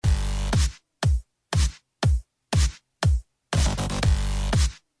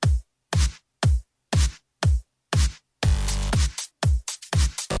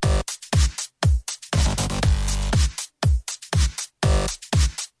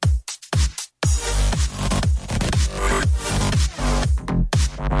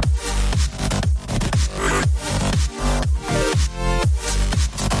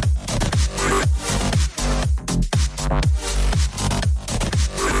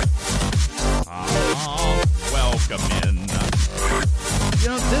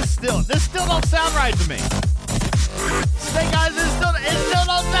This still don't sound right to me. Snake Eyes, it still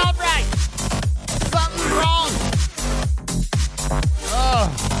don't sound right. Something's wrong.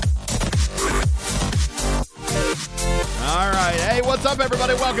 All right. Hey, what's up,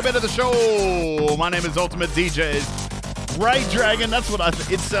 everybody? Welcome into the show. My name is Ultimate DJs. Right, Dragon? That's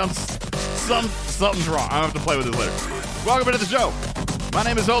what it sounds. Something's wrong. I have to play with it later. Welcome into the show. My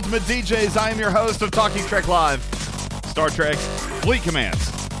name is Ultimate DJs. I am your host of Talking Trek Live, Star Trek Fleet Commands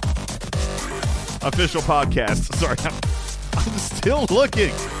official podcast. Sorry, I'm still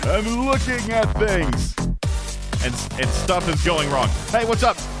looking. I'm looking at things, and stuff is going wrong. Hey, what's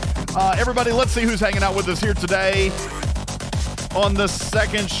up, everybody? Let's see who's hanging out with us here today on the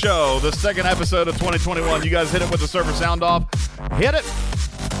second show, the second episode of 2021. You guys hit it with the server sound off. Hit it.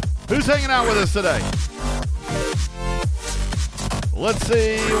 Who's hanging out with us today? Let's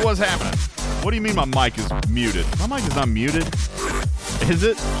see what's happening. What do you mean my mic is muted? My mic is not muted. Is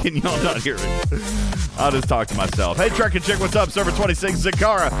it? Can y'all not hear me? I'll just talk to myself. Hey, Trek and Chick, what's up? Server 26,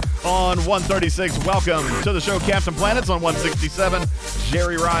 Zakara on 136. Welcome to the show. Captain Planets on 167.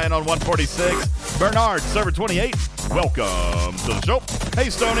 Jerry Ryan on 146. Bernard, server 28. Welcome to the show. Hey,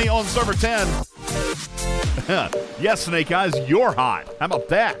 Stoney on server 10. Yes, Snake Eyes, you're hot. How about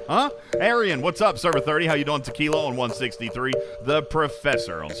that, huh? Arian, what's up? Server 30, how you doing? Tequila on 163. The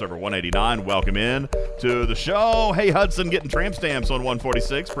Professor on server 189. Welcome in to the show. Hey, Hudson getting tramp stamps on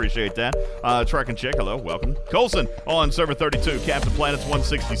 146. Appreciate that. Trek and Chick, hello, welcome. Colson on server 32. Captain Planets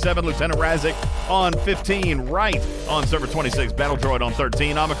 167. Lieutenant Razik on 15. Right on server 26. Battle Droid on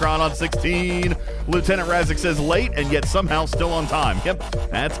 13. Omicron on 16. Lieutenant Razik says late and yet somehow still on time. Yep,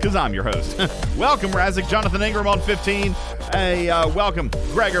 that's because I'm your host. Welcome, Razik. Jonathan Ingram on 15. Hey, welcome.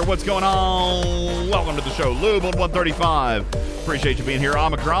 Gregor, what's going on? Welcome to the show. Lube on 135. Appreciate you being here.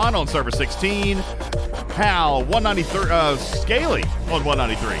 Omicron on server 16. Hal, 193. Scaly on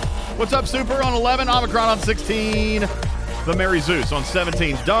 193. What's up, Super on 11. Omicron on 16. The Mary Zeus on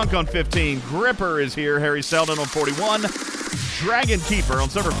 17. Dunk on 15. Gripper is here. Harry Seldon on 41. Dragon Keeper on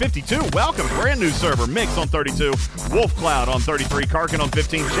server 52. Welcome. Brand new server. Mix on 32. Wolf Cloud on 33. Karkin on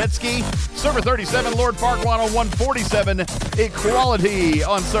 15. Jetski. Server 37. Lord Farquaad on 147. Equality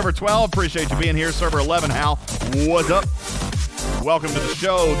on server 12. Appreciate you being here. Server 11. Hal, what's up? Welcome to the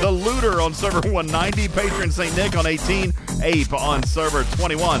show. The Looter on server 190. Patron St. Nick on 18. Ape on server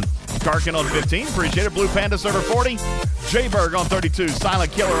 21. Karkin on 15. Appreciate it. Blue Panda server 40. Jayberg on 32.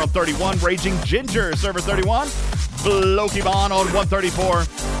 Silent Killer on 31. Raging Ginger server 31. Blokibon on 134.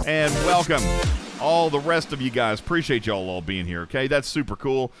 And welcome all the rest of you guys. Appreciate y'all all being here, okay? That's super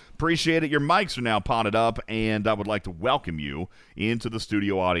cool. Appreciate it. Your mics are now potted up, and I would like to welcome you into the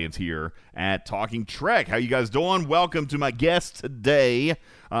studio audience here at Talking Trek. How you guys doing? Welcome to my guest today,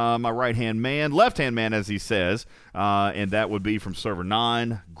 my right-hand man, left-hand man, as he says, and that would be from Server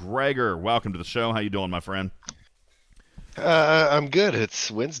 9, Gregor. Welcome to the show. How you doing, my friend? I'm good. It's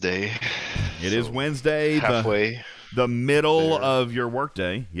Wednesday. It is Wednesday. Halfway. The middle there. of your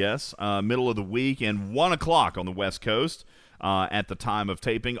workday, yes. Middle of the week, and 1 o'clock on the West Coast at the time of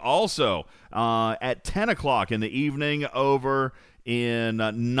taping. Also, at 10 o'clock in the evening over in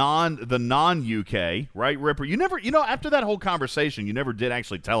the non-UK, right, Ripper? You never, after that whole conversation, you never did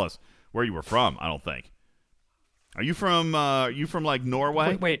actually tell us where you were from, I don't think. Are you from like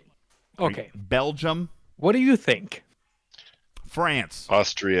Norway? Wait. Okay. Belgium? What do you think? France.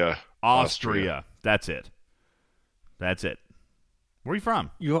 Austria. That's it. Where are you from?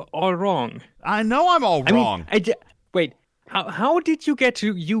 You're all wrong. I know I'm all wrong. Wait, how did you get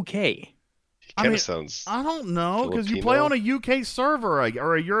to UK? He kind of sounds. I don't know, because you Filipino. play on a UK server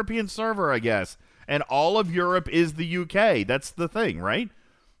or a European server, I guess, and all of Europe is the UK. That's the thing, right?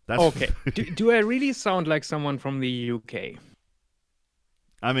 That's Okay. do I really sound like someone from the UK?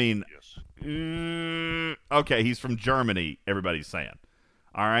 I mean, okay, he's from Germany, everybody's saying.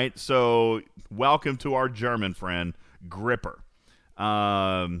 All right, so welcome to our German friend, Gripper.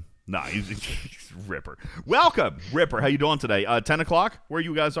 He's Ripper. Welcome, Ripper. How you doing today? 10 o'clock, where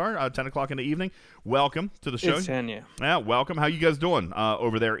you guys are, 10 o'clock in the evening. Welcome to the show. It's 10, yeah. Yeah, welcome. How you guys doing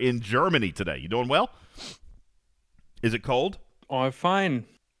over there in Germany today? You doing well? Is it cold? Oh, fine.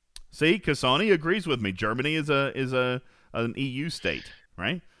 See, Kasani agrees with me. Germany is an EU state,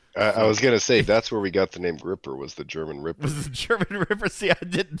 right? I was gonna say that's where we got the name Ripper. Was the German Ripper? Was the German Ripper? See,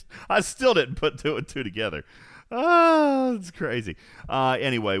 I still didn't put two and two together. Oh, it's crazy.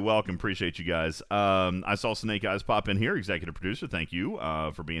 Anyway, welcome. Appreciate you guys. I saw Snake Eyes pop in here. Executive producer, thank you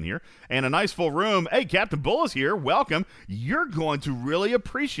for being here. And a nice full room. Hey, Captain Bull is here. Welcome. You're going to really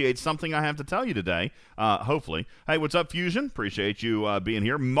appreciate something I have to tell you today, hopefully. Hey, what's up, Fusion? Appreciate you being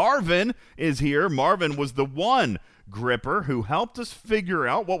here. Marvin is here. Marvin was the one gripper who helped us figure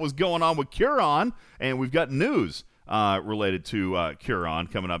out what was going on with Curon, and we've got news related to Curon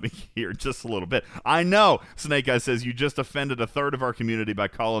coming up here in just a little bit. I know, Snake Eye says, you just offended a third of our community by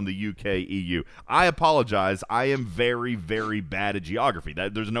calling the UK EU. I apologize. I am very, very bad at geography.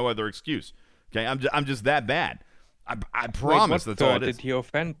 There's no other excuse. Okay, I'm just that bad. I promise. Wait, that's all it is. what did he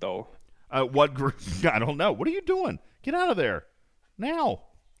offend, though? What group? I don't know. What are you doing? Get out of there now.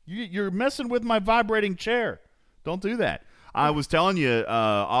 You're messing with my vibrating chair. Don't do that. I was telling you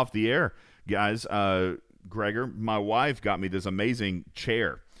off the air, guys. Gregor, my wife got me this amazing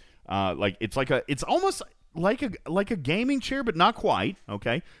chair. It's almost like a gaming chair, but not quite.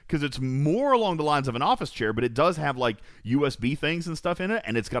 Okay, because it's more along the lines of an office chair, but it does have like USB things and stuff in it,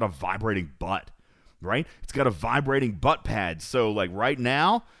 and it's got a vibrating butt. Right? It's got a vibrating butt pad. So like right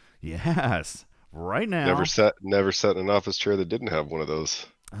now, yes, right now. Never sat in an office chair that didn't have one of those.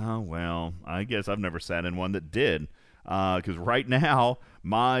 Oh well, I guess I've never sat in one that did. Because right now,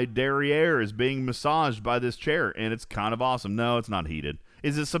 my derriere is being massaged by this chair, and it's kind of awesome. No, it's not heated.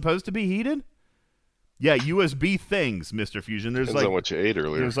 Is it supposed to be heated? Yeah, USB things, Mr. Fusion. There's Depends on what you ate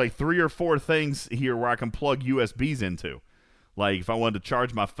earlier. There's like 3 or 4 things here where I can plug USBs into. Like if I wanted to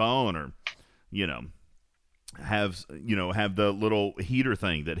charge my phone or, have the little heater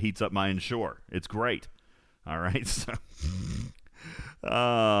thing that heats up my Ensure. It's great. All right, so...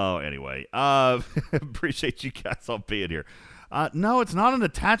 Oh, anyway, appreciate you guys all being here. No, it's not an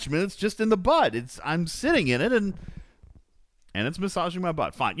attachment. It's just in the butt. I'm sitting in it, and it's massaging my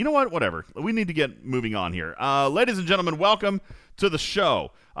butt. Fine. You know what? Whatever. We need to get moving on here. Ladies and gentlemen, welcome to the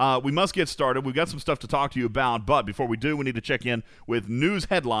show. We must get started. We've got some stuff to talk to you about, but before we do, we need to check in with news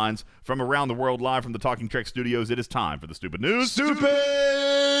headlines from around the world live from the Talking Trek studios. It is time for the Stupid News. Stupid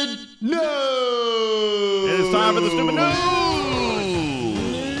News! It is time for the Stupid News!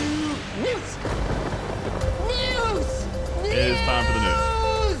 It is time for the news.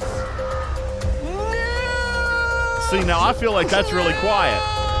 See, now I feel like that's really quiet.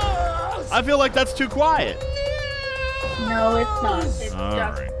 I feel like that's too quiet. No, it's not. It's All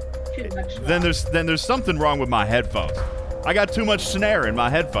just right. too much. Then there's something wrong with my headphones. I got too much snare in my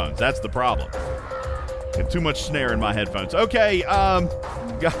headphones. That's the problem. Got too much snare in my headphones. Okay,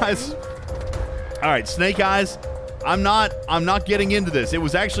 guys. All right, Snake Eyes. I'm not getting into this. It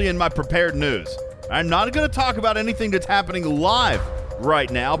was actually in my prepared news. I'm not going to talk about anything that's happening live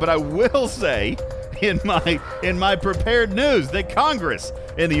right now, but I will say in my prepared news that Congress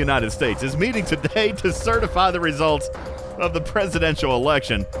in the United States is meeting today to certify the results of the presidential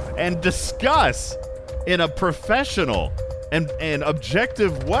election and discuss in a professional and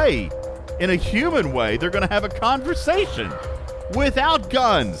objective way, in a human way, they're going to have a conversation without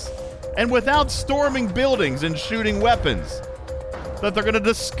guns and without storming buildings and shooting weapons, that they're going to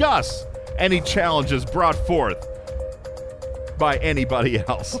discuss any challenges brought forth by anybody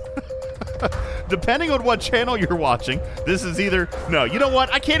else. Depending on what channel you're watching, this is either... No, you know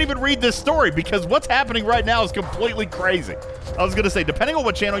what? I can't even read this story because what's happening right now is completely crazy. I was going to say, depending on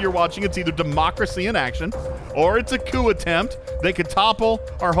what channel you're watching, it's either democracy in action or it's a coup attempt that could topple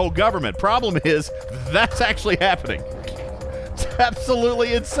our whole government. Problem is, that's actually happening. It's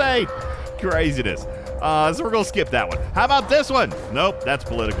absolutely insane. Craziness. So we're going to skip that one. How about this one? Nope, that's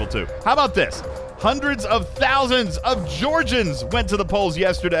political too. How about this? Hundreds of thousands of Georgians went to the polls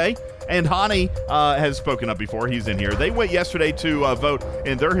yesterday, and Hani has spoken up before. He's in here. They went yesterday to vote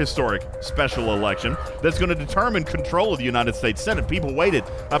in their historic special election that's going to determine control of the United States Senate. People waited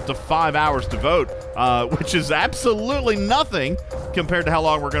up to 5 hours to vote, which is absolutely nothing compared to how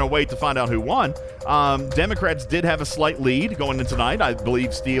long we're going to wait to find out who won. Democrats did have a slight lead going into tonight. I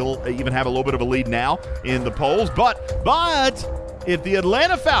believe still even have a little bit of a lead now in the polls. But if the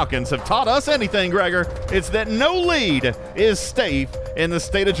Atlanta Falcons have taught us anything, Gregor, it's that no lead is safe in the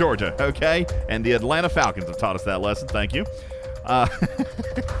state of Georgia, okay? And the Atlanta Falcons have taught us that lesson. Thank you.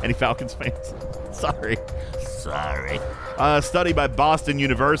 Any Falcons fans? Sorry. A study by Boston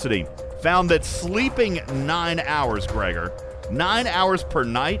University found that sleeping 9 hours, Gregor, 9 hours per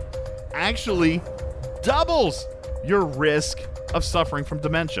night, actually doubles your risk of suffering from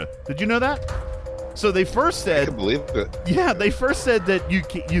dementia. Did you know that? So they first said... I can believe it. Yeah, they first said that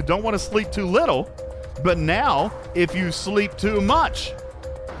you don't want to sleep too little, but now if you sleep too much,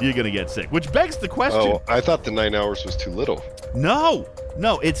 you're going to get sick, which begs the question... Oh, I thought the 9 hours was too little. No,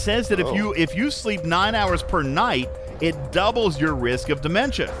 No, it says that if you sleep 9 hours per night, it doubles your risk of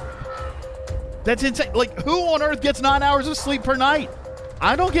dementia. That's insane. Like, who on earth gets 9 hours of sleep per night?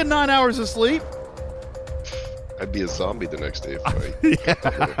 I don't get 9 hours of sleep. I'd be a zombie the next day if I.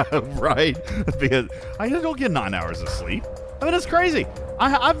 Yeah, right. Because I don't get 9 hours of sleep. I mean, it's crazy.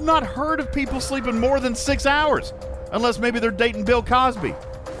 I've not heard of people sleeping more than 6 hours, unless maybe they're dating Bill Cosby.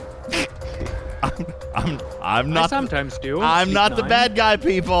 I'm not. I sometimes do. I'm Sleep not the 9. bad guy,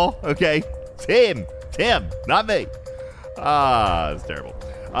 people. Okay, Tim, not me. It's terrible.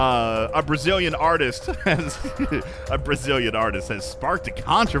 A Brazilian artist has sparked a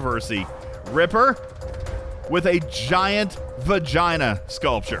controversy, Ripper, with a giant vagina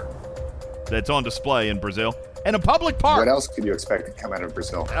sculpture that's on display in Brazil in a public park. What else could you expect to come out of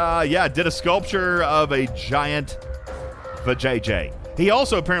Brazil? Did a sculpture of a giant vajayjay. He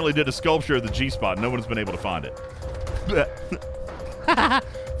also apparently did a sculpture of the G-spot. No one's been able to find it.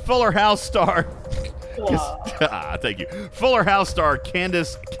 Fuller House star. Thank you. Fuller House star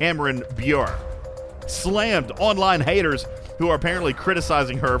Candace Cameron Bure slammed online haters who are apparently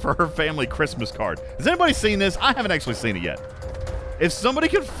criticizing her for her family Christmas card. Has anybody seen this? I haven't actually seen it yet. If somebody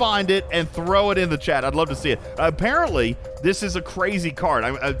can find it and throw it in the chat, I'd love to see it. Apparently, this is a crazy card.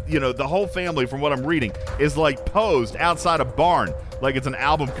 The whole family, from what I'm reading, is like posed outside a barn, like it's an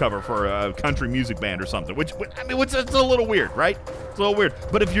album cover for a country music band or something. Which it's a little weird, right? It's a little weird.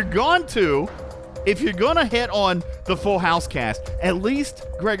 But if you're going to hit on the Full House cast, at least,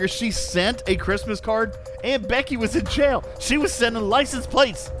 Gregor, she sent a Christmas card. Aunt Becky was in jail. She was sending license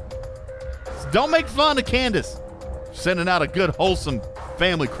plates. So don't make fun of Candace. Sending out a good, wholesome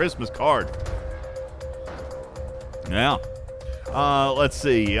family Christmas card. Yeah. Let's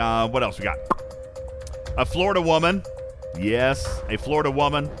see. What else we got? A Florida woman. Yes, a Florida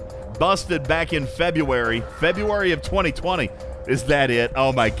woman busted back in February of 2020. Is that it?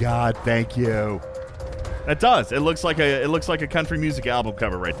 Oh my God! Thank you. It does. It looks like a country music album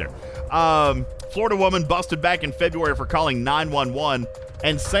cover right there. Florida woman busted back in February for calling 911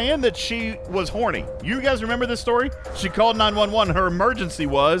 and saying that she was horny. You guys remember this story? She called 911. Her emergency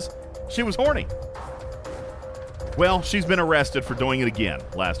was she was horny. Well, she's been arrested for doing it again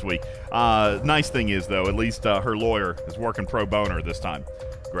last week. Nice thing is, though, at least her lawyer is working pro bono this time,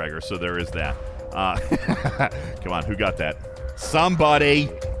 Gregor, so there is that. Come on, who got that? Somebody.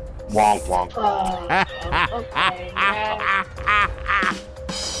 Wonk, wonk. Okay, yeah.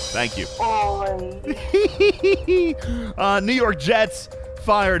 Thank you. Oh. New York Jets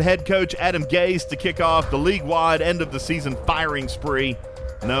fired head coach Adam Gase to kick off the league-wide end-of-the-season firing spree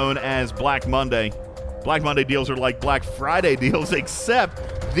known as Black Monday. Black Monday deals are like Black Friday deals,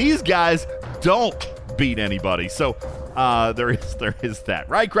 except these guys don't beat anybody. So there is that.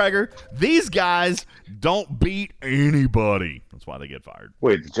 Right, Gregor? These guys don't beat anybody. That's why they get fired.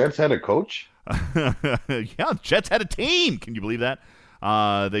 Wait, the Jets had a coach? Yeah, the Jets had a team. Can you believe that?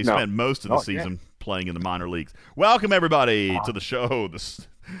 They spent most of the season playing in the minor leagues. Welcome, everybody, to the show. The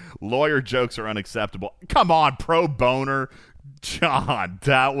lawyer jokes are unacceptable. Come on, pro boner. John,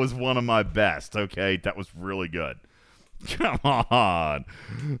 that was one of my best, okay? That was really good. Come on.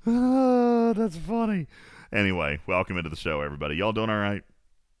 That's funny. Anyway, welcome into the show, everybody. Y'all doing all right?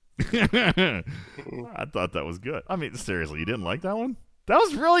 I thought that was good. I mean, seriously, you didn't like that one? That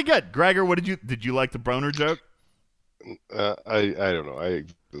was really good. Gregor, did you like the boner joke? I don't know. I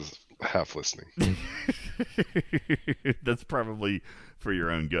was half listening. That's probably for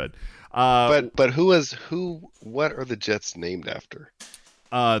your own good. But what are the Jets named after?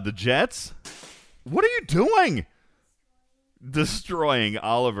 The Jets? What are you doing? Destroying.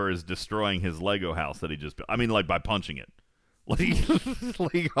 Oliver is destroying his Lego house that he just built. I mean, like by punching it.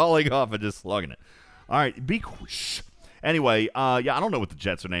 Like hauling off and just slugging it. All right, shh. Anyway, I don't know what the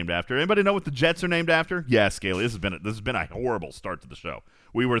Jets are named after. Anybody know what the Jets are named after? Yeah, Scaly, this has been a horrible start to the show.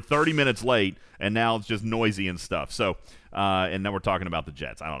 We were 30 minutes late, and now it's just noisy and stuff. So, and now we're talking about the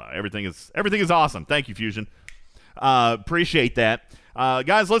Jets. I don't know. Everything is awesome. Thank you, Fusion. Appreciate that,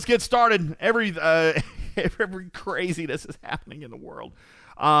 guys. Let's get started. Every craziness is happening in the world.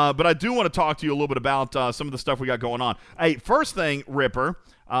 But I do want to talk to you a little bit about some of the stuff we got going on. Hey, first thing, Ripper.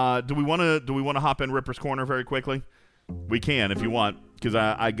 Do we want to hop in Ripper's Corner very quickly? We can if you want, because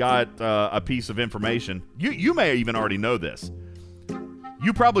I got a piece of information. You may even already know this.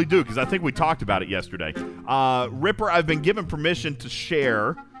 You probably do, because I think we talked about it yesterday. Ripper, I've been given permission to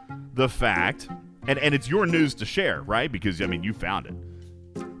share the fact, and it's your news to share, right? Because, I mean, you found it.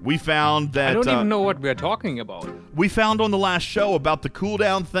 We found that... I don't even know what we're talking about. We found on the last show about the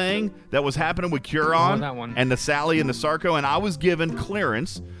cooldown thing that was happening with Curon that one. and the Sally and the Sarko, and I was given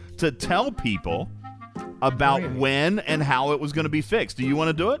clearance to tell people about Really? when and how it was going to be fixed. Do you want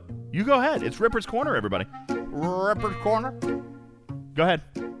to do it? You go ahead. It's Ripper's Corner, everybody. Ripper's Corner. Go ahead.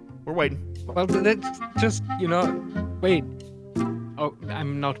 We're waiting. Well, let's just, wait. Oh,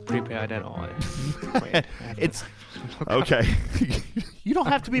 I'm not prepared at all. Wait, It's okay. You don't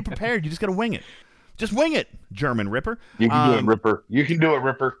have to be prepared. You just got to wing it. Just wing it, German Ripper. You can do it, Ripper. You can do it,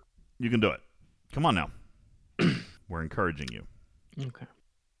 Ripper. You can do it. Come on now. We're encouraging you. Okay.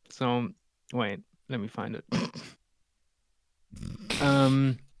 So, wait, let me find it.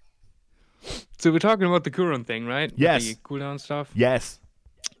 So we're talking about the Kuron thing, right? With Yes. the cooldown stuff. Yes.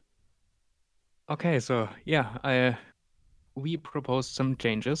 Okay, so yeah, we proposed some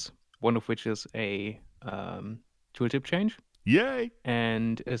changes. One of which is a tooltip change Yay.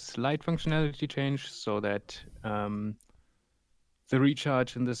 and a slight functionality change, so that the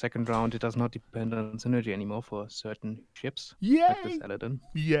recharge in the second round, it does not depend on synergy anymore for certain ships, like the Yay. Saladin.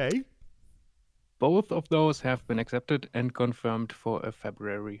 Yay. Both of those have been accepted and confirmed for a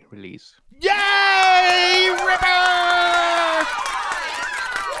February release. Yay, Ripper!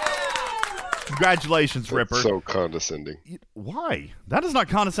 Congratulations, Ripper. So condescending. Why? That is not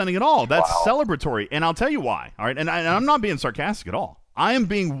condescending at all. That's celebratory. And I'll tell you why. All right. And I'm not being sarcastic at all. I am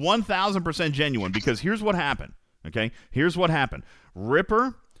being 1,000% genuine because here's what happened. Okay. Here's what happened.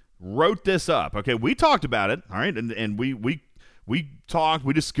 Ripper wrote this up. Okay. We talked about it. All right. And we talked,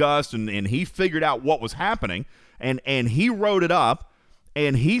 we discussed, and he figured out what was happening. And he wrote it up,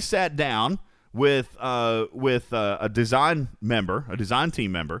 and he sat down with a design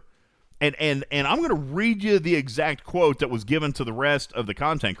team member. And I'm going to read you the exact quote that was given to the rest of the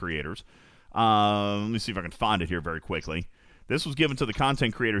content creators. Let me see if I can find it here very quickly. This was given to the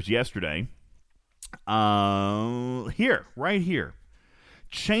content creators yesterday. Here, right here.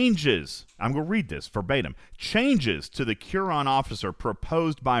 Changes, I'm going to read this verbatim. Changes to the Kuron officer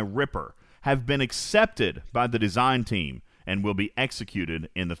proposed by Ripper have been accepted by the design team and will be executed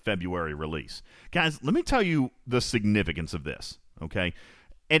in the February release. Guys, let me tell you the significance of this, okay?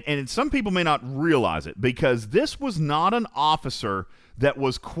 And some people may not realize it, because this was not an officer that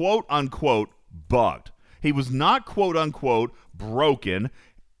was quote-unquote bugged. He was not quote-unquote broken.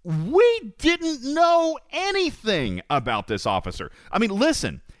 We didn't know anything about this officer. I mean,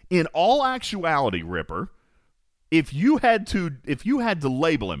 listen, in all actuality, Ripper, if you had to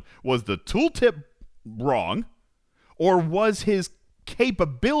label him, was the tooltip wrong, or was his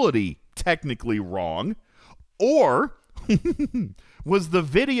capability technically wrong, or was the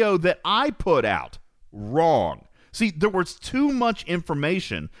video that I put out wrong? See, there was too much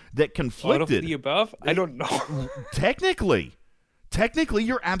information that conflicted. All of the above? I don't know. Technically,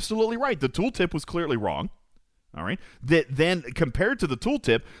 you're absolutely right. The tooltip was clearly wrong. All right. Then compared to the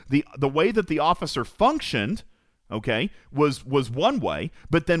tooltip, the way that the officer functioned, okay, was one way.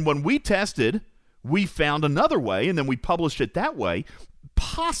 But then when we tested, we found another way, and then we published it that way.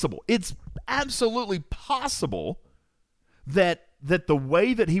 Possible. It's absolutely possible that the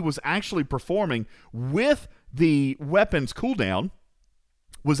way that he was actually performing with the weapons cooldown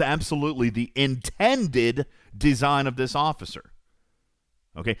was absolutely the intended design of this officer.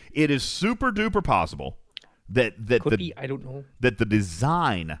 Okay, it is super duper possible that I don't know. that the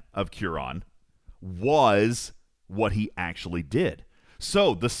design of Kuron was what he actually did.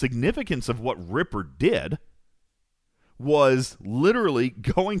 So the significance of what Ripper did was literally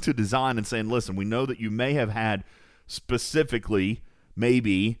going to design and saying, listen, we know that you may have had specifically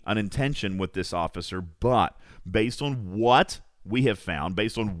maybe an intention with this officer, but based on what we have found,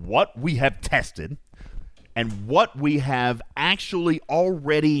 based on what we have tested, and what we have actually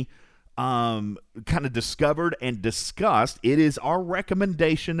already kind of discovered and discussed, it is our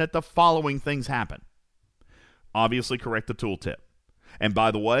recommendation that the following things happen. Obviously, correct the tooltip. And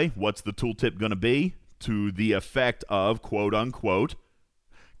by the way, what's the tooltip going to be? To the effect of, quote-unquote,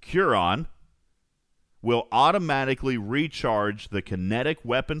 Kuron will automatically recharge the kinetic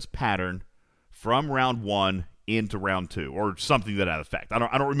weapons pattern from round 1 into round 2, or something to that effect. I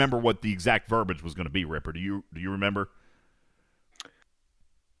don't remember what the exact verbiage was going to be, Ripper. Do you remember?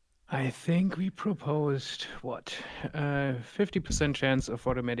 I think we proposed, 50% chance of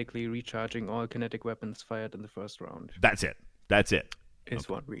automatically recharging all kinetic weapons fired in the first round. That's it. Is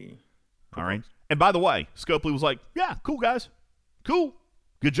what we proposed. All right. And by the way, Scopely was like, yeah, cool, guys. Cool.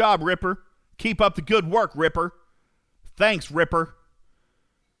 Good job, Ripper. Keep up the good work, Ripper. Thanks, Ripper.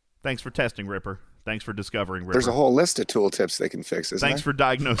 Thanks for testing, Ripper. Thanks for discovering, Ripper. There's a whole list of tooltips they can fix, isn't Thanks there? for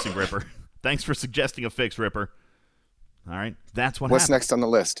diagnosing, Ripper. Thanks for suggesting a fix, Ripper. All right. That's What's happened. next on the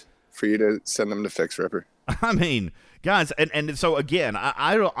list for you to send them to fix, Ripper? I mean, guys, and so again,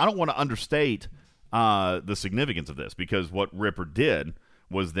 I don't want to understate the significance of this, because what Ripper did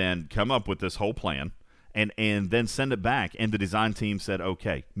was then come up with this whole plan and then send it back. And the design team said,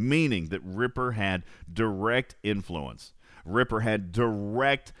 okay, meaning that Ripper had direct influence. Ripper had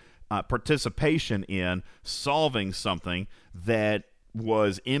direct participation in solving something that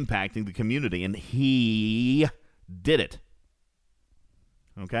was impacting the community, and he did it.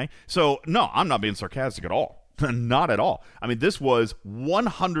 Okay? So, no, I'm not being sarcastic at all. Not at all. I mean, this was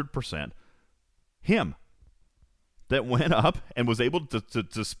 100% him that went up and was able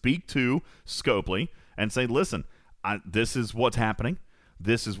to speak to Scopely and say, listen, this is what's happening.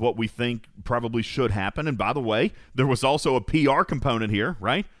 This is what we think probably should happen. And by the way, there was also a PR component here,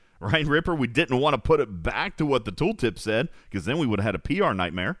 right? Right, Ripper? We didn't want to put it back to what the tooltip said, because then we would have had a PR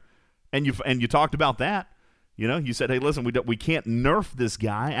nightmare. And you talked about that. You know, you said, hey, listen, we can't nerf this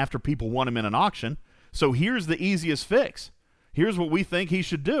guy after people want him in an auction. So here's the easiest fix. Here's what we think he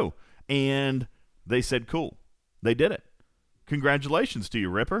should do. And they said, cool. They did it. Congratulations to you,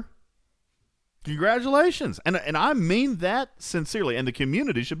 Ripper. Congratulations. And I mean that sincerely. And the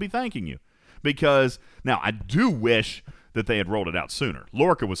community should be thanking you. Because, now, I do wish that they had rolled it out sooner.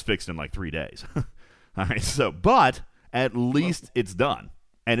 Lorca was fixed in like 3 days. All right, so, but at least it's done.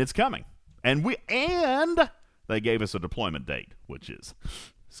 And it's coming. And they gave us a deployment date, which is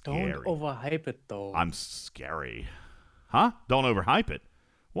scary. Don't overhype it, though. I'm scary. Huh? Don't overhype it.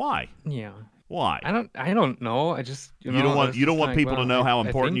 Why? Yeah. Why? I don't know. I just you don't want people to know how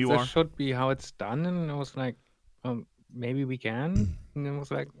important you are. This should be how it's done, and I was like, maybe we can. And I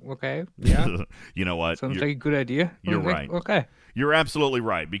was like, okay, yeah. You know what? Sounds like a good idea. You're right. Okay. You're absolutely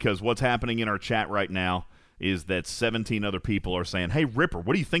right, because what's happening in our chat right now is that 17 other people are saying, hey, Ripper,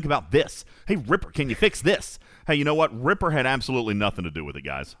 what do you think about this? Hey, Ripper, can you fix this? Hey, you know what? Ripper had absolutely nothing to do with it,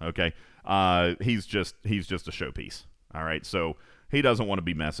 guys, okay? He's just a showpiece, all right? So he doesn't want to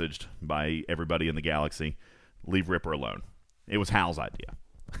be messaged by everybody in the galaxy. Leave Ripper alone. It was Hal's idea.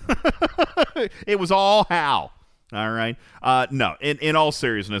 It was all Hal. All right. No. In all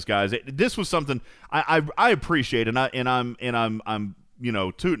seriousness, guys, this was something I appreciate, and I'm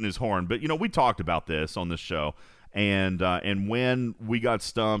tooting his horn. But we talked about this on this show, and when we got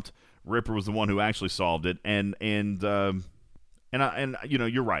stumped, Ripper was the one who actually solved it, and you're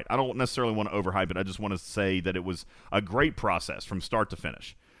right. I don't necessarily want to overhype it. I just want to say that it was a great process from start to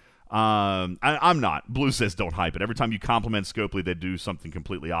finish. I'm not. Blue says don't hype it. Every time you compliment Scopely, they do something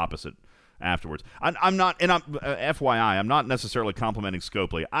completely opposite afterwards. I'm not, and FYI, I'm not necessarily complimenting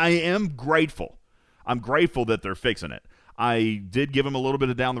Scopely. I am grateful. I'm grateful that they're fixing it. I did give them a little bit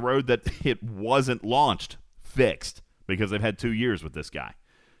of down the road that it wasn't launched fixed, because they've had 2 years with this guy.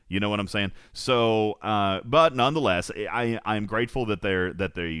 You know what I'm saying? So, but nonetheless, I'm grateful that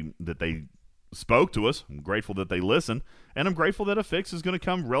they spoke to us. I'm grateful that they listened, and I'm grateful that a fix is going to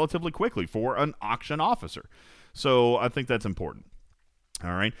come relatively quickly for an auction officer. So I think that's important.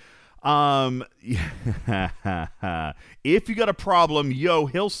 All right. If you got a problem,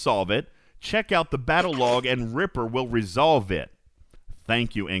 he'll solve it. Check out the battle log, and Ripper will resolve it.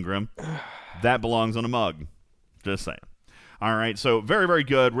 Thank you, Ingram. That belongs on a mug. Just saying. All right, so very, very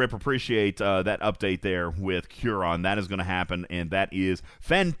good. Rip, appreciate that update there with Curon. That is going to happen, and that is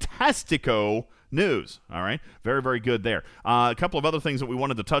fantastico news. All right, very, very good there. A couple of other things that we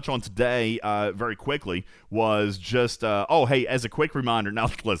wanted to touch on today very quickly was just, hey, as a quick reminder, now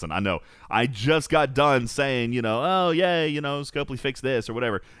listen, I know, I just got done saying, Scopely fixed this or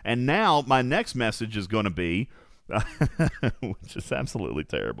whatever, and now my next message is going to be, which is absolutely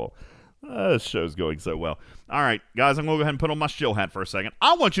terrible. This show's going so well. All right, guys, I'm going to go ahead and put on my shill hat for a second.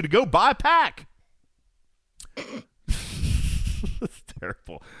 I want you to go buy a pack. It's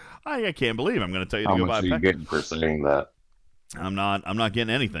terrible. I can't believe I'm going to tell you to go buy a pack. How much are you getting for saying that? I'm not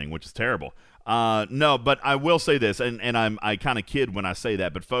getting anything, which is terrible. No, but I will say this, and I kind of kid when I say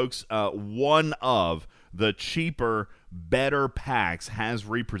that, but folks, one of the cheaper, better packs has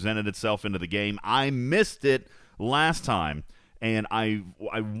represented itself into the game. I missed it last time, and I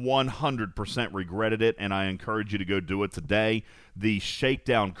 100% regretted it, and I encourage you to go do it today. The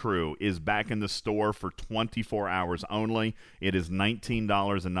Shakedown Crew is back in the store for 24 hours only. It is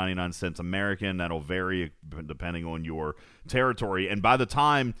 $19.99 American. That'll vary depending on your territory. And by the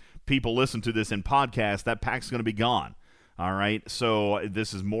time people listen to this in podcast, that pack's going to be gone. All right, so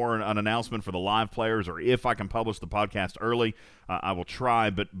this is more an announcement for the live players, or if I can publish the podcast early, I will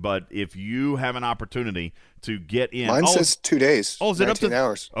try. But if you have an opportunity to get in, mine says 2 days. Oh, is it up to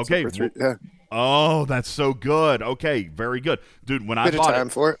hours? Okay. Yeah. Oh, that's so good. Okay, very good, dude. When I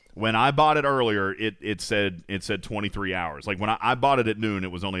bought it earlier, it said 23 hours. Like when I bought it at noon,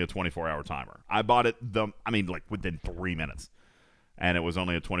 it was only a 24-hour timer. I bought it within 3 minutes. And it was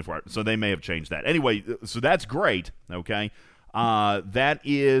only a 24-hour. So they may have changed that. Anyway, so that's great, okay? That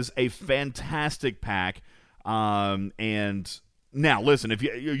is a fantastic pack. And now, listen, if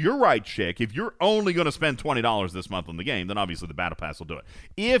you're right, Chick. If you're only going to spend $20 this month on the game, then obviously the Battle Pass will do it.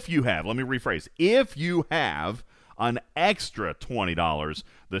 If you have, let me rephrase, if you have an extra $20,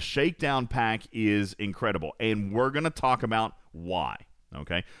 the Shakedown pack is incredible, and we're going to talk about why.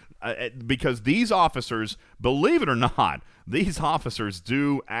 Okay, because these officers, believe it or not, these officers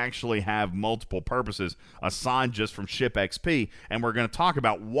do actually have multiple purposes aside just from ship XP, and we're going to talk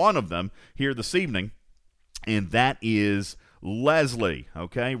about one of them here this evening, and that is Leslie.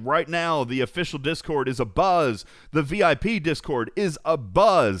 Okay, right now the official Discord is abuzz. The VIP Discord is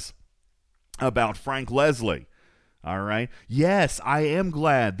abuzz about Frank Leslie. All right. Yes, I am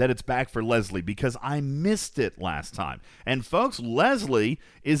glad that it's back for Leslie because I missed it last time. And folks, Leslie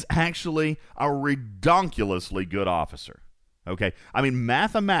is actually a redonkulously good officer. Okay. I mean,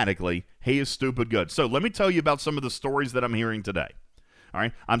 mathematically, he is stupid good. So let me tell you about some of the stories that I'm hearing today. All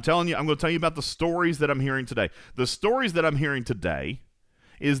right. I'm going to tell you about the stories that I'm hearing today. The stories that I'm hearing today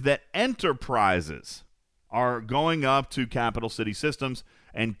is that enterprises are going up to Capital City Systems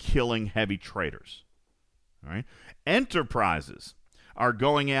and killing heavy traders. All right. Enterprises are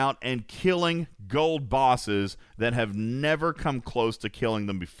going out and killing gold bosses that have never come close to killing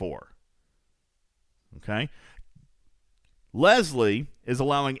them before. Okay? Leslie is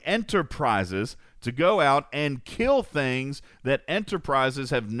allowing enterprises to go out and kill things that enterprises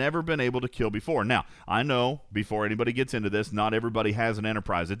have never been able to kill before. Now, I know, before anybody gets into this, not everybody has an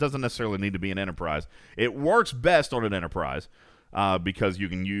enterprise. It doesn't necessarily need to be an enterprise. It works best on an enterprise because you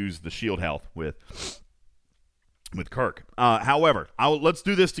can use the shield health with Kirk. However, let's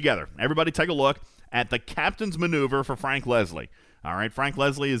do this together. Everybody take a look at the captain's maneuver for Frank Leslie. All right, Frank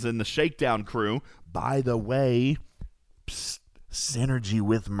Leslie is in the Shakedown crew. By the way, synergy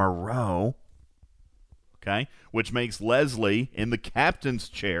with Moreau. Okay, which makes Leslie in the captain's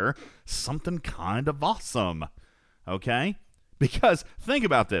chair something kind of awesome. Okay, because think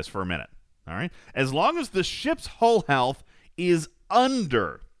about this for a minute. All right, as long as the ship's hull health is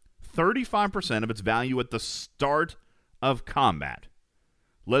under 35% of its value at the start of combat,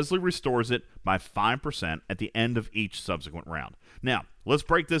 Leslie restores it by 5% at the end of each subsequent round. Now, let's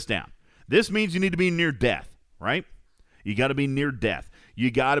break this down. This means you need to be near death, right? You got to be near death.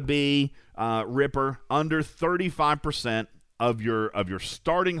 You got to be, Ripper, under 35% of your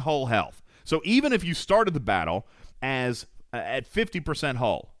starting hull health. So even if you started the battle as at 50%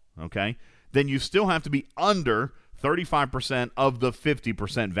 hull, okay, then you still have to be under 35% of the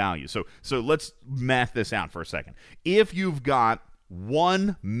 50% value. So let's math this out for a second. If you've got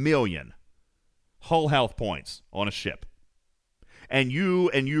 1 million hull health points on a ship, and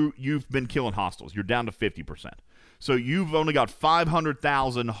you've been killing hostiles, you're down to 50%. So you've only got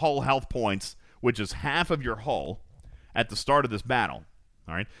 500,000 hull health points, which is half of your hull at the start of this battle.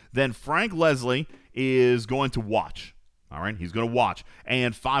 All right. Then Frank Leslie is going to watch. All right. He's going to watch.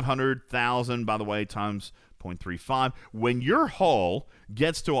 And 500,000, by the way, times 0.35. When your hull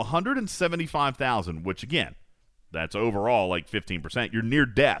gets to 175,000, which again, that's overall like 15%, you're near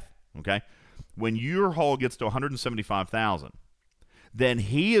death. Okay. When your hull gets to 175,000, then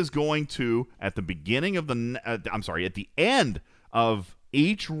he is going to, at the end of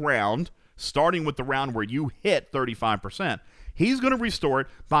each round, starting with the round where you hit 35%, he's going to restore it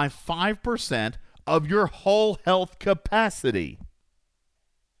by 5% of your hull health capacity.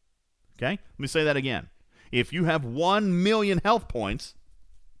 Okay? Let me say that again. If you have 1 million health points,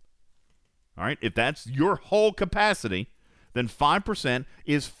 all right, if that's your whole capacity, then 5%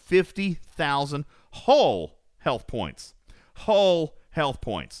 is 50,000 hull health points. Hull health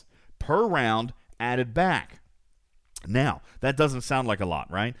points per round added back. Now, that doesn't sound like a lot,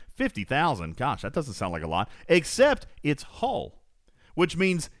 right? 50,000, gosh, that doesn't sound like a lot, except it's hull, which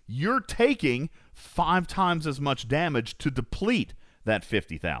means you're taking 5 times as much damage to deplete that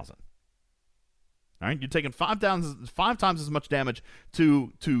 50,000. All right, you're taking 5 times as much damage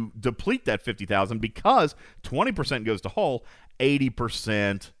to deplete that 50,000 because 20% goes to hull,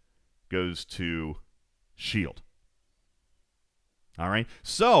 80% goes to shield. All right,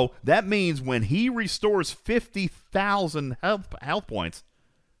 so that means when he restores 50,000 health points,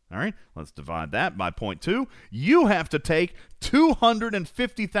 all right, let's divide that by 0.2. You have to take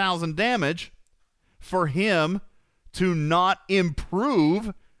 250,000 damage for him to not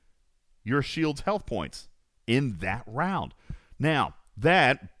improve your shield's health points in that round. Now,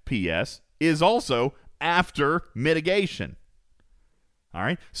 that, P.S., is also after mitigation. All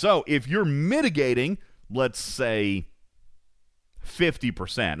right, so if you're mitigating, let's say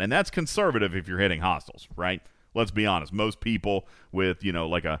 50%, and that's conservative if you're hitting hostiles, right? Let's be honest. Most people with,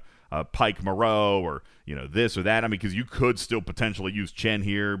 like a Pike Moreau or, this or that. I mean, because you could still potentially use Chen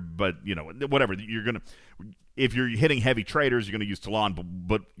here, but, whatever. You're going to – if you're hitting heavy traders, you're going to use Talon,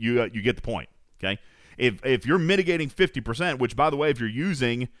 but you get the point, okay? If you're mitigating 50%, which, by the way, if you're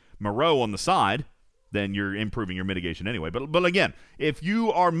using Moreau on the side, then you're improving your mitigation anyway. But again, if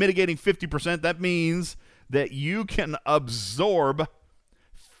you are mitigating 50%, that means that you can absorb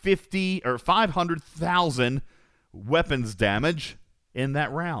 50 or 500,000 weapons damage in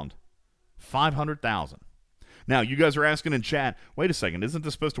that round. 500,000. Now, you guys are asking in chat, wait a second, isn't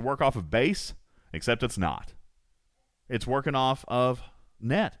this supposed to work off of base? Except it's not. It's working off of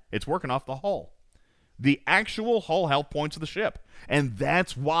net. It's working off the hull. The actual hull health points of the ship. And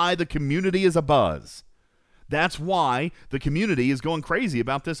that's why the community is abuzz. That's why the community is going crazy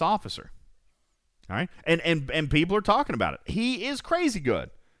about this officer. All right? And people are talking about it. He is crazy good.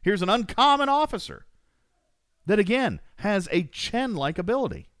 Here's an uncommon officer that, again, has a Chen-like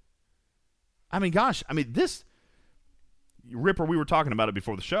ability. I mean, gosh, this, Ripper, we were talking about it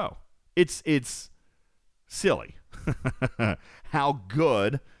before the show. It's silly how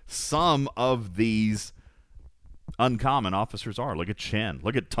good some of these uncommon officers are. Look at Chen.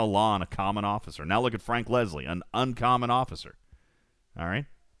 Look at Talon, a common officer. Now look at Frank Leslie, an uncommon officer. All right?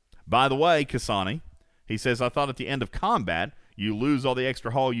 By the way, Kasani, he says, I thought at the end of combat, you lose all the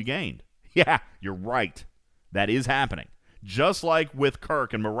extra hull you gained. Yeah, you're right. That is happening. Just like with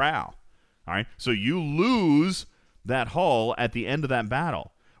Kirk and Morale. All right? So you lose that hull at the end of that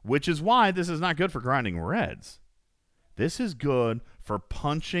battle, which is why this is not good for grinding reds. This is good for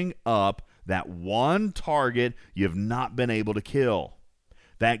punching up that one target you've not been able to kill.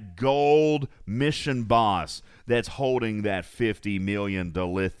 That gold mission boss that's holding that 50 million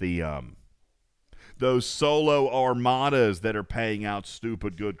dilithium. Those solo armadas that are paying out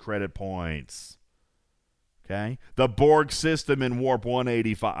stupid good credit points. Okay? The Borg system in Warp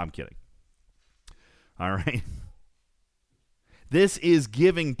 185. I'm kidding. All right? This is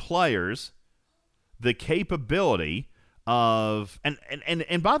giving players the capability of,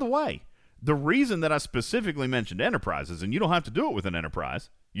 and by the way, the reason that I specifically mentioned enterprises, and you don't have to do it with an enterprise,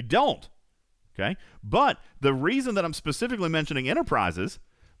 you don't, okay? But the reason that I'm specifically mentioning enterprises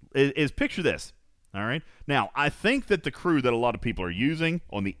is picture this, all right? Now, I think that the crew that a lot of people are using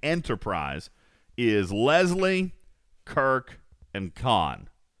on the enterprise is Leslie, Kirk, and Khan.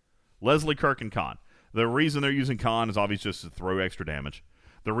 Leslie, Kirk, and Khan. The reason they're using Khan is obviously just to throw extra damage.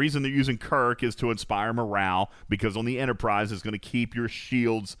 The reason they're using Kirk is to inspire morale, because on the Enterprise is going to keep your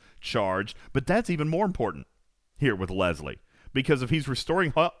shields charged. But that's even more important here with Leslie, because if he's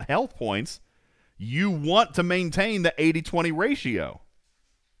restoring health points, you want to maintain the 80-20 ratio.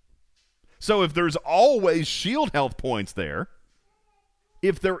 So if there's always shield health points there,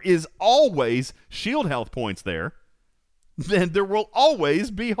 then there will always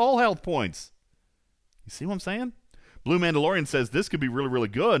be hull health points. You see what I'm saying? Blue Mandalorian says this could be really, really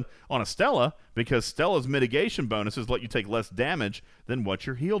good on a Stella, because Stella's mitigation bonuses let you take less damage than what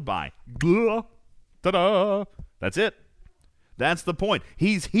you're healed by. Ta-da! That's it. That's the point.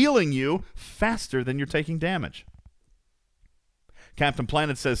 He's healing you faster than you're taking damage. Captain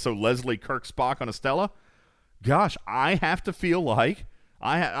Planet says, so Leslie, Kirk, Spock on a Stella? Gosh, I have to feel like,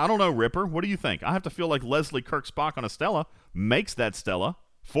 I don't know, Ripper, what do you think? I have to feel like Leslie, Kirk, Spock on a Stella makes that Stella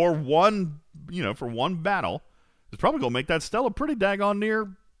for one battle. It's probably going to make that Stella pretty daggone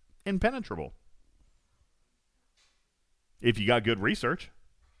near impenetrable. If you got good research.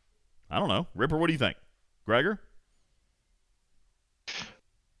 I don't know. Ripper, what do you think? Gregor?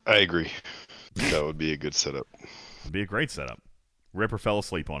 I agree. That would be a good setup. It'd be a great setup. Ripper fell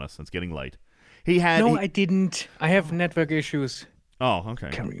asleep on us. It's getting late. I didn't. I have network issues. Oh, okay.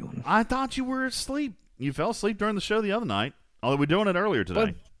 Carry on. I thought you were asleep. You fell asleep during the show the other night. Although we're doing it earlier today.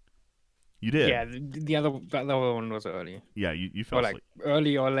 Well, you did. Yeah, the other one was early. Yeah, you fell asleep.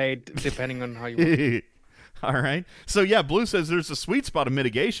 Early or late, depending on how you All right. So, yeah, Blue says there's a sweet spot of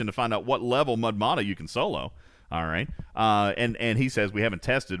mitigation to find out what level Mudmata you can solo. All right. And he says we haven't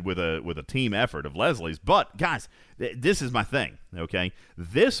tested with a team effort of Leslie's. But, guys, this is my thing, okay?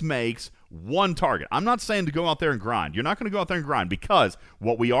 This makes one target. I'm not saying to go out there and grind. You're not going to go out there and grind, because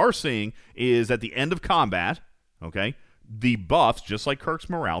what we are seeing is at the end of combat, okay, the buffs, just like Kirk's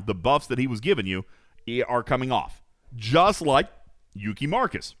morale, the buffs that he was giving you are coming off. Just like Yuki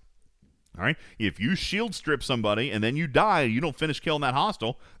Marcus. All right? If you shield strip somebody and then you die and you don't finish killing that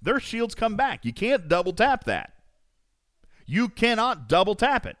hostile, their shields come back. You can't double tap that. You cannot double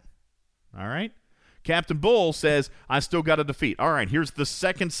tap it. All right? Captain Bull says, I still got to defeat. All right, here's the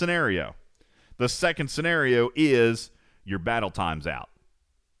second scenario. The second scenario is your battle time's out.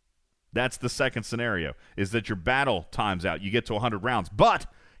 That's the second scenario, is that your battle times out. You get to 100 rounds. But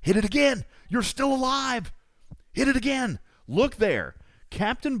hit it again. You're still alive. Hit it again. Look there.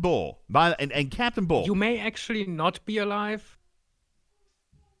 Captain Bull. And Captain Bull. You may actually not be alive.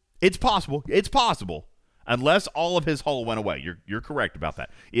 It's possible. It's possible. Unless all of his hull went away. You're correct about that.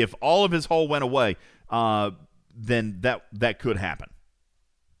 If all of his hull went away, then that could happen.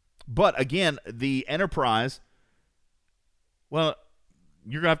 But again, the Enterprise, well,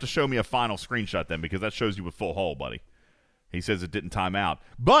 you're going to have to show me a final screenshot then, because that shows you with full hull, buddy. He says it didn't time out.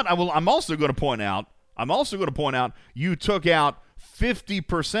 But I'm also going to point out you took out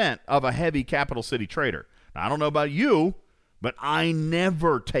 50% of a heavy capital city trader. Now, I don't know about you, but I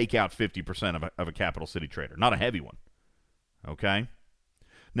never take out 50% of a capital city trader, not a heavy one. Okay?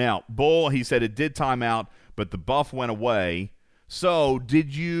 Now, Bull, he said it did time out, but the buff went away. So,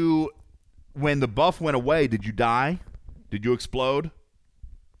 when the buff went away, did you die? Did you explode?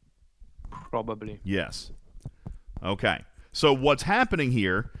 Probably. Yes. Okay. So what's happening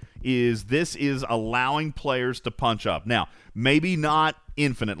here is this is allowing players to punch up. Now, maybe not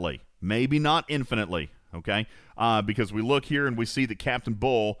infinitely. Okay? Because we look here and we see that Captain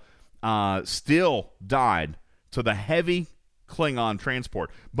Bull still died to the heavy Klingon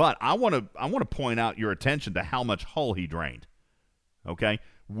transport. But I want to point out your attention to how much hull he drained. Okay?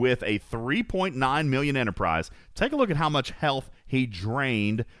 With a 3.9 million Enterprise, take a look at how much health he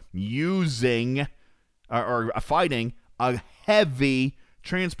drained using or fighting a heavy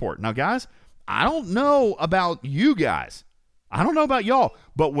transport. Now, guys, I don't know about you guys. I don't know about y'all,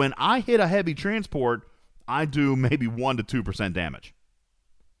 but when I hit a heavy transport, I do maybe 1 to 2% damage.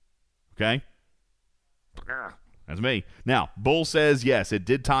 Okay? That's me. Now, Bull says, yes, it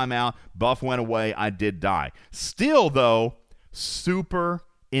did time out. Buff went away. I did die. Still, though, super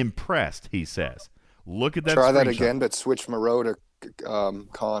impressed, he says. Look at that. Try that screenshot. again, but switch Moreau to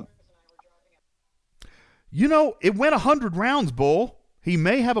Khan. You know, it went 100 rounds, Bull. He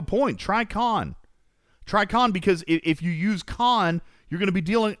may have a point. Try Khan. Try Khan, because if you use Khan, you're going to be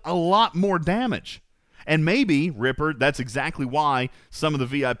dealing a lot more damage. And maybe, Ripper, that's exactly why some of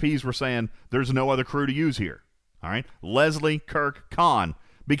the VIPs were saying there's no other crew to use here. All right? Leslie, Kirk, Khan.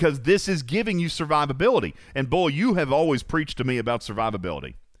 Because this is giving you survivability. And, Bull, you have always preached to me about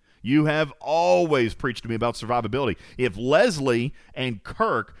survivability. You have always preached to me about survivability. If Leslie and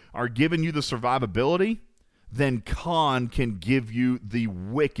Kirk are giving you the survivability, then Khan can give you the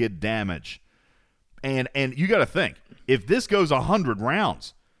wicked damage. And you got to think, if this goes 100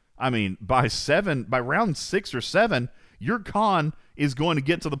 rounds, I mean, by round 6 or 7, your Khan is going to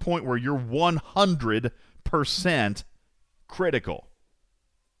get to the point where you're 100% critical.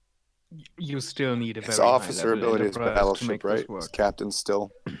 You still need a very His officer high-level ability is Enterprise to battleship, make right? this work. His captain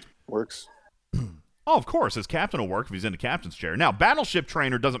still works. Oh, of course, his captain will work if he's in the captain's chair. Now, battleship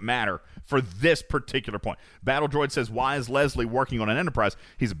trainer doesn't matter for this particular point. Battle Droid says, why is Leslie working on an Enterprise?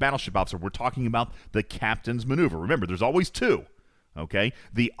 He's a battleship officer. We're talking about the captain's maneuver. Remember, there's always two. Okay?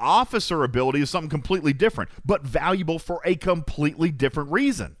 The officer ability is something completely different, but valuable for a completely different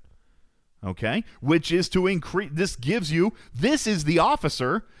reason. Okay? Which is to increase, this is the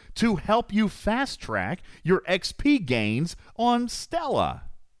officer to help you fast track your XP gains on Stella.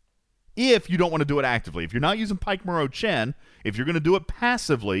 If you don't want to do it actively. If you're not using Pike Moreau Chen, if you're going to do it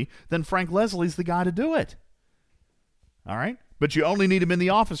passively, then Frank Leslie's the guy to do it. All right? But you only need him in the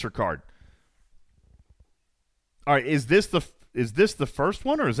officer card. All right, is this the first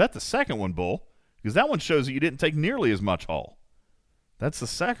one, or is that the second one, Bull? Because that one shows that you didn't take nearly as much hull. That's the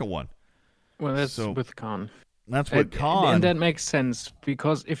second one. Well, that's with Khan. That's with Khan. And that makes sense,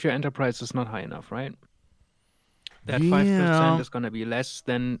 because if your Enterprise is not high enough, right? That 5% is going to be less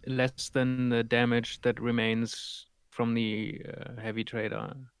than the damage that remains from the heavy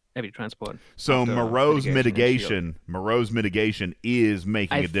transport. So Moreau's mitigation is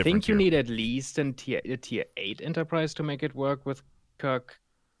making a difference. I think you here. need at least a tier 8 Enterprise to make it work with Kirk,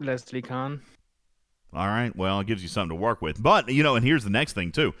 Leslie, Khan. All right, well, it gives you something to work with. But, and here's the next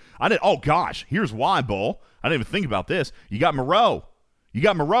thing, too. Here's why, Bull. I didn't even think about this. You got Moreau.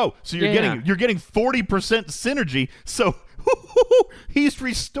 So you're getting 40% synergy. So he's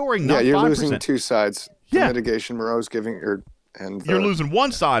restoring not 5%. Yeah, you're losing two sides. The Yeah. mitigation Moreau's giving You're losing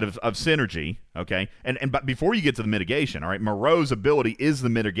one side of synergy, okay? But before you get to the mitigation, all right, Moreau's ability is the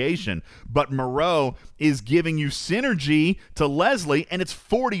mitigation, but Moreau is giving you synergy to Leslie, and it's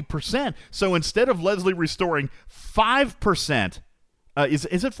 40%. So instead of Leslie restoring 5%, is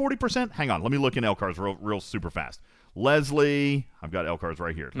it 40%? Hang on, let me look in LCARS real super fast. Leslie, I've got LCARS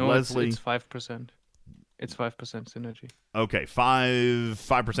right here. No, Leslie, it's 5%. It's 5% synergy. Okay,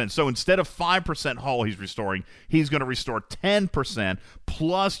 5%. So instead of 5% hull he's restoring, he's going to restore 10%,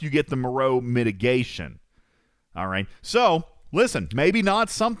 plus you get the Moreau mitigation. All right. So, listen, maybe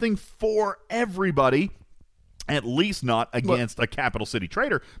not something for everybody, at least not against a capital city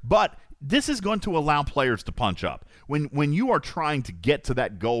trader, but this is going to allow players to punch up. When you are trying to get to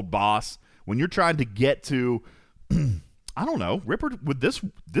that gold boss, when you're trying to get to I don't know, Ripper, with this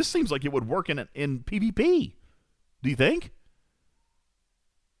seems like it would work in PvP. Do you think?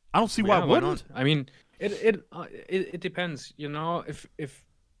 I don't see why it wouldn't. I mean, it depends. You know, if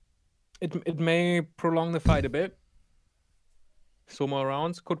it may prolong the fight a bit. So more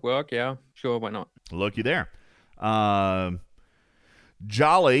rounds could work. Yeah, sure, why not? Looky there.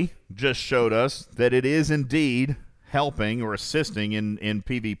 Jolly just showed us that it is indeed helping or assisting in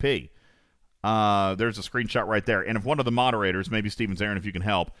PvP. There's a screenshot right there. And if one of the moderators, maybe Steven Zarin, if you can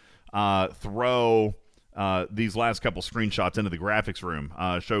help, throw these last couple screenshots into the graphics room.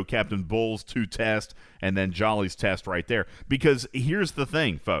 Show Captain Bull's 2 test and then Jolly's test right there. Because here's the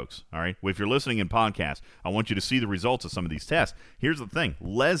thing, folks, all right? If you're listening in podcast, I want you to see the results of some of these tests. Here's the thing.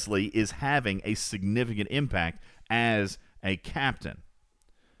 Leslie is having a significant impact as a captain.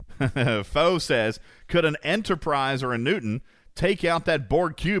 Foe says, could an Enterprise or a Newton take out that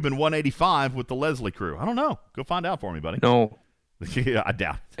Borg cube in 185 with the Leslie crew? I don't know. Go find out for me, buddy. No. Yeah, I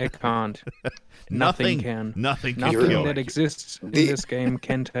doubt it. can't. Nothing can. Nothing that exists in this game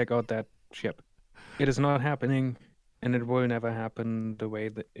can take out that ship. It is not happening, and it will never happen the way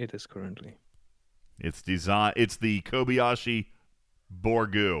that it is currently. It's design. It's the Kobayashi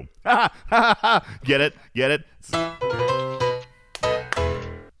Borgu. Get it? It's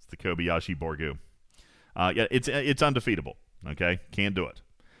the Kobayashi Borgu. Yeah, it's undefeatable. Okay, can't do it.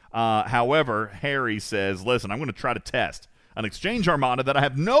 However, Harry says, listen, I'm going to try to test an exchange armada that I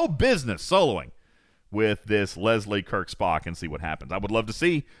have no business soloing with this Leslie, Kirk, Spock and see what happens. I would love to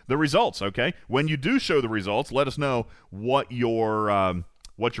see the results, okay? When you do show the results, let us know what your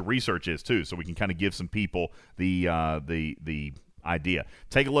research is, too, so we can kind of give some people the idea.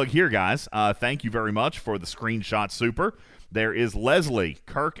 Take a look here, guys. Thank you very much for the screenshot super. There is Leslie,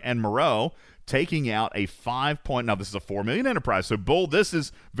 Kirk, and Moreau taking out a 5 now this is a 4 million Enterprise. So, Bull, this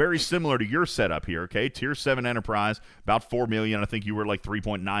is very similar to your setup here, okay? Tier 7 Enterprise, about 4 million. I think you were like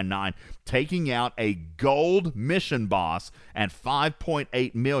 3.99. Taking out a gold mission boss at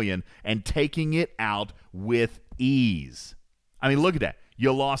 5.8 million and taking it out with ease. I mean, look at that.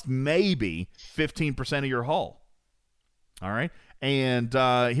 You lost maybe 15% of your hull. All right? And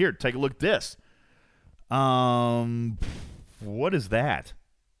here, take a look at this. What is that?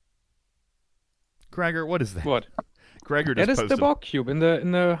 Gregor, what is that? What? Gregor just posted. That is the Borg cube in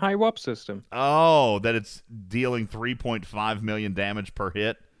the high warp system. Oh, that it's dealing 3.5 million damage per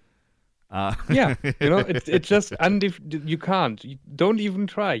hit. Yeah, you know, it's just you can't. You don't even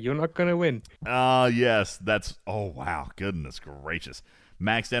try. You're not gonna win. Yes, that's. Oh wow, goodness gracious!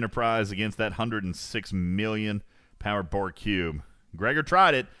 Maxed Enterprise against that 106 million power Borg cube. Gregor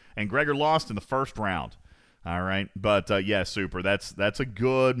tried it, and Gregor lost in the first round. All right, but yeah, super. That's a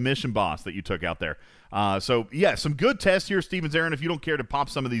good mission boss that you took out there. So yeah, some good tests here, Steven Zarin. If you don't care to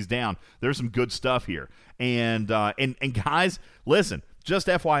pop some of these down, there's some good stuff here. And guys, listen, just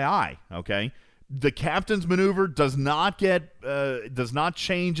FYI, okay, the captain's maneuver does not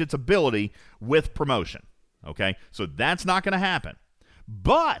change its ability with promotion. Okay, so that's not going to happen.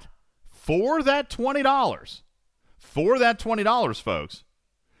 But for that $20, folks,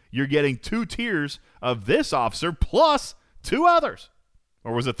 you're getting 2 tiers of this officer plus 2 others.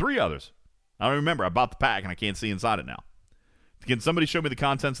 Or was it 3 others? I don't remember. I bought the pack, and I can't see inside it now. Can somebody show me the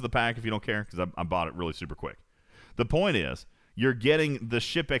contents of the pack if you don't care? Because I bought it really super quick. The point is, you're getting the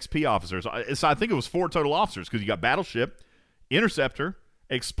ship XP officers. So I think it was 4 total officers because you got Battleship, Interceptor,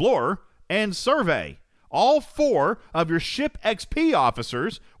 Explorer, and Survey. All 4 of your ship XP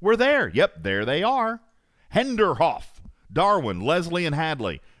officers were there. Yep, there they are. Henderhoff, Darwin, Leslie, and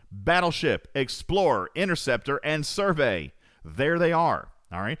Hadley. Battleship, Explorer, Interceptor, and Survey. There they are.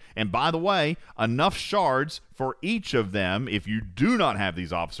 All right. And by the way, enough shards for each of them. If you do not have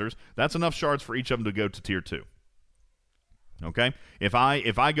these officers, that's enough shards for each of them to go to tier 2. Okay. If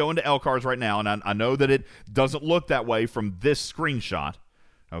I go into LCARS right now, and I know that it doesn't look that way from this screenshot.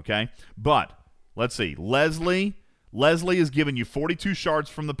 Okay. But let's see. Leslie is giving you 42 shards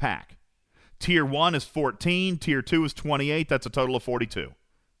from the pack. Tier 1 is 14. Tier 2 is 28. That's a total of 42.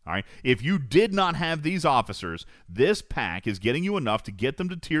 All right. If you did not have these officers, this pack is getting you enough to get them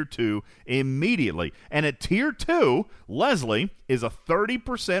to Tier 2 immediately. And at Tier 2, Leslie is a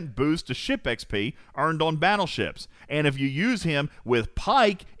 30% boost to ship XP earned on battleships. And if you use him with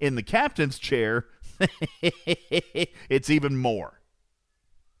Pike in the captain's chair, It's even more.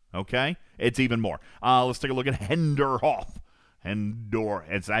 Okay? It's even more. Let's take a look at Hendorf.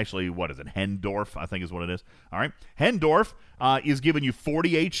 It's actually, what is it? Hendorf, I think is what it is. All right. Hendorf is giving you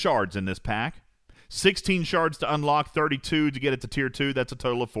 48 shards in this pack. 16 shards to unlock, 32 to get it to Tier 2. That's a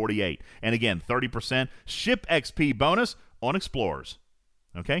total of 48. And again, 30% ship XP bonus on Explorers.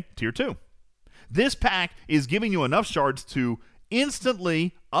 Okay? Tier 2. This pack is giving you enough shards to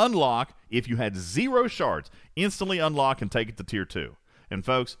instantly unlock. If you had 0 shards, instantly unlock and take it to Tier 2. And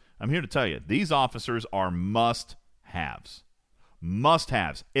folks, I'm here to tell you, these officers are must-haves.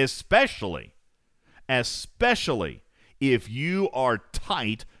 Must-haves, especially if you are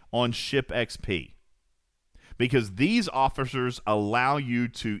tight on ship XP. Because these officers allow you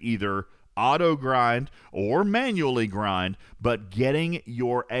to either auto-grind or manually grind, but getting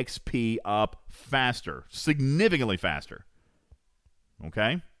your XP up faster, significantly faster.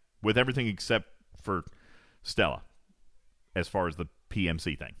 Okay? With everything except for Stella, as far as the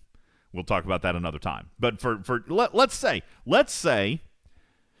PMC thing. We'll talk about that another time. But let's say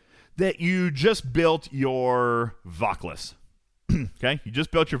that you just built your Voklis. Okay? You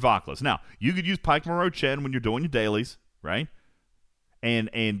just built your Voklis. Now, you could use Pike Moreau Chen when you're doing your dailies, right?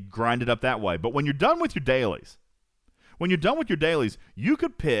 And grind it up that way. But when you're done with your dailies, you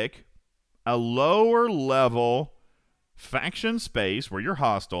could pick a lower level faction space where you're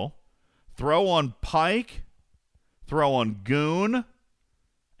hostile, throw on Pike, throw on Goon,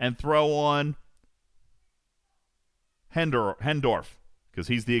 and throw on Hendorf, because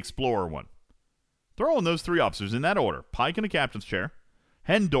he's the explorer one. Throw on those 3 officers in that order. Pike in a captain's chair,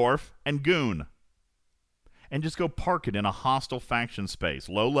 Hendorf, and Goon. And just go park it in a hostile faction space,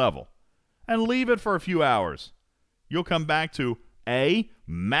 low level, and leave it for a few hours. You'll come back to A,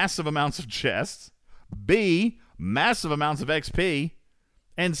 massive amounts of chests, B, massive amounts of XP,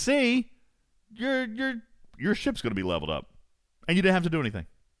 and C, your ship's going to be leveled up. And you didn't have to do anything.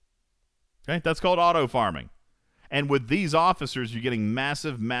 Okay? That's called auto farming. And with these officers, you're getting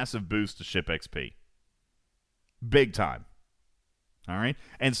massive, massive boosts to ship XP. Big time. All right?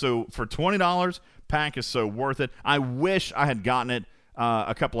 And so for $20, pack is so worth it. I wish I had gotten it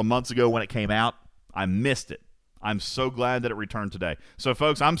a couple of months ago when it came out. I missed it. I'm so glad that it returned today. So,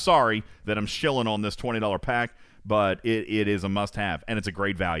 folks, I'm sorry that I'm shilling on this $20 pack, but it is a must-have, and it's a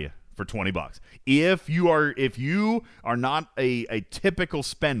great value for $20. If you are not a typical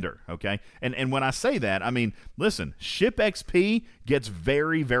spender, okay? And when I say that, I mean, listen, ship XP gets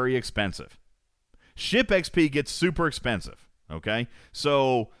very, very expensive. Ship XP gets super expensive, okay?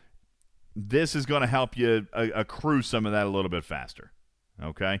 So this is going to help you accrue some of that a little bit faster,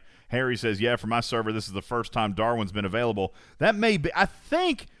 okay? Harry says, yeah, for my server, this is the first time Darwin's been available. That may be – I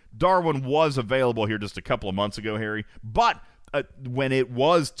think Darwin was available here just a couple of months ago, Harry, but when it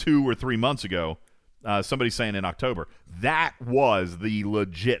was 2 or 3 months ago, somebody's saying in October, that was the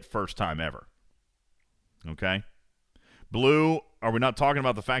legit first time ever, okay? Blue, are we not talking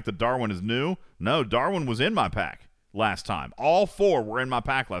about the fact that Darwin is new? No, Darwin was in my pack last time. All 4 were in my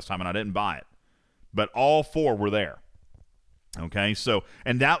pack last time, and I didn't buy it. But all 4 were there. Okay, so,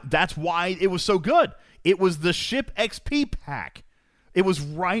 and that's why it was so good. It was the Ship XP pack. It was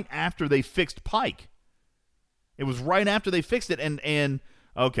right after they fixed Pike. It was right after they fixed it, and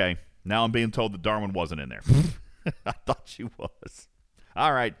okay, now I'm being told that Darwin wasn't in there. I thought she was.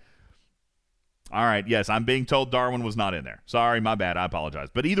 All right, yes, I'm being told Darwin was not in there. Sorry, my bad, I apologize.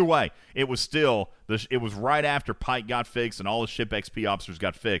 But either way, it was still, it was right after Pike got fixed and all the Ship XP officers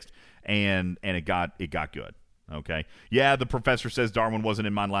got fixed, and it got good. Okay. Yeah, the professor says Darwin wasn't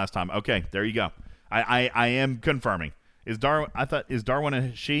in mine last time. Okay, there you go. I am confirming. Is Darwin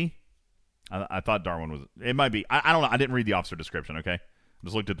a she? I thought Darwin was. It might be. I don't know. I didn't read the officer description, okay? I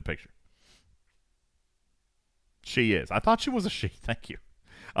just looked at the picture. She is. I thought she was a she. Thank you.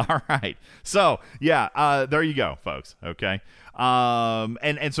 All right. So, yeah, there you go, folks. Okay.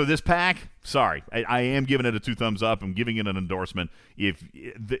 And so this pack, sorry, I am giving it a 2 thumbs up. I'm giving it an endorsement. If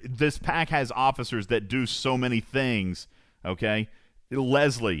this pack has officers that do so many things, okay?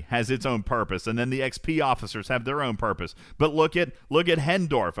 Leslie has its own purpose, and then the XP officers have their own purpose. But look at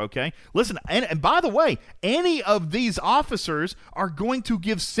Hendorf, okay? Listen, and by the way, any of these officers are going to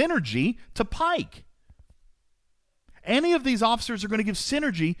give synergy to Pike. Any of these officers are going to give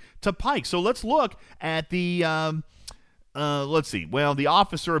synergy to Pike. So let's look at the, let's see. Well, the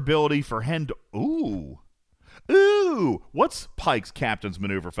officer ability for Hendorf. Ooh. What's Pike's captain's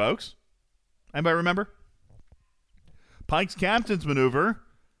maneuver, folks? Anybody remember? Pike's captain's maneuver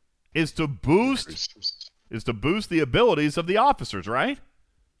is to boost the abilities of the officers, right?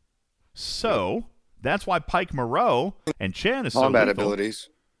 So that's why Pike Moreau and Chen is so combat lethal. abilities.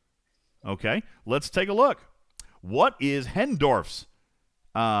 Okay, let's take a look. What is Hendorf's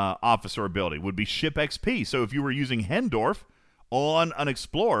officer ability? Would be Ship XP. So if you were using Hendorf on an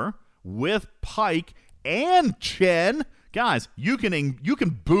Explorer with Pike and Chen, guys, you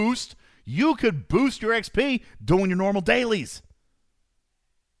could boost your XP doing your normal dailies.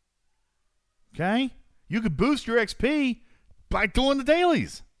 Okay? You could boost your XP by doing the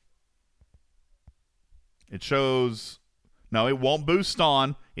dailies. It shows, no, it won't boost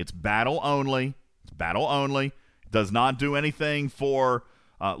on. It's battle only. Does not do anything for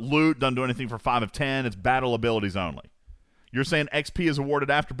loot, doesn't do anything for 5 of 10. It's battle abilities only. You're saying XP is awarded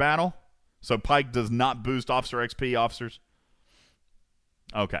after battle? So Pike does not boost officer XP, officers?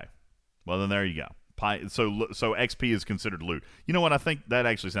 Okay. Well, then there you go. So XP is considered loot. You know what? I think that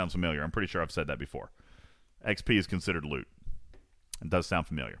actually sounds familiar. I'm pretty sure I've said that before. XP is considered loot. It does sound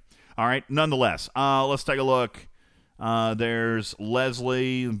familiar. All right. Nonetheless, let's take a look. There's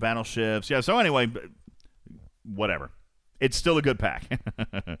Leslie, battleships. Yeah, so anyway, whatever. It's still a good pack.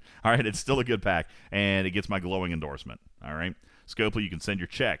 All right, it's still a good pack, and it gets my glowing endorsement. All right. Scopely, you can send your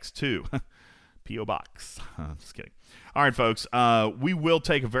checks to P.O. Box. Just kidding. All right, folks, we will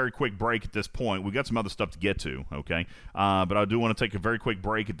take a very quick break at this point. We've got some other stuff to get to, okay? But I do want to take a very quick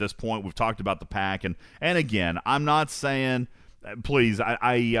break at this point. We've talked about the pack, and again, I'm not saying, please,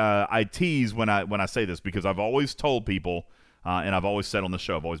 I tease when I say this because I've always told people, and I've always said on the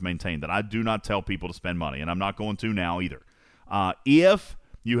show, I've always maintained that I do not tell people to spend money, and I'm not going to now either. If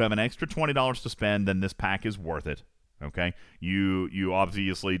you have an extra $20 to spend, then this pack is worth it. Okay, you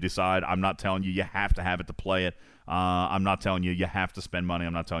obviously decide. I'm not telling you have to have it to play it. I'm not telling you have to spend money.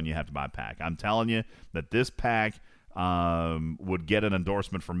 I'm not telling you have to buy a pack. I'm telling you that this pack would get an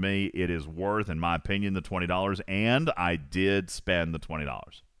endorsement from me. It is worth, in my opinion, the $20, and I did spend the $20. All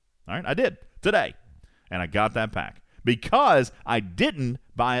right, I did today, and I got that pack because I didn't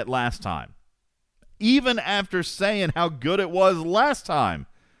buy it last time. Even after saying how good it was last time,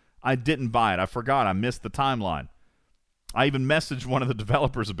 I didn't buy it. I forgot. I missed the timeline. I even messaged one of the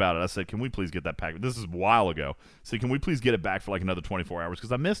developers about it. I said, can we please get that pack? This is a while ago. I said, can we please get it back for like another 24 hours?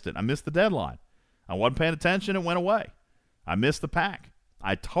 Because I missed it. I missed the deadline. I wasn't paying attention. It went away. I missed the pack.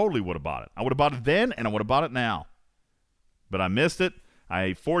 I totally would have bought it. I would have bought it then, and I would have bought it now. But I missed it.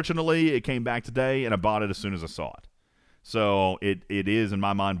 Fortunately, it came back today, and I bought it as soon as I saw it. So it is, in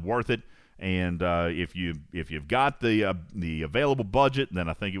my mind, worth it. And if you've got the available budget, then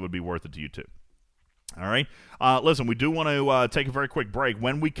I think it would be worth it to you too. All right. Listen, we do want to take a very quick break.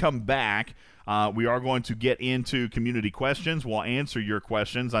 When we come back, we are going to get into community questions. We'll answer your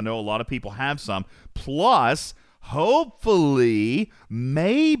questions. I know a lot of people have some. Plus, hopefully,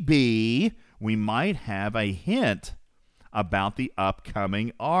 maybe we might have a hint about the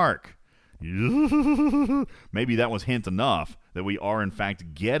upcoming arc. Maybe that was hint enough that we are, in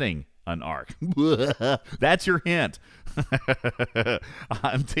fact, getting an arc. That's your hint.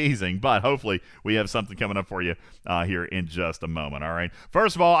 I'm teasing, but hopefully we have something coming up for you here in just a moment. All right.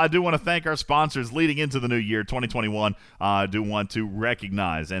 First of all, I do want to thank our sponsors leading into the new year 2021. I do want to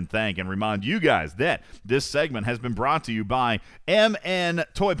recognize and thank and remind you guys that this segment has been brought to you by MN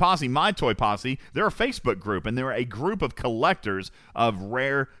Toy Posse, My Toy Posse. They're a Facebook group, and they're a group of collectors of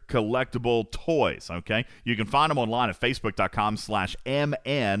rare collectible toys. Okay. You can find them online at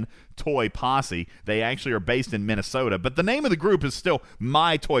facebook.com/MN Toy Posse. They actually are based in Minnesota, but the name of the group is still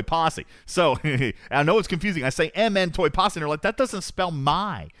My Toy Posse. So I know it's confusing. I say MN Toy Posse, and they're like, that doesn't spell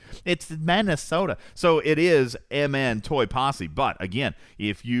my. It's Minnesota. So it is MN Toy Posse. But again,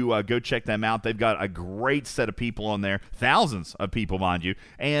 if you go check them out, they've got a great set of people on there, thousands of people, mind you,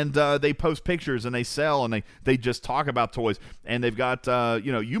 and they post pictures and they sell and they just talk about toys. And they've got,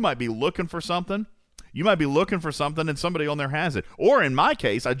 you might be looking for something. You might be looking for something and somebody on there has it. Or in my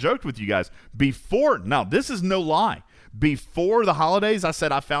case, I joked with you guys now this is no lie. Before the holidays, I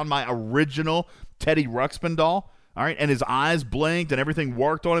said I found my original Teddy Ruxpin doll. All right. And his eyes blinked and everything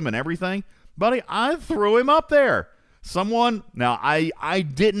worked on him and everything. Buddy, I threw him up there. I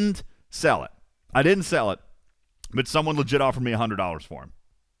didn't sell it. But someone legit offered me $100 for him.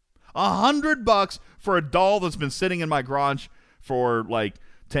 $100 for a doll that's been sitting in my garage for like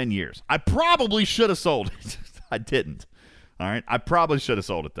 10 years. I probably should have sold it. I didn't. All right. I probably should have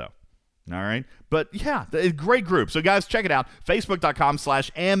sold it though. All right. But yeah, great group. So guys, check it out.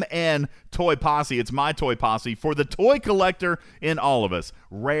 Facebook.com/MN Toy Posse. It's My Toy Posse for the toy collector in all of us.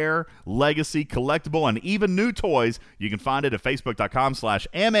 Rare, legacy, collectible, and even new toys. You can find it at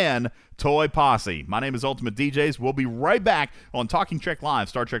Facebook.com/MN Toy Posse. My name is Ultimate DJs. We'll be right back on Talking Trek Live,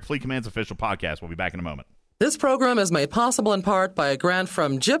 Star Trek Fleet Command's official podcast. We'll be back in a moment. This program is made possible in part by a grant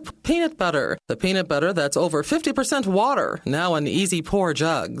from Jip Peanut Butter, the peanut butter that's over 50% water, now in easy pour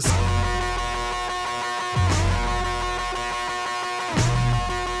jugs.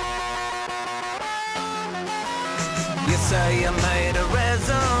 say you made a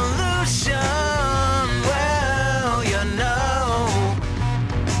resolution. Well, you know,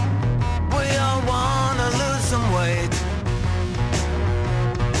 we all wanna lose some weight.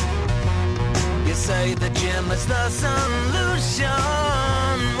 You say the gym is the solution.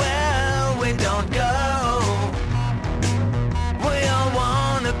 Well, we don't go. We all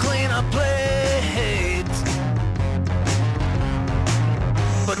wanna clean our plates.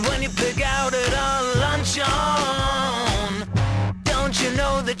 But when you pig out at a luncheon, don't you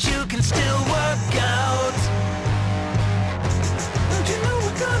know that you can still work out? Don't you know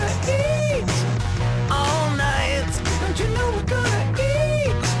we're gonna eat all night? Don't you know we're gonna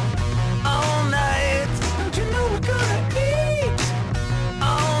eat all night? Don't you know we're gonna eat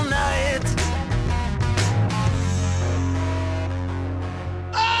all night?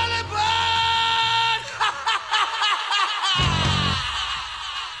 All aboard!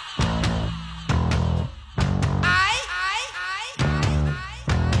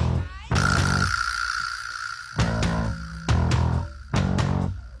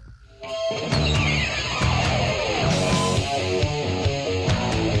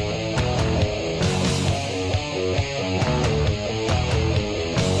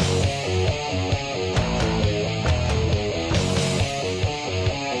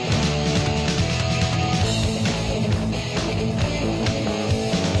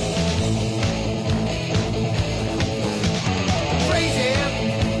 Crazy,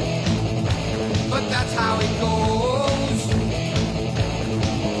 but that's how it goes.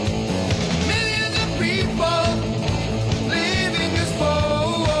 Millions of people living as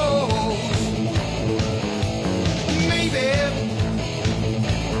foes. Maybe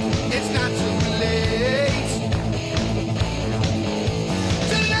it's not too late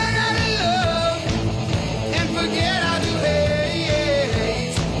to learn how to love and forget how to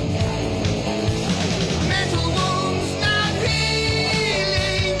hate. Mental wounds not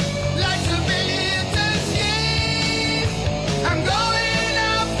healing, like civilians ashamed. I'm going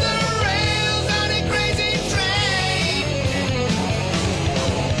off the rails on a crazy train.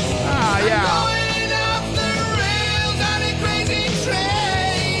 Yeah. Going off the rails on a crazy train.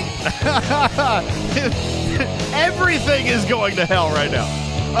 Everything is going to hell right now.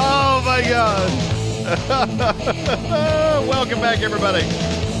 Oh my God. Welcome back, everybody.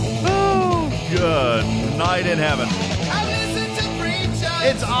 Oh, good night in heaven. I've listened to preachers.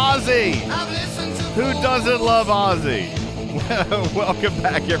 It's Ozzy. I've listened to Who doesn't love Ozzy? Welcome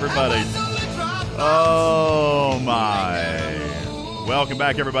back, everybody. Oh my. Welcome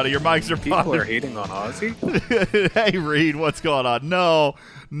back, everybody. Your mics are People are popping. hating on Ozzy. Hey, Reed, what's going on? No,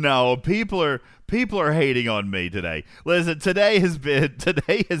 people are hating on me today. Listen, today has been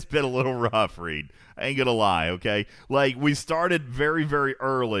a little rough, Reed. I ain't gonna lie, okay? Like, we started very, very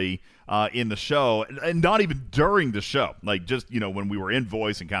early in the show, and not even during the show. Like, just, when we were in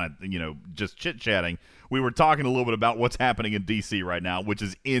voice and kind of, just chit-chatting, we were talking a little bit about what's happening in D.C. right now, which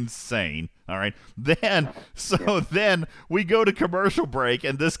is insane, all right? Then we go to commercial break,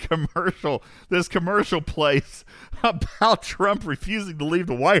 and this commercial plays about Trump refusing to leave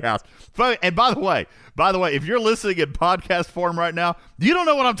the White House. And by the way, if you're listening in podcast form right now, you don't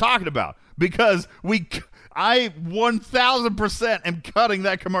know what I'm talking about, because I 1,000% am cutting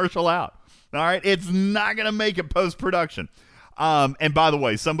that commercial out. All right, it's not gonna make it post-production. And by the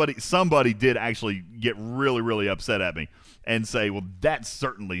way, somebody did actually get really, really upset at me and say, well, that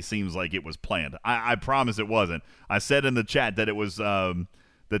certainly seems like it was planned. I promise it wasn't. I said in the chat that it was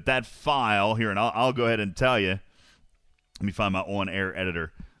that file here, and I'll go ahead and tell you. Let me find my on-air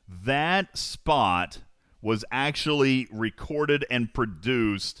editor. That spot was actually recorded and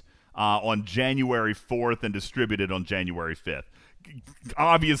produced on January 4th and distributed on January 5th.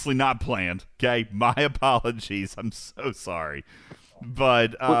 Obviously not planned, okay? My apologies. I'm so sorry.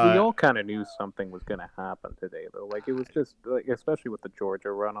 But we all kind of knew something was going to happen today, though. Like, it was just, like, especially with the Georgia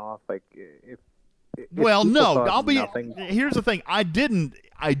runoff. Like, if well, no. nothing... Here's the thing. I didn't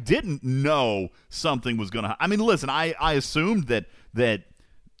know something was going to. I mean, listen. I assumed that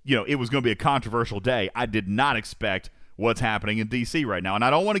it was going to be a controversial day. I did not expect what's happening in D.C. right now, and I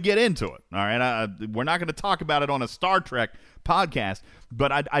don't want to get into it. All right, we're not going to talk about it on a Star Trek podcast,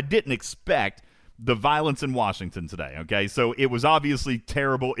 but I didn't expect the violence in Washington today, okay? So it was obviously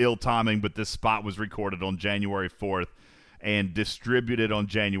terrible, ill timing, but this spot was recorded on January 4th and distributed on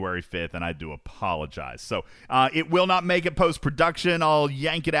January 5th, and I do apologize. So it will not make it post-production. I'll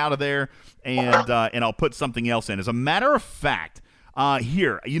yank it out of there, and I'll put something else in. As a matter of fact,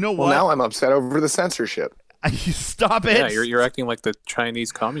 here, you know what? Well, now I'm upset over the censorship. Stop it. Yeah, you're acting like the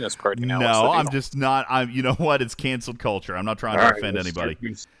Chinese Communist Party now. No, I'm just not. You know what? It's canceled culture. I'm not trying to offend anybody.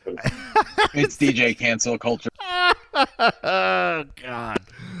 It's DJ cancel culture. Oh, God.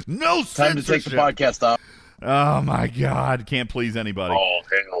 No Time to censorship. take the podcast off. Oh, my God. Can't please anybody. Oh,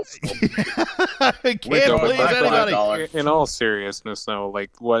 hell. Can't Wake up please with anybody. $5. In all seriousness, though,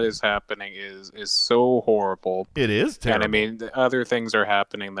 like what is happening is so horrible. It is terrible. And I mean, the other things are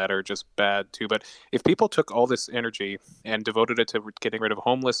happening that are just bad too. But if people took all this energy and devoted it to getting rid of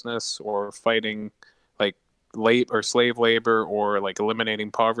homelessness or fighting like slave labor or like eliminating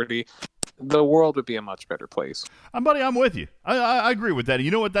poverty, the world would be a much better place. Buddy, I'm with you. I agree with that. And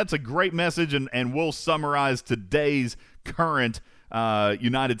you know what? That's a great message, and we'll summarize today's current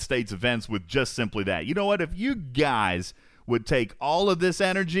United States events with just simply that. You know what? If you guys would take all of this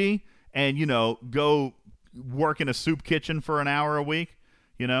energy and, go work in a soup kitchen for an hour a week,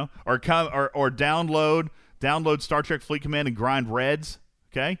 or download Star Trek Fleet Command and grind Reds,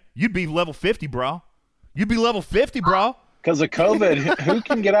 okay? You'd be level 50, bro. You'd be level 50, bro. Because of COVID, who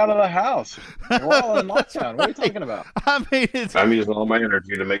can get out of the house? We're all in lockdown. What are you talking about? I mean, I'm using all my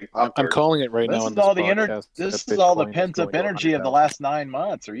energy to make I'm calling it right now. This on is all the podcast This that is all the Bitcoin is pent-up going to energy of the 100,000. last 9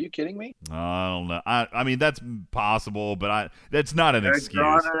 months. Are you kidding me? I don't know. I mean, that's possible, but that's not an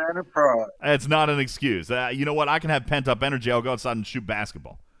excuse. It's not an excuse. You know what? I can have pent-up energy. I'll go outside and shoot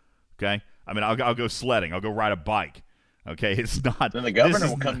basketball, okay? I mean, I'll go sledding. I'll go ride a bike, okay? It's not. Then the governor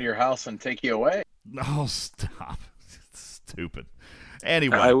will come to your house and take you away. Oh, stop. It's stupid.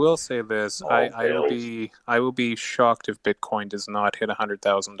 Anyway. I will say this: I will be shocked if Bitcoin does not hit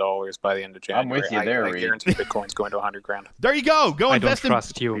 $100,000 by the end of January. I'm with you there, I Reed. guarantee Bitcoin's going to $100,000 There you go. Go I don't invest in.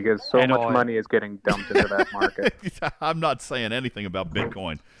 trust you. because so at much all. money is getting dumped into that market. I'm not saying anything about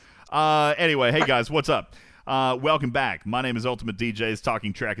Bitcoin. Anyway, hey guys, what's up? Welcome back. My name is Ultimate DJs.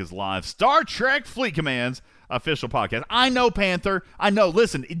 Talking Trek is live. Star Trek Fleet Command's official podcast. I know, Panther. I know.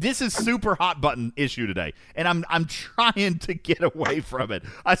 Listen, this is super hot button issue today, and I'm trying to get away from it.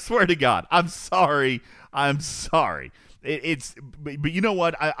 I swear to God, I'm sorry. I'm sorry. But you know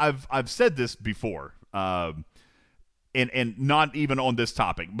what? I've said this before. And not even on this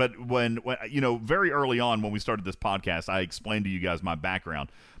topic, but when very early on when we started this podcast, I explained to you guys my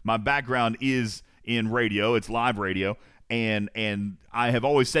background. My background is in radio. It's live radio, and I have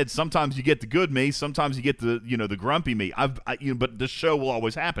always said sometimes you get the good me, sometimes you get the grumpy me. But the show will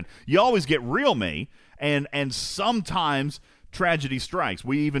always happen. You always get real me, and sometimes tragedy strikes.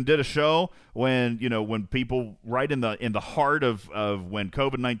 We even did a show when people right in the heart of when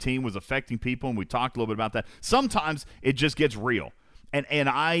COVID-19 was affecting people, and we talked a little bit about that. Sometimes it just gets real. And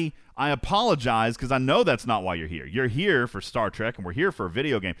I apologize because I know that's not why you're here. You're here for Star Trek, and we're here for a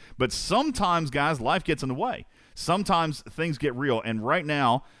video game. But sometimes, guys, life gets in the way. Sometimes things get real. And right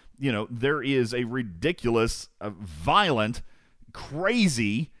now, there is a ridiculous, violent,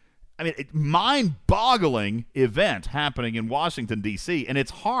 crazy, mind-boggling event happening in Washington, D.C., and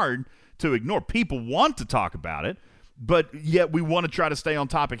it's hard to ignore. People want to talk about it, but yet we want to try to stay on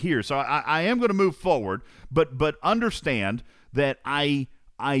topic here. So I am going to move forward, but understand that I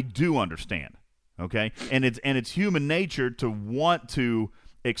do understand, okay? And it's human nature to want to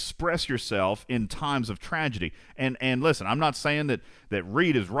express yourself in times of tragedy. And listen, I'm not saying that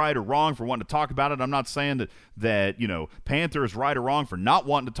Reed is right or wrong for wanting to talk about it. I'm not saying that Panther is right or wrong for not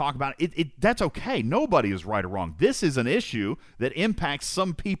wanting to talk about it. That's okay. Nobody is right or wrong. This is an issue that impacts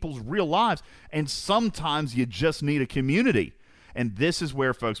some people's real lives, and sometimes you just need a community. And this is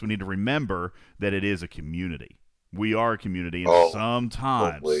where, folks, we need to remember that it is a community. We are a community, and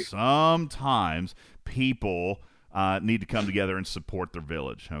sometimes people need to come together and support their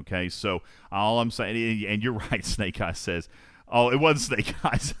village, okay? So all I'm saying, and you're right, Snake Eyes says, oh, it wasn't Snake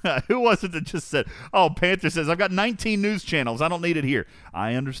Eyes. Who was it that just said, oh, Panther says, I've got 19 news channels. I don't need it here.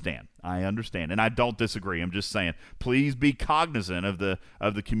 I understand, and I don't disagree. I'm just saying, please be cognizant of the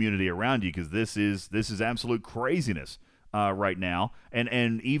community around you, because this is absolute craziness. Right now,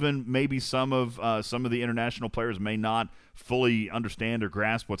 and even maybe some of the international players may not fully understand or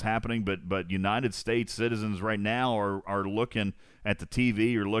grasp what's happening, but United States citizens right now are looking at the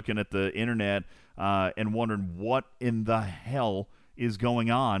TV or looking at the internet and wondering what in the hell is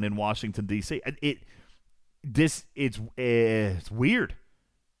going on in Washington, D.C. It's weird.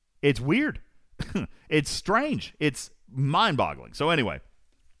 It's weird. It's strange. It's mind-boggling. So anyway.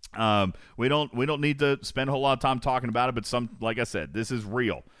 We don't need to spend a whole lot of time talking about it, but like I said, this is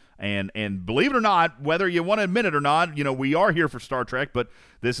real. And believe it or not, whether you want to admit it or not, we are here for Star Trek, but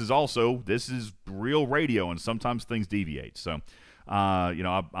this is real radio, and sometimes things deviate. So,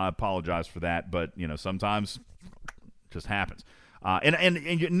 I apologize for that, but sometimes it just happens.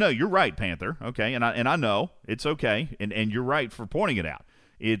 You're right, Panther. Okay, and I know it's okay, and you're right for pointing it out.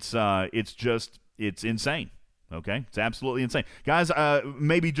 It's insane. Okay? It's absolutely insane. Guys,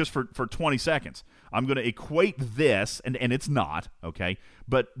 maybe just for 20 seconds, I'm going to equate this, and it's not, okay?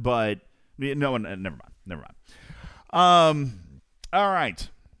 But no, never mind. All right.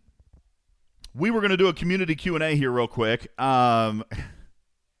 We were going to do a community Q&A here real quick.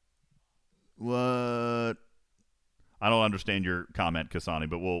 What? I don't understand your comment, Kasani,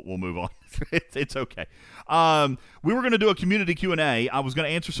 but we'll move on. It's okay. We were going to do a community Q&A. I was going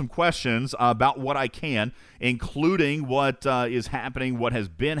to answer some questions about what I can, including what is happening, what has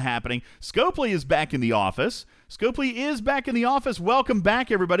been happening. Scopely is back in the office. Welcome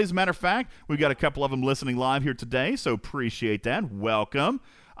back, everybody. As a matter of fact, we've got a couple of them listening live here today, so appreciate that. Welcome.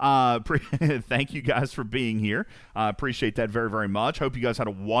 Thank you guys for being here. Appreciate that very, very much. Hope you guys had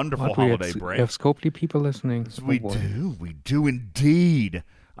a wonderful holiday break. We have Scopely people listening. We do indeed.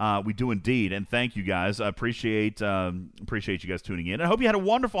 And thank you guys. Appreciate you guys tuning in. I hope you had a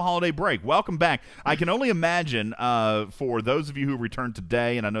wonderful holiday break. Welcome back. I can only imagine for those of you who returned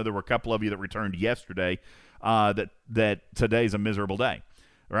today, and I know there were a couple of you that returned yesterday, that today's a miserable day.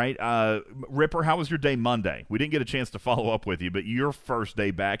 Right? Ripper, how was your day Monday? We didn't get a chance to follow up with you, but your first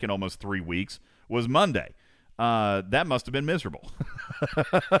day back in almost 3 weeks was Monday. That must have been miserable.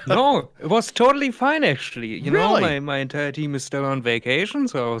 No, it was totally fine, actually. You Really? know, my entire team is still on vacation,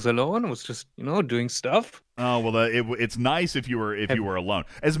 so I was alone. I was just, doing stuff. Oh, well, it's nice if you were alone.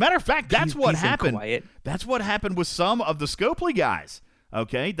 As a matter of fact, that's what Peace and happened. quiet. That's what happened with some of the Scopely guys.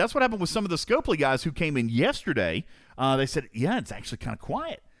 Okay? That's what happened with some of the Scopely guys who came in yesterday. They said, yeah, it's actually kind of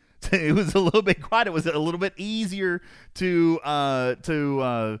quiet. It was a little bit quiet. It was a little bit easier to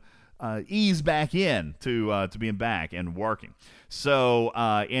ease back in to being back and working. So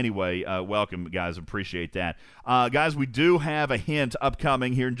anyway, welcome, guys. Appreciate that. Guys, we do have a hint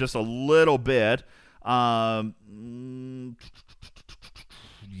upcoming here in just a little bit.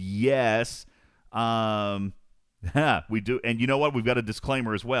 Yes. We do, and you know what? We've got a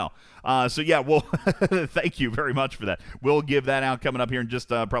disclaimer as well. So yeah, well, thank you very much for that. We'll give that out coming up here in just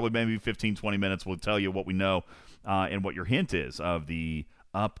probably maybe 15, 20 minutes. We'll tell you what we know and what your hint is of the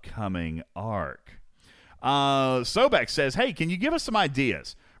upcoming arc. Sobek says, hey, can you give us some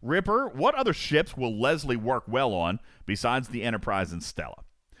ideas? Ripper, what other ships will Leslie work well on besides the Enterprise and Stella?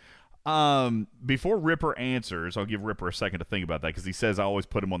 Before Ripper answers, I'll give Ripper a second to think about that because he says I always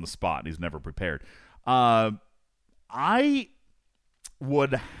put him on the spot and he's never prepared. I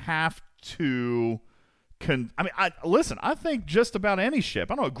would have to listen, I think just about any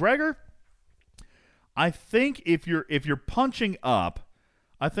ship. I don't know, Gregor, I think if you're punching up,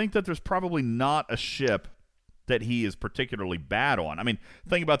 I think that there's probably not a ship that he is particularly bad on. I mean,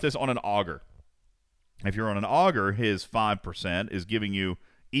 think about this on an auger. If you're on an auger, his 5% is giving you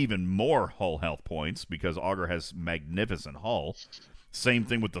even more hull health points because auger has magnificent hull. Same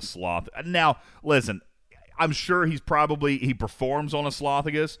thing with the sloth. Now, listen, I'm sure he performs on a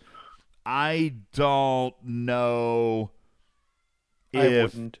Slothagus. I don't know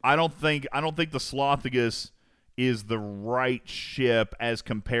if I don't think the Slothagus is the right ship as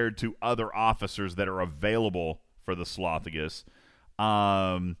compared to other officers that are available for the Slothagus.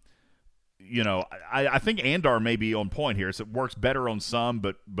 I think Andar may be on point here. So it works better on some,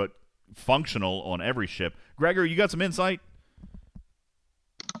 but functional on every ship. Gregor, you got some insight?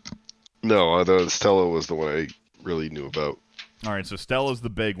 No, I thought Stella was the one I really knew about. All right, so Stella's the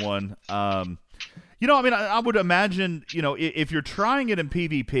big one. I would imagine, if you're trying it in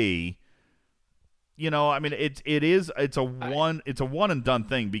PvP, it's a one and done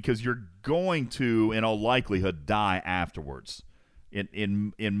thing because you're going to, in all likelihood, die afterwards.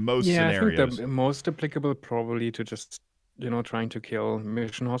 In most scenarios. I think the most applicable probably to just trying to kill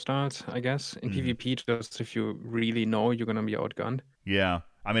mission hostiles, I guess. In PvP, just if you really know you're gonna be outgunned. Yeah.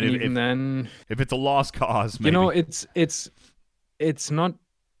 I mean, if it's a lost cause, maybe. It's not,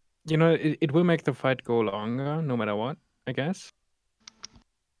 it will make the fight go longer no matter what, I guess.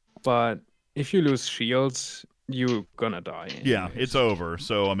 But if you lose shields, you're gonna die. Anyways. Yeah, it's over.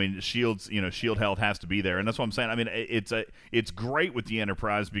 So I mean, shields, shield health has to be there, and that's what I'm saying. I mean, it's great with the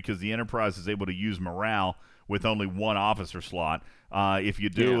Enterprise because the Enterprise is able to use morale with only one officer slot. If you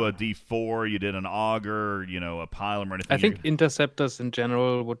do a D4, you did an auger, a pylon or anything. I think interceptors in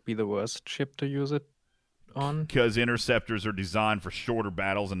general would be the worst ship to use it on. Because interceptors are designed for shorter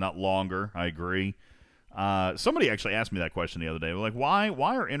battles and not longer. I agree. Somebody actually asked me that question the other day. They're like, why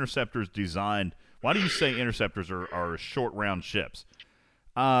are interceptors designed? Why do you say interceptors are short round ships?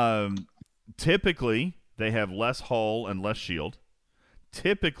 Typically, they have less hull and less shield.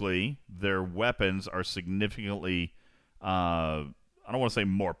 Typically, their weapons are significantly, I don't want to say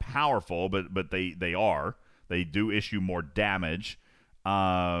more powerful, but they are. They do issue more damage.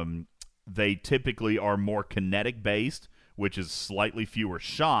 they typically are more kinetic based, which is slightly fewer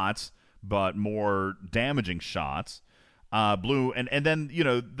shots but more damaging shots. Blue and then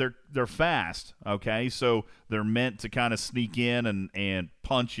they're fast. Okay, so they're meant to kind of sneak in and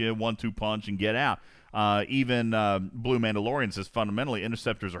punch you 1-2 punch and get out. Even Blue Mandalorian says fundamentally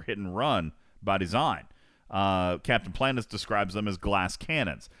interceptors are hit and run by design. Captain Planet describes them as glass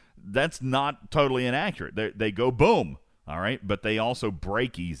cannons. That's not totally inaccurate. They go boom, all right, but they also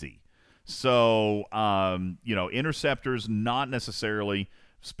break easy. So interceptors not necessarily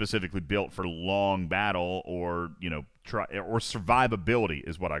specifically built for long battle or or survivability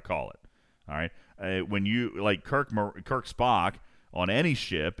is what I call it. All right, when you like Kirk Spock on any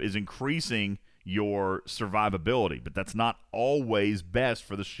ship is increasing your survivability, but that's not always best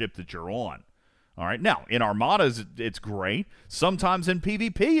for the ship that you're on. All right, now in Armadas it's great. Sometimes in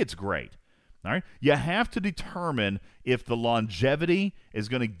PvP it's great. All right, you have to determine if the longevity is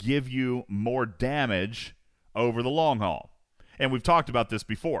going to give you more damage over the long haul. And we've talked about this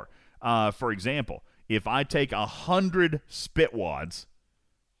before. For example, if I take 100 spitwads,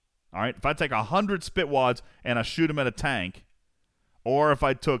 all right, if I take 100 spitwads and I shoot them at a tank, or if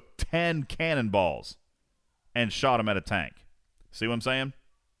I took 10 cannonballs and shot them at a tank. See what I'm saying?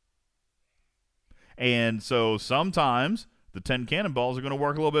 And so sometimes the 10 cannonballs are going to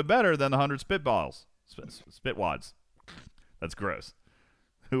work a little bit better than the 100 spitwads. That's gross.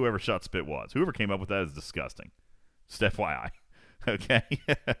 Whoever shot spitwads, whoever came up with that is disgusting. Just FYI. Okay.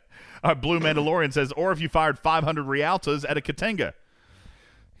 Blue Mandalorian says, or if you fired 500 Rialtas at a Katenga.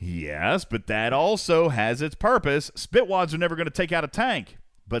 Yes, but that also has its purpose. Spitwads are never going to take out a tank.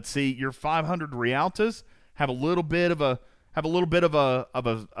 But see, your 500 Rialtas have a little bit of a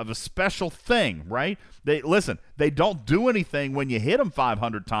special thing, right? They don't do anything when you hit them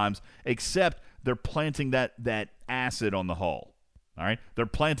 500 times, except they're planting that acid on the hull. All right, they're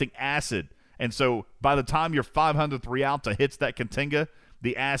planting acid, and so by the time your 500th Rialta hits that Katenga,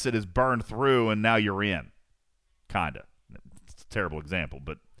 the acid is burned through, and now you're in. Kinda. It's a terrible example,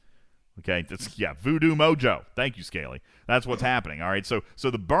 but okay, voodoo mojo. Thank you, Scaly. That's what's happening. All right, so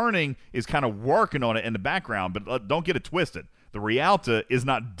the burning is kind of working on it in the background, but don't get it twisted. The Rialta is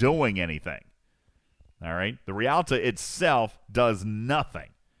not doing anything. All right, the Rialta itself does nothing.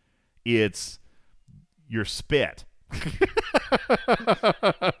 It's your spit.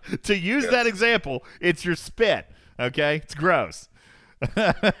 To use that example, it's your spit. Okay, it's gross.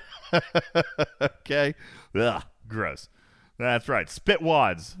 Okay, ugh, gross. That's right.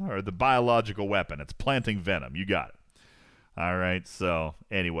 Spitwads are the biological weapon. It's planting venom. You got it. All right. So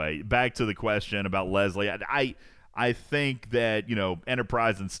anyway, back to the question about Leslie. I think that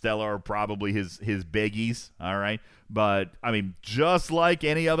Enterprise and Stella are probably his biggies. All right, but I mean, just like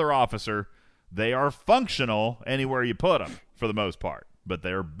any other officer, they are functional anywhere you put them for the most part, but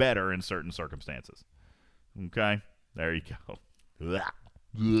they're better in certain circumstances. Okay, there you go.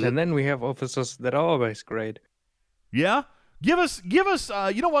 And then we have officers that are always great. Yeah, give us.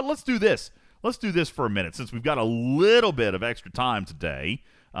 You know what? Let's do this. Let's do this for a minute since we've got a little bit of extra time today,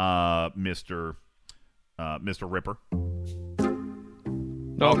 Mr. Ripper.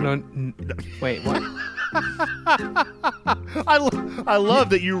 No, wait, what? I love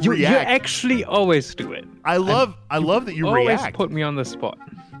that you react. You actually always do it. I love that you always react. Put me on the spot.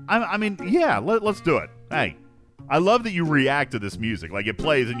 I mean, yeah, let's do it. Hey, I love that you react to this music. Like it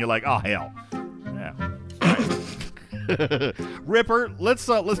plays and you're like, oh hell, yeah. Ripper, let's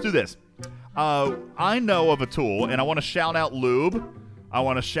do this. I know of a tool, and I want to shout out Lube. I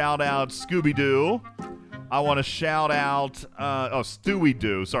want to shout out Scooby-Doo. I want to shout out Stewie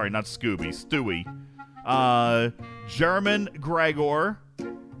Doo. Sorry, not Scooby. Stewie. German Gregor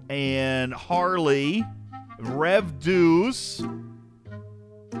and Harley, Rev Deuce.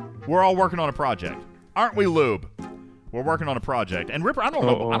 We're all working on a project, aren't we, Lube? We're working on a project. And Ripper, I don't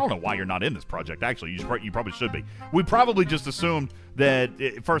know why you're not in this project. Actually, you probably should be. We probably just assumed that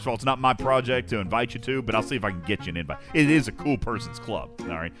first of all, it's not my project to invite you to, but I'll see if I can get you an invite. It is a cool person's club. All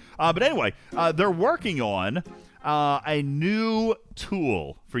right. But anyway, they're working on a new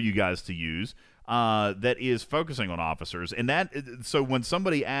tool for you guys to use. That is focusing on officers, and so when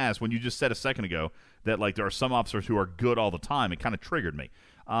somebody asked, when you just said a second ago that like there are some officers who are good all the time, it kind of triggered me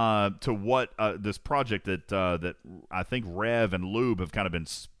to what this project that I think Rev and Lube have kind of been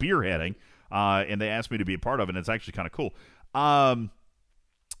spearheading, and they asked me to be a part of it, and it's actually kind of cool.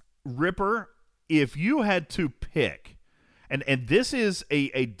 Ripper, if you had to pick, and this is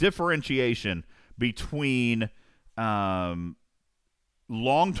a differentiation between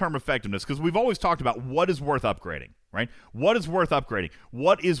long-term effectiveness, because we've always talked about what is worth upgrading, right? What is worth upgrading?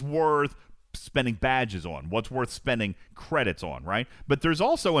 What is worth spending badges on, what's worth spending credits on, right? But there's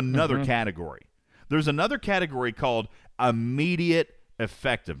also another category. There's another category called immediate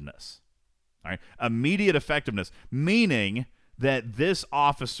effectiveness. All right? Immediate effectiveness, meaning that this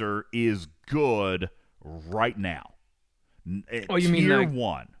officer is good right now. Oh, you mean tier like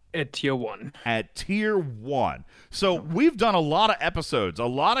 1. At tier 1. At tier 1. So we've done a lot of episodes. A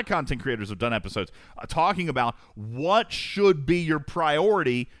lot of content creators have done episodes talking about what should be your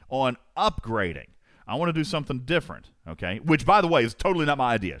priority on upgrading. I want to do something different, okay? Which, by the way, is totally not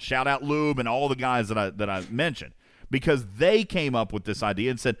my idea. Shout out Lube and all the guys that I mentioned, because they came up with this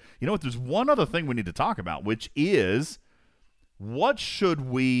idea and said, you know what, there's one other thing we need to talk about, which is what should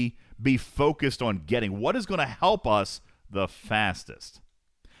we be focused on getting? What is going to help us the fastest?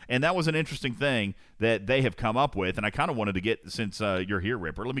 And that was an interesting thing that they have come up with, and I kind of wanted to get, since you're here,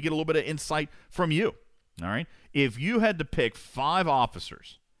 Ripper, let me get a little bit of insight from you, all right? If you had to pick 5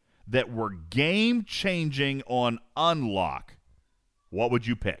 officers that were game-changing on Unlock, what would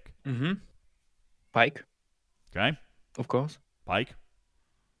you pick? Pike. Okay. Of course. Pike.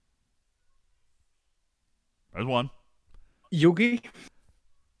 There's one. Yugi.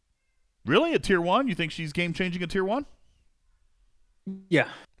 Really? At tier 1? You think she's game-changing at tier 1? Yeah.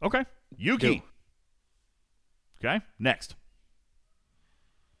 Okay. Yuki. Okay. Next.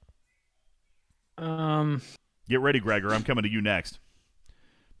 Get ready, Gregor. I'm coming to you next.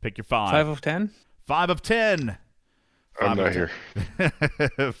 Pick your 5. 5 of 10? 5 of 10. I'm not here.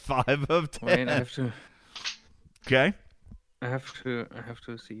 5 of 10. Wait, I have to. Okay. I have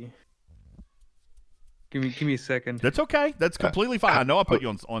to see. Give me a second. That's okay. That's completely fine. I know I put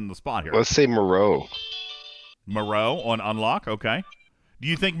you on the spot here. Let's say Moreau. Moreau on Unlock. Okay. Do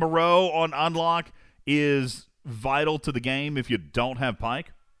you think Moreau on Unlock is vital to the game if you don't have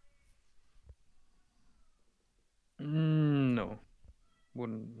Pike? No.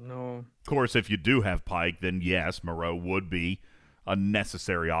 Wouldn't. No. Of course, if you do have Pike, then yes, Moreau would be a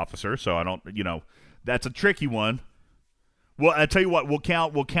necessary officer. So I don't, that's a tricky one. Well, I tell you what, we'll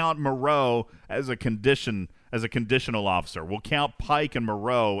count Moreau as a conditional officer. We'll count Pike and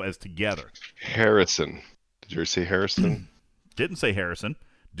Moreau as together. Harrison. Did you ever say Harrison? Didn't say Harrison.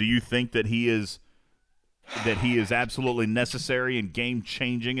 Do you think that he is absolutely necessary and game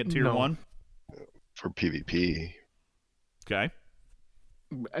changing at tier 1? For PvP. Okay.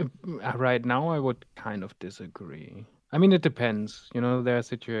 Right now, I would kind of disagree. I mean, it depends. There are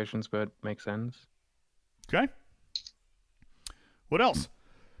situations where it makes sense. Okay. What else?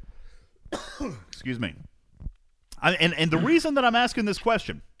 Excuse me. And the reason that I'm asking this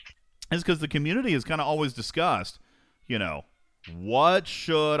question is because the community has kind of always discussed, what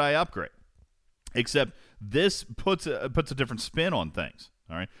should I upgrade? Except this puts a different spin on things.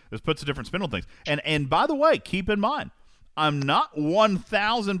 All right, this puts a different spin on things. And by the way, keep in mind, I'm not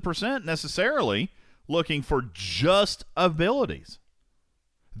 1,000% necessarily looking for just abilities.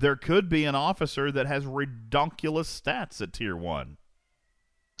 There could be an officer that has redonkulous stats at tier 1.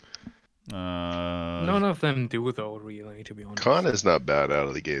 None of them do, though, really, to be honest. Khan is not bad out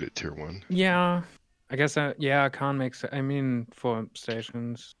of the gate at tier 1. Yeah. I guess, Khan makes sense. I mean, for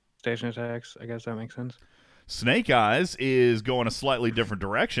station attacks, I guess that makes sense. Snake Eyes is going a slightly different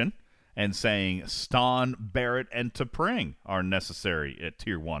direction and saying Ston, Barrett, and T'Pring are necessary at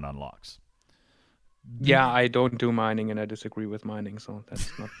tier 1 unlocks. Yeah, I don't do mining, and I disagree with mining, so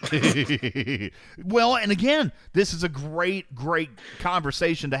that's not... Well, and again, this is a great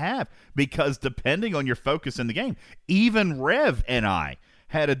conversation to have, because depending on your focus in the game, even Rev and I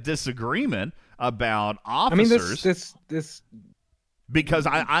had a disagreement about officers. I mean, this because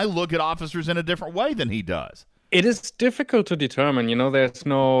I look at officers in a different way than he does. It is difficult to determine. There's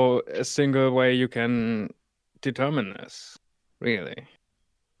no single way you can determine this, really.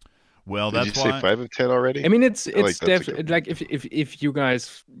 Well, Did that's you why. say 5 of 10 already? I mean, it's definitely like if you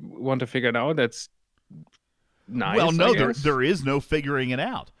guys want to figure it out, that's nice. Well, no, I guess. there is no figuring it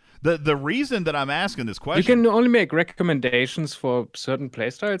out. The reason that I'm asking this question, you can only make recommendations for certain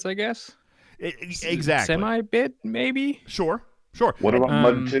playstyles, I guess. Exactly. Semi-bit, maybe. Sure. What about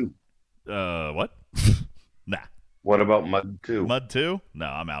Mud 2? What? Nah. What about Mud 2? Mud 2? No,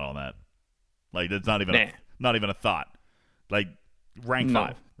 I'm out on that. Like, it's not even a thought. Like, rank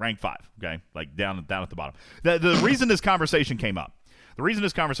 5. Rank 5, okay? Like, down at the bottom. The reason this conversation came up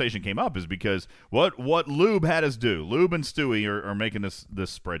is because what Lube had us do, Lube and Stewie are making this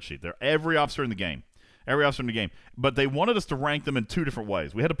spreadsheet. They're every officer in the game. But they wanted us to rank them in 2 different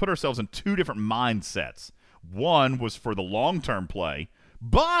ways. We had to put ourselves in 2 different mindsets. One was for the long-term play,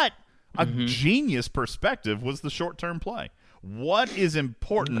 but a genius perspective was the short-term play. What is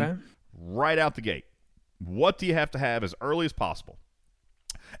important right out the gate? What do you have to have as early as possible?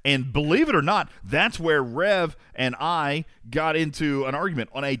 And believe it or not, that's where Rev and I got into an argument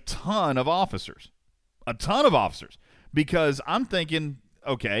on a ton of officers. A ton of officers. Because I'm thinking,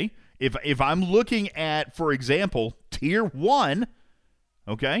 okay, if I'm looking at, for example, Tier 1,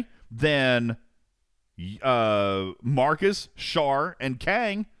 okay, then Marcus, Char, and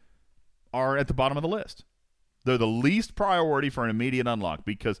Kang are at the bottom of the list. They're the least priority for an immediate unlock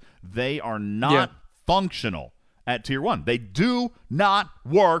because they are not functional at Tier 1. They do not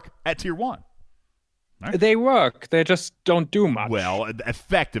work at Tier 1. Right? They work. They just don't do much. Well,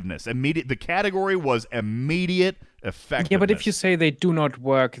 effectiveness. The category was immediate effectiveness. Yeah, but if you say they do not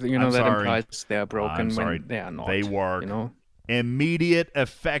work, that sorry. implies they are broken I'm sorry. when they are not. They work. Immediate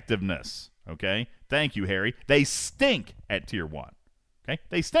effectiveness. Okay? Thank you, Harry. They stink at Tier 1. Okay?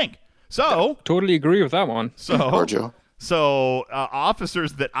 They stink. So totally agree with that one. So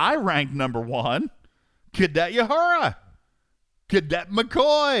officers that I ranked number 1, Cadet Yahura, Cadet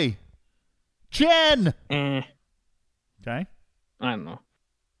McCoy, Chen. Okay? I don't know.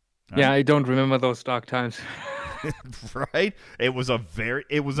 Yeah, I don't remember those dark times. Right? It was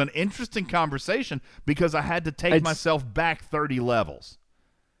an interesting conversation because I had to take myself back 30 levels.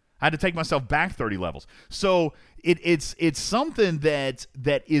 So it's something that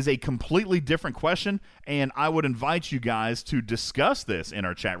is a completely different question, and I would invite you guys to discuss this in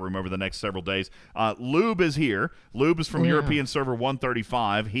our chat room over the next several days. Lube is here. Lube is from European Server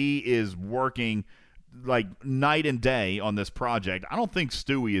 135. He is working like night and day on this project. I don't think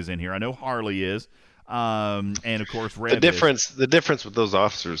Stewie is in here. I know Harley is. And of course Rev the difference with those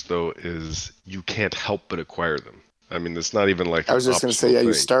officers though is you can't help but acquire them. I mean, it's not even like I was just going to say,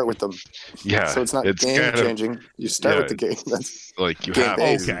 you start with them. Yeah, so it's not game changing. You start with the game. That's like you game have.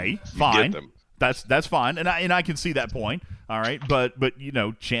 Okay, fine. Get them. That's fine, and I can see that point. All right, but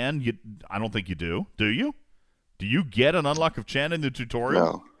Chen, I don't think you do. Do you? Do you get an unlock of Chen in the tutorial?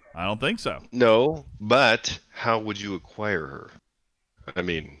 No. I don't think so. No, but how would you acquire her? I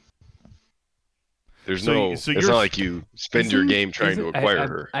mean, it's not like you spend your game trying to acquire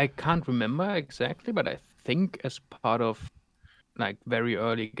her. I can't remember exactly, but I think as part of like very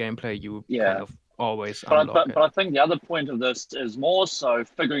early gameplay, you kind of always unlock it. But I think the other point of this is more so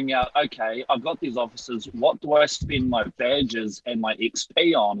figuring out, okay, I've got these officers. What do I spend my badges and my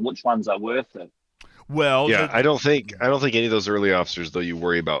XP on? Which ones are worth it? Well, yeah, I don't think any of those early officers though you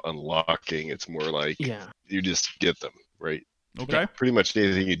worry about unlocking. It's more like you just get them, right? Okay. Yeah, pretty much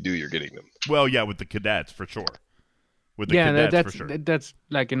anything you do, you're getting them. Well, yeah, with the cadets for sure. With the cadets that's for sure. That's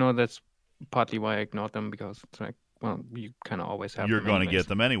like that's partly why I ignored them because it's like, well, you kind of always have. You're going to get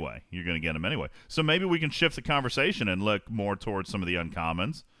them anyway. So maybe we can shift the conversation and look more towards some of the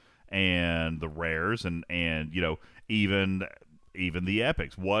uncommons and the rares and even the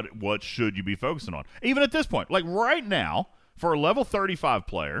epics. What should you be focusing on? Even at this point, like right now, for a level 35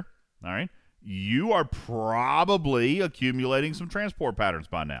 player, all right, you are probably accumulating some transport patterns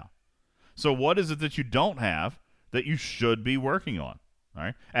by now. So what is it that you don't have that you should be working on? All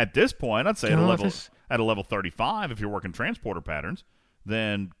right. At this point, I'd say at a level 35, if you're working transporter patterns,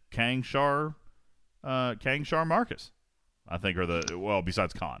 then Kang, Char, Marcus, I think are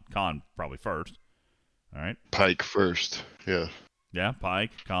besides Khan. Khan probably first. All right. Pike first. Yeah. Yeah,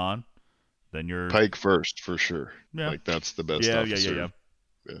 Pike, Khan. Then you're Pike first for sure. Yeah. Like that's the best officer.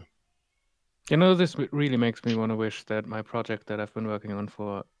 Yeah. This really makes me want to wish that my project that I've been working on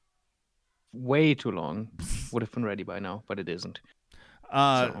for way too long would have been ready by now, but it isn't.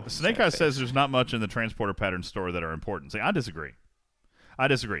 Snake Eyes says there's not much in the transporter pattern store that are important. See, I disagree.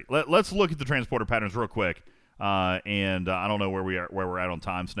 Let's look at the transporter patterns real quick. And I don't know where we're at on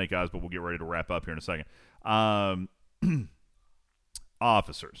time, Snake Eyes, but we'll get ready to wrap up here in a second.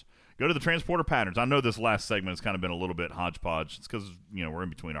 Officers. Go to the transporter patterns. I know this last segment has kind of been a little bit hodgepodge. It's because we're in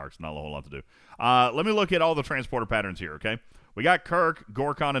between arcs, not a whole lot to do. Let me look at all the transporter patterns here, okay? We got Kirk,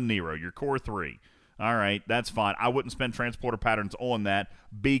 Gorkon, and Nero, your core 3. All right, that's fine. I wouldn't spend transporter patterns on that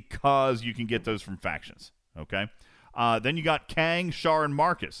because you can get those from factions, okay? Then you got Kang, Char, and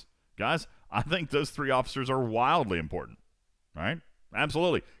Marcus. Guys, I think those 3 officers are wildly important, all right?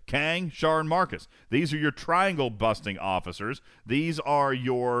 Absolutely. Kang, Char, and Marcus. These are your triangle-busting officers. These are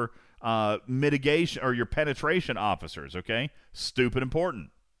your mitigation or your penetration officers, okay? Stupid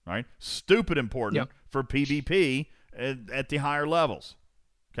important, all right? Stupid important for PvP at the higher levels.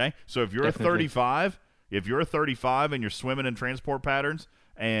 Okay, so if you're a 35, and you're swimming in transport patterns,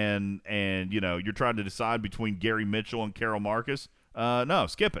 and you're trying to decide between Gary Mitchell and Carol Marcus, no,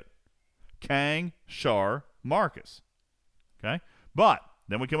 skip it. Kang, Char, Marcus. Okay, but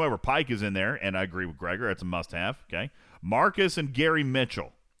then we come over. Pike is in there, and I agree with Gregor. That's a must-have. Okay, Marcus and Gary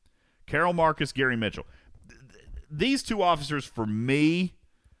Mitchell. Carol Marcus, Gary Mitchell. These 2 officers for me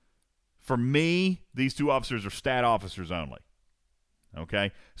For me, these two officers are stat officers only.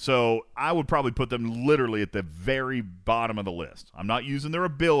 Okay? So I would probably put them literally at the very bottom of the list. I'm not using their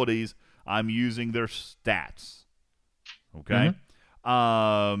abilities. I'm using their stats. Okay?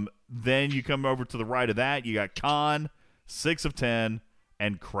 Then you come over to the right of that. You got Khan, 6 of 10,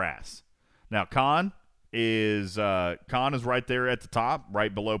 and Crass. Now, Khan is right there at the top,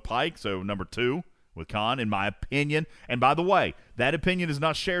 right below Pike, so number 2 with Khan, in my opinion. And by the way, that opinion is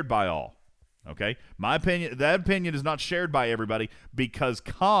not shared by all. Okay? That opinion is not shared by everybody because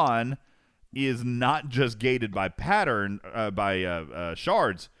Khan is not just gated by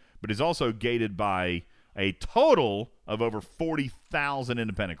shards, but is also gated by a total of over 40,000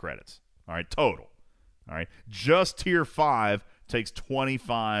 independent credits. All right, total. All right, just Tier 5 takes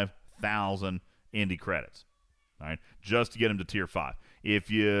 25,000 Indy credits. All right, just to get him to Tier 5.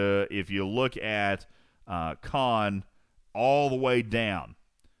 If you look at Khan all the way down,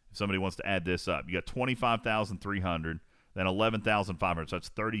 if somebody wants to add this up, you got 25,300, then 11,500. So that's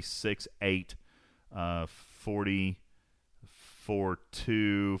 36,8, 44,2,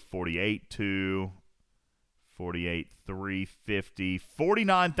 48,2, 48,350,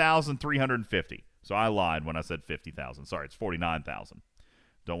 49,350. So I lied when I said 50,000. Sorry, it's 49,000.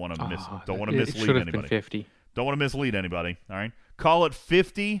 Don't want to mislead anybody. 50. Don't want to mislead anybody. All right, call it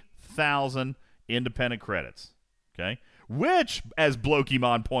 50,000 independent credits. Okay, which, as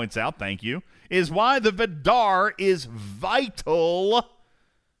Blokemon points out, thank you, is why the Vidar is vital.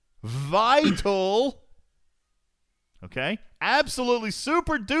 Vital. Okay, absolutely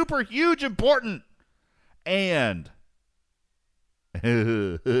super duper huge important. And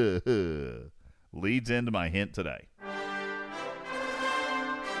leads into my hint today.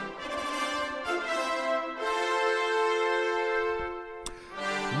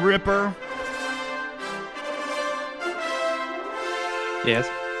 Ripper. Yes.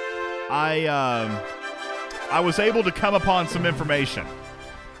 I was able to come upon some information.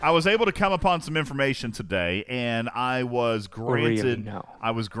 Today, and I was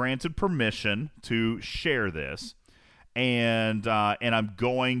granted permission to share this, and I'm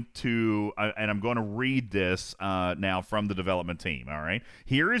going to read this now from the development team. All right,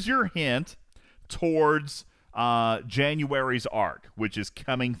 here is your hint towards January's arc, which is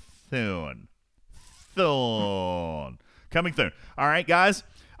coming soon. Coming soon. All right, guys.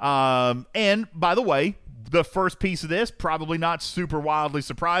 And by the way, the first piece of this, probably not super wildly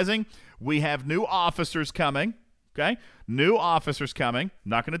surprising. We have new officers coming. Okay? New officers coming.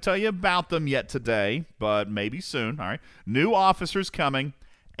 Not going to tell you about them yet today, but maybe soon. All right? New officers coming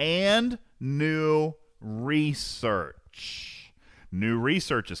and new research. New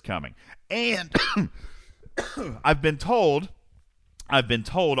research is coming. And I've been told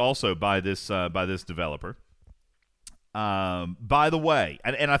also by this developer. By the way,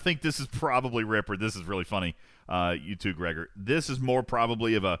 and I think this is probably Ripper. This is really funny. You too, Gregor. This is more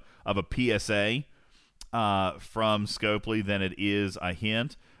probably of a PSA from Scopely than it is a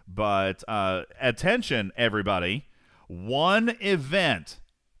hint. But attention, everybody! One event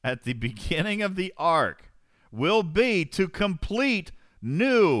at the beginning of the arc will be to complete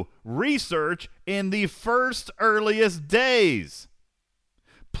new research in the first earliest days.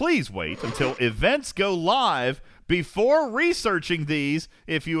 Please wait until events go live before researching these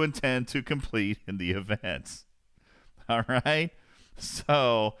if you intend to complete in the events. All right?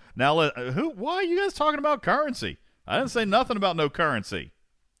 So, now, why are you guys talking about currency? I didn't say nothing about no currency.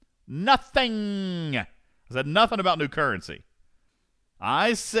 Nothing. I said nothing about new currency.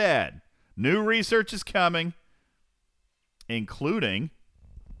 I said new research is coming, including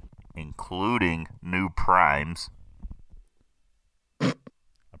new primes.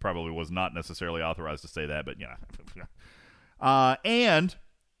 Probably was not necessarily authorized to say that, but yeah. And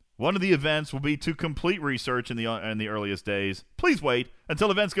one of the events will be to complete research in the earliest days. Please wait until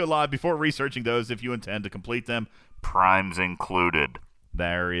events go live before researching those if you intend to complete them, primes included.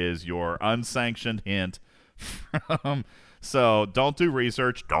 There is your unsanctioned hint. So don't do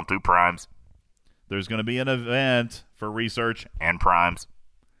research, don't do primes. There's going to be an event for research and primes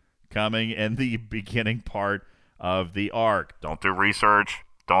coming in the beginning part of the arc. Don't do research.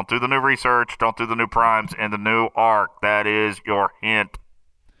 Don't do the new research. Don't do the new primes and the new arc. That is your hint.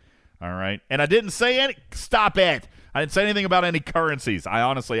 All right. And I didn't say any. Stop it. I didn't say anything about any currencies. I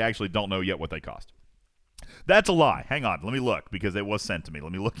honestly actually don't know yet what they cost. That's a lie. Hang on. Let me look because it was sent to me.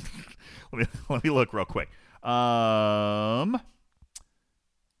 Let me look. let me look real quick. New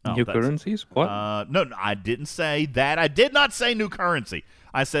currencies? What? No, I didn't say that. I did not say new currency.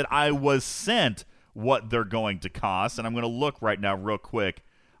 I said I was sent what they're going to cost, and I'm going to look right now real quick.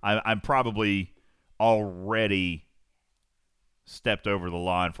 I'm probably already stepped over the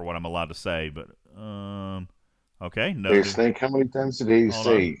line for what I'm allowed to say, but okay. No. Hey, Snake, how many times did he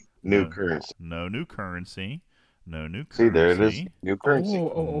say new currency? No new currency. No new currency. See, there it is. New currency.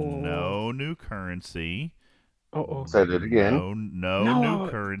 No new currency. Said it again. No new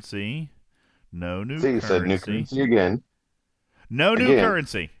currency. No new currency. See, you said new currency again. No new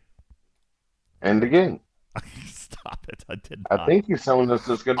currency. And again. Stop it. I did not. I think he's telling us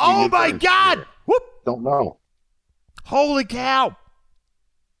there's going to be Oh, my God. Whoop. Don't know. Holy cow.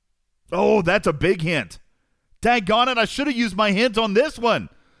 Oh, that's a big hint. Daggone it. I should have used my hint on this one.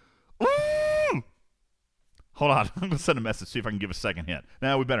 Ooh. Hold on. I'm going to send a message, see if I can give a second hint.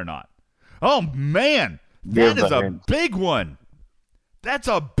 No, we better not. Oh, man. That is a big one. That's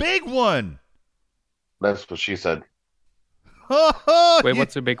a big one. That's what she said. Wait,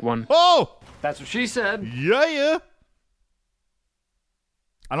 what's a big one? Oh! That's what she said. Yeah.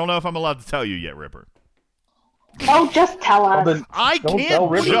 I don't know if I'm allowed to tell you yet, Ripper. Oh, just tell us. Well, I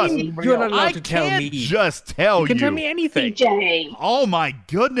can't just. You're not allowed to tell me. Just tell you. You can tell me anything. CJ. Oh my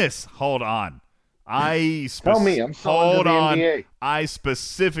goodness! Hold on. Tell me. I'm hold on. NBA. I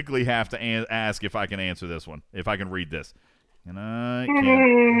specifically have to ask if I can answer this one. If I can read this, and I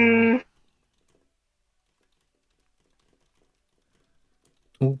can't.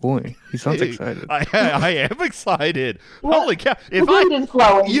 Oh boy, he sounds excited. I am excited. Well, holy cow! If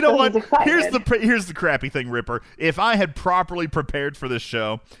you know what? Here's the crappy thing, Ripper. If I had properly prepared for this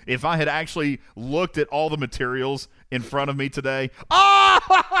show, if I had actually looked at all the materials in front of me today, if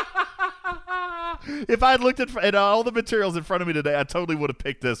I had looked at all the materials in front of me today, I totally would have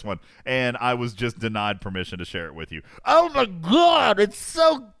picked this one, and I was just denied permission to share it with you. Oh my God, it's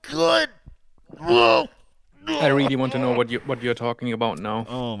so good. Whoa. I really want to know what you're talking about now.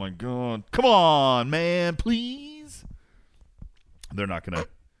 Oh my God! Come on, man, please. They're not gonna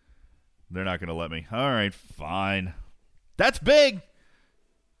let me. All right, fine. That's big.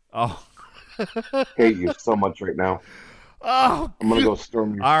 Oh, hate you so much right now. Oh, I'm gonna go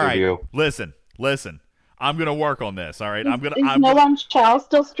storm your studio. All right, listen. I'm gonna work on this. All right, Is No Lunch Chow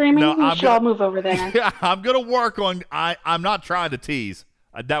still streaming? We should all move over there. Yeah, I'm gonna work on. I'm not trying to tease.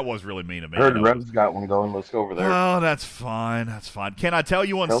 That was really mean of me. Heard Rev's got one going. Let's go over there. Oh, that's fine. That's fine. Can I tell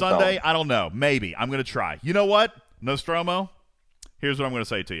you on Sunday? I don't know. Maybe. I'm going to try. You know what, Nostromo? Here's what I'm going to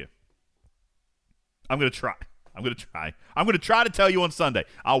say to you. I'm going to try. I'm going to try to tell you on Sunday.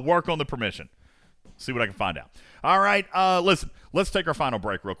 I'll work on the permission. See what I can find out. All right. Listen, let's take our final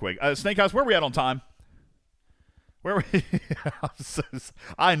break real quick. Snake Eyes, where are we at on time?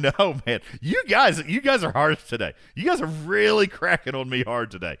 I know, man. You guys are harsh today. You guys are really cracking on me hard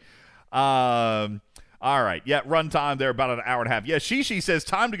today. All right. Yeah, run time there, about an hour and a half. Yeah, Shishi says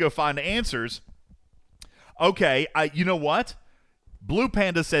time to go find answers. Okay, you know what? Blue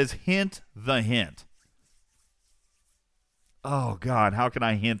Panda says hint the hint. Oh, God, how can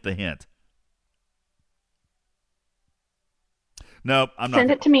I hint the hint? Nope, I'm not.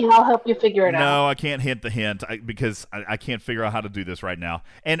 Send it to me and I'll help you figure it out. No, I can't hint the hint because I can't figure out how to do this right now.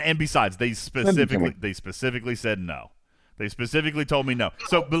 And besides, they specifically said no. They specifically told me no.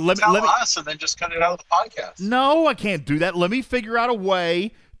 So, but let me us and then just cut it out of the podcast. No, I can't do that. Let me figure out a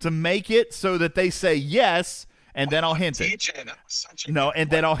way to make it so that they say yes, and then I'll hint it. No, and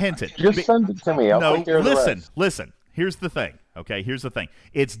then I'll hint it. Just send it to me. I'll take care of the rest. Listen. Here's the thing. Okay, here's the thing.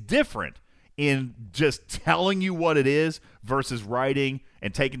 It's different in just telling you what it is versus writing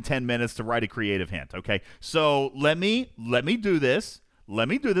and taking 10 minutes to write a creative hint, okay? So let me do this.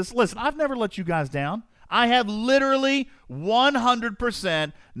 Listen, I've never let you guys down. I have literally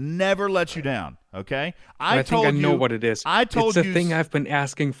 100% never let you down, okay? I think I know what it is. It's a thing I've been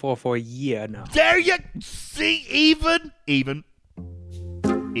asking for a year now. There you see, even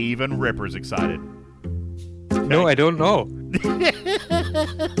Ripper's excited. Okay. No, I don't know.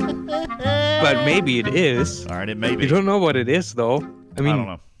 But maybe it is. All right, it may be. You don't know what it is, though. I mean, I don't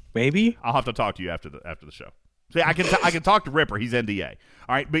know. Maybe. I'll have to talk to you after the show. See, I can talk to Ripper. He's NDA.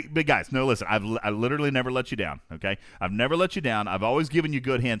 All right, but guys, no, listen. I literally never let you down. Okay, I've never let you down. I've always given you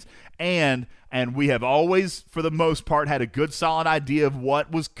good hints, and we have always, for the most part, had a good, solid idea of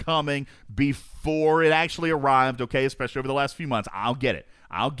what was coming before it actually arrived. Okay, especially over the last few months. I'll get it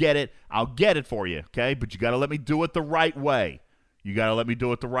for you. Okay, but you got to let me do it the right way.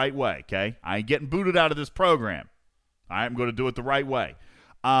 Okay, I ain't getting booted out of this program. I'm going to do it the right way.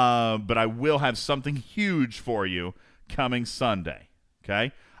 But I will have something huge for you coming Sunday.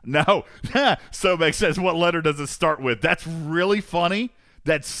 Okay? No. Sobek says, what letter does it start with? That's really funny.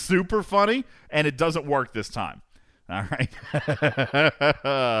 That's super funny. And it doesn't work this time. All right.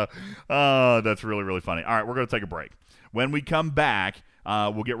 Oh, that's really, really funny. All right, we're going to take a break. When we come back,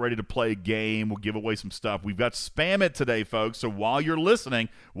 We'll get ready to play a game. We'll give away some stuff. We've got Spam It today, folks. So while you're listening,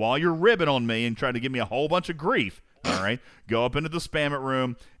 while you're ribbing on me and trying to give me a whole bunch of grief, all right, go up into the Spam It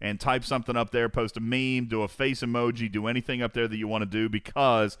room and type something up there, post a meme, do a face emoji, do anything up there that you want to do,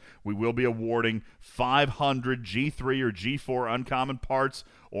 because we will be awarding 500 G3 or G4 uncommon parts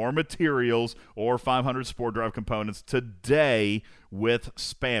or materials or 500 Sport Drive components today with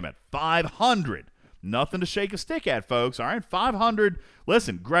Spam It. 500. Nothing to shake a stick at, folks. All right, 500.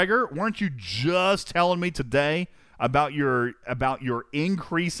 Listen, Gregor, weren't you just telling me today about your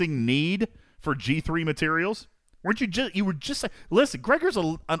increasing need for G3 materials? Weren't you just? You were just listen. Gregor's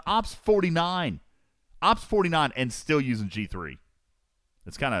an Ops 49, and still using G3.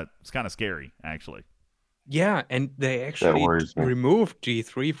 It's kind of scary, actually. Yeah, and they actually removed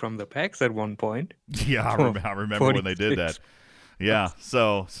G3 from the packs at one point. Yeah, I remember when they did that. Yeah,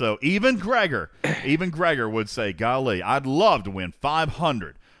 so even Gregor would say, golly, I'd love to win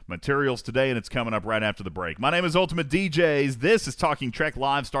 500 materials today, and it's coming up right after the break. My name is Ultimate DJs. This is Talking Trek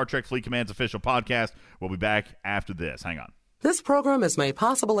Live, Star Trek Fleet Command's official podcast. We'll be back after this. Hang on. This program is made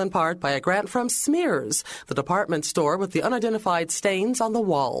possible in part by a grant from Smears, the department store with the unidentified stains on the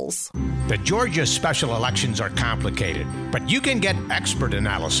walls. The Georgia special elections are complicated, but you can get expert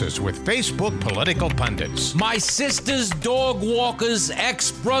analysis with Facebook political pundits. My sister's dog walker's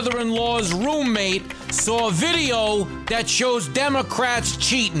ex-brother-in-law's roommate saw a video that shows Democrats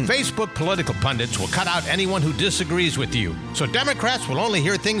cheating. Facebook political pundits will cut out anyone who disagrees with you, so Democrats will only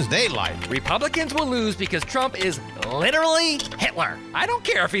hear things they like. Republicans will lose because Trump is literally Hitler. I don't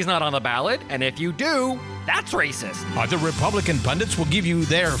care if he's not on the ballot, and if you do, that's racist. Other Republican pundits will give you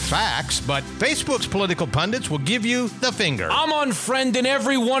their facts, but Facebook's political pundits will give you the finger. I'm unfriending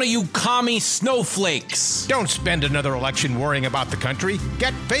every one of you commie snowflakes. Don't spend another election worrying about the country.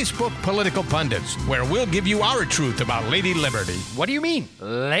 Get Facebook political pundits, where we'll give you our truth about Lady Liberty. What do you mean,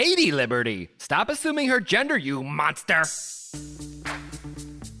 Lady Liberty? Stop assuming her gender, you monster.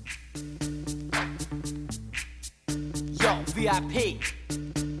 Yo, VIP.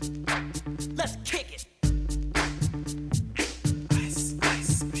 Let's kick it. Ice,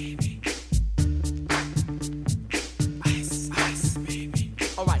 ice, baby. Ice, ice, baby.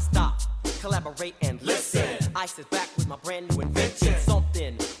 All right, stop. Collaborate and listen. Ice is back with my brand new invention.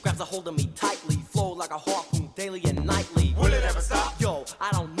 Something grabs a hold of me tightly. Flow like a harpoon daily and nightly. Will it ever stop? Yo,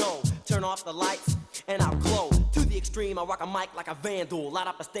 I don't know. Turn off the lights and I'll glow. To the extreme, I rock a mic like a vandal. Light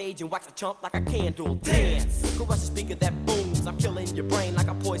up a stage and wax a chump like a candle. Dance, crush a speaker that booms. I'm killing your brain like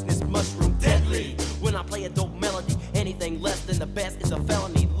a poisonous mushroom. Deadly, when I play a dope melody. Anything less than the best is a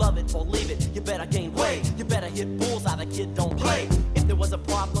felony. Love it or leave it, you better gain weight. You better hit bullseye, the kid don't play. If there was a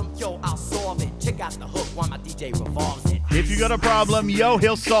problem, yo, I'll solve it. Check out the hook while my DJ revolves it. If you got a problem, yo,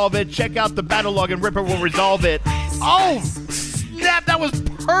 he'll solve it. Check out the battle log and Ripper will resolve it. Oh, snap, that was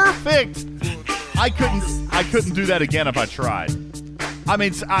perfect. I couldn't do that again if I tried. I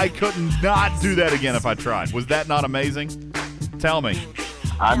mean, I could not do that again if I tried. Was that not amazing? Tell me.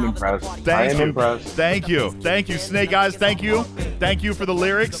 I'm impressed. Thank you. Thank you, Snake Eyes. Thank you. Thank you for the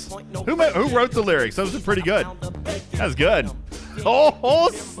lyrics. Who wrote the lyrics? Those are pretty good. That's good. Oh,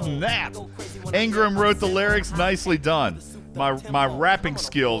 snap. Ingram wrote the lyrics. Nicely done. My rapping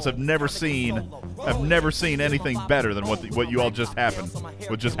skills have never seen anything better than what you all just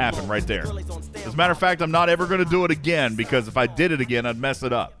happened right there. As a matter of fact, I'm not ever going to do it again, because if I did it again, I'd mess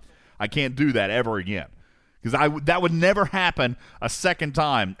it up. I can't do that ever again, because that would never happen a second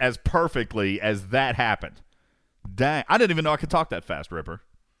time as perfectly as that happened. Dang, I didn't even know I could talk that fast, Ripper.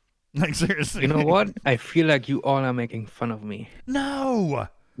 Like, seriously. You know what? I feel like you all are making fun of me. No,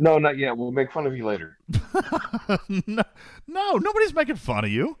 not yet. We'll make fun of you later. No, nobody's making fun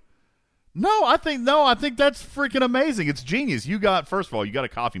of you. No, I think that's freaking amazing. It's genius. First of all, you got a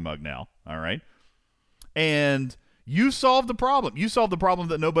coffee mug now, all right? And you solved the problem. You solved the problem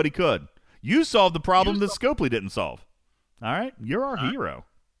that nobody could. You solved the problem that Scopely didn't solve. All right? You're our hero.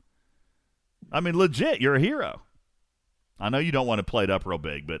 I mean, legit, you're a hero. I know you don't want to play it up real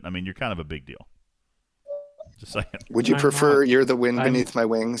big, but, I mean, you're kind of a big deal. Just saying. Would you prefer "You're the Wind Beneath My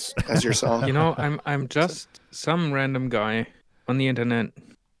Wings" as your song? You know, I'm just some random guy on the internet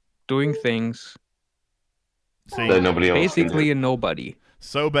doing things. See, nobody else basically a nobody.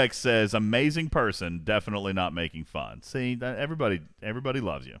 Sobek says, amazing person, definitely not making fun. See, everybody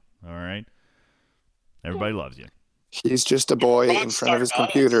loves you, all right? Everybody loves you. He's just a boy in front of his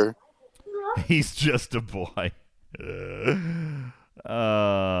computer. He's just a boy.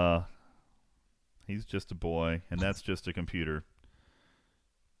 He's just a boy, and that's just a computer.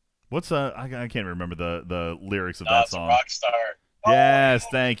 What's I can't remember the lyrics of that song. It's a rock star. Yes,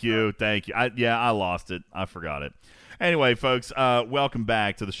 thank you. I lost it. I forgot it. Anyway, folks, welcome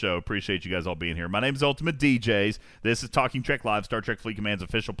back to the show. Appreciate you guys all being here. My name is Ultimate DJs. This is Talking Trek Live, Star Trek Fleet Command's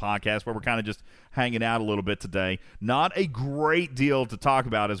official podcast, where we're kind of just hanging out a little bit today. Not a great deal to talk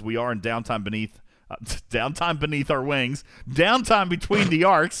about as we are in downtime beneath our wings. Downtime between the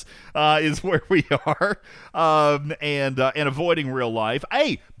arcs is where we are, and avoiding real life.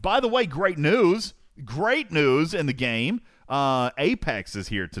 Hey, by the way, great news in the game. Apex is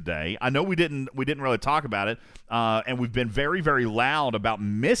here today. I know we didn't really talk about it, and we've been very, very loud about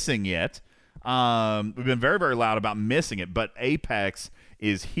missing it. But Apex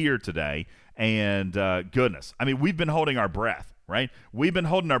is here today, and goodness, I mean, we've been holding our breath. Right? We've been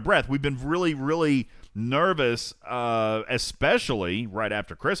holding our breath. We've been really, really nervous, especially right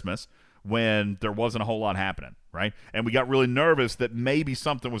after Christmas when there wasn't a whole lot happening, right? And we got really nervous that maybe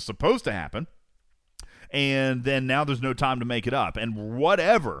something was supposed to happen, and then now there's no time to make it up. And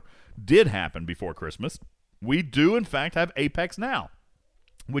whatever did happen before Christmas, we do, in fact, have Apex now,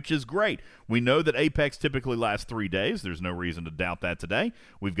 which is great. We know that Apex typically lasts 3 days. There's no reason to doubt that today.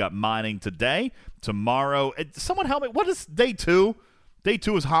 We've got mining today. Tomorrow, someone help me. What is day 2? Day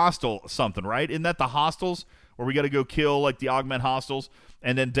 2 is hostile something, right? Isn't that the hostiles where we got to go kill like the augment hostiles?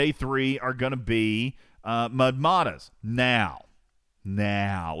 And then day 3 are going to be Mudmatas. Now,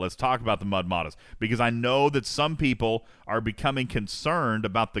 let's talk about the Mudmatas, because I know that some people are becoming concerned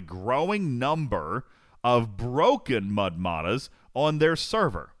about the growing number of broken Mudmatas on their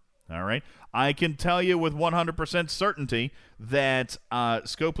server. All right, I can tell you with 100% certainty that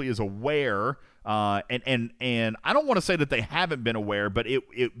Scopely is aware, and I don't want to say that they haven't been aware, but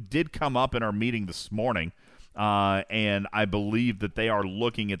it did come up in our meeting this morning, and I believe that they are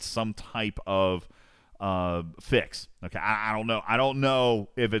looking at some type of fix. Okay, I don't know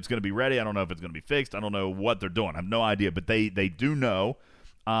if it's going to be ready. I don't know if it's going to be fixed. I don't know what they're doing. I have no idea, but they do know,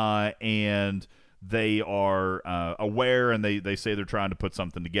 and they are aware, and they say they're trying to put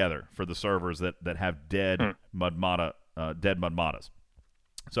something together for the servers that have dead Mudmatas.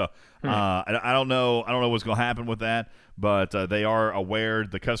 So I don't know what's going to happen with that, but they are aware.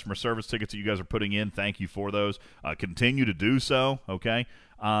 The customer service tickets that you guys are putting in, thank you for those. Continue to do so, okay?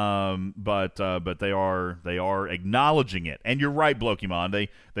 But they are acknowledging it. And you're right, Blokimon.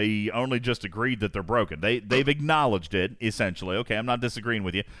 They only just agreed that they're broken. They've acknowledged it, essentially. Okay, I'm not disagreeing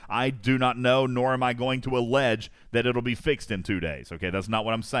with you. I do not know, nor am I going to allege that it'll be fixed in 2 days. Okay, that's not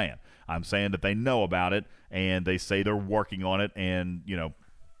what I'm saying. I'm saying that they know about it, and they say they're working on it, and,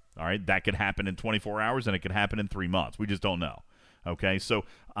 all right, that could happen in 24 hours, and it could happen in 3 months. We just don't know. Okay, so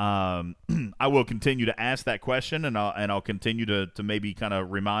I will continue to ask that question, and I'll continue to maybe kind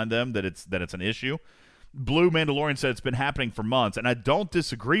of remind them that it's an issue. Blue Mandalorian said it's been happening for months, and I don't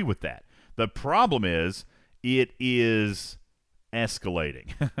disagree with that. The problem is it is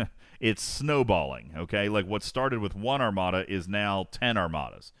escalating. It's snowballing. Okay, like what started with 1 armada is now 10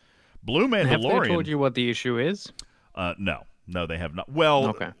 armadas. Blue Mandalorian. Have they told you what the issue is? No, they have not. Well,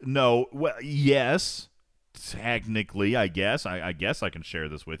 okay. No. Well, yes. Technically, I guess. I guess I can share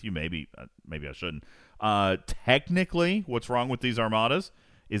this with you. Maybe I shouldn't. Technically, what's wrong with these armadas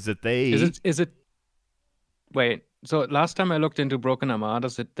is that they... Is it... Wait, so last time I looked into broken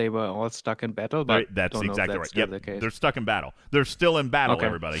armadas, they were all stuck in battle, but that's exactly right. Yep, the case. They're stuck in battle. They're still in battle, okay.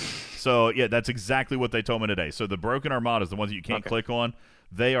 Everybody. So, yeah, that's exactly what they told me today. So the broken armadas, the ones that you can't click on,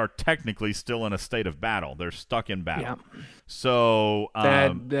 they are technically still in a state of battle. They're stuck in battle. Yeah. So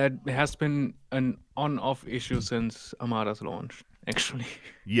that has been an on-off issue since Armada's launch, actually.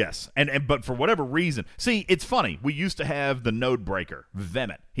 Yes, but for whatever reason, see, it's funny. We used to have the node breaker,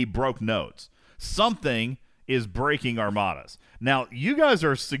 Vemet. He broke nodes. Something is breaking armadas. Now, you guys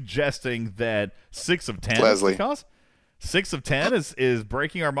are suggesting that 6 of 10 Leslie. is the cause? 6 of 10 is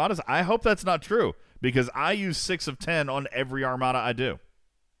breaking armadas? I hope that's not true, because I use 6 of 10 on every armada I do.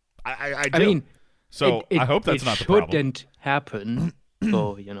 I do. I mean, so I hope that's not the problem. It shouldn't happen,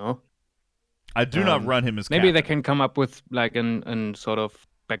 so, I do not run him as maybe captain. They can come up with like an sort of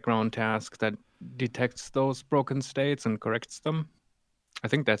background task that detects those broken states and corrects them. I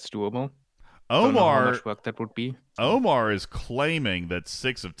think that's doable. Omar, I don't know how much work that would be. Omar is claiming that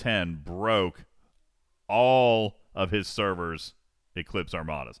 6 of 10 broke all of his servers' Eclipse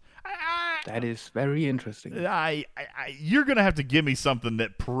armadas. That is very interesting. You're going to have to give me something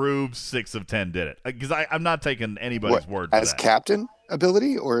that proves 6 of 10 did it, because I'm not taking anybody's word for that. As captain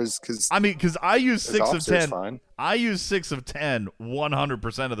ability, or is because because I use 6 of 10. Fine. I use 6 of 10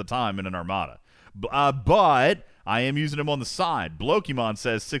 100% of the time in an armada, but I am using him on the side. Blokimon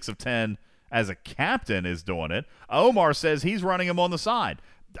says 6 of 10 as a captain is doing it. Omar says he's running him on the side.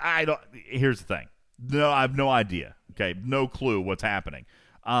 Here's the thing. No, I have no idea. Okay, no clue what's happening.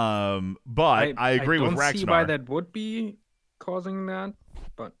 But I agree with Ragnar. I don't see why that would be causing that,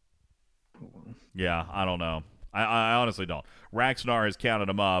 but yeah, I don't know. I honestly don't. Ragnar has counted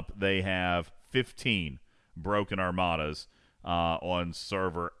them up. They have 15 broken armadas on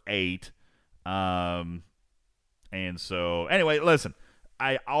server 8. And so, anyway, listen.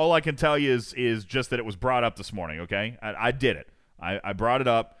 All I can tell you is just that it was brought up this morning, okay? I did it. I brought it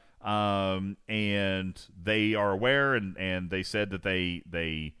up, and they are aware, and they said that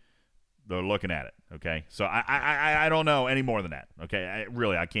they're looking at it, okay? So I don't know any more than that, okay?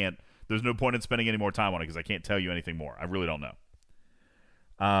 I can't. There's no point in spending any more time on it because I can't tell you anything more. I really don't know.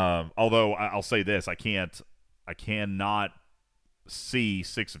 Although I'll say this, I cannot see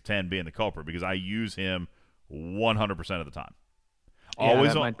 6 of 10 being the culprit because I use him 100% of the time.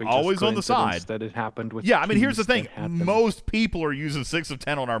 Always on the side that it happened with. Yeah, I mean, here's the thing: most people are using 6 of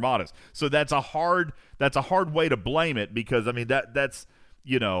 10 on armadas, so that's a hard way to blame it because I mean that's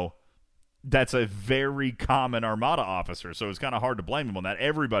a very common armada officer, so it's kind of hard to blame him on that.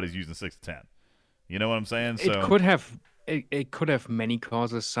 Everybody's using 6 of 10. You know what I'm saying? So it could have many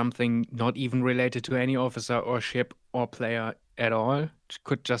causes. Something not even related to any officer or ship or player at all. It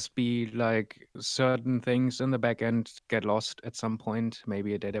could just be like certain things in the back end get lost at some point.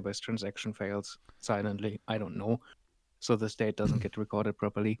 Maybe a database transaction fails silently. I don't know. So the state doesn't get recorded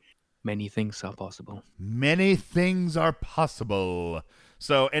properly. Many things are possible. Many things are possible.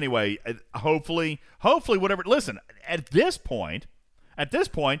 So anyway, hopefully whatever. Listen, at this point,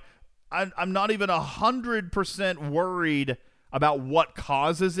 I'm not even 100% worried about what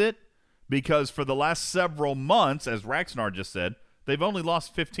causes it because for the last several months, as Ragnar just said, they've only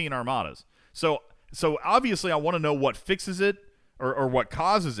lost 15 armadas. So obviously I want to know what fixes it or what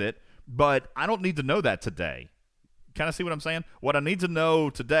causes it, but I don't need to know that today. Kind of see what I'm saying? What I need to know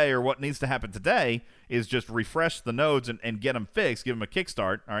today or what needs to happen today is just refresh the nodes and get them fixed, give them a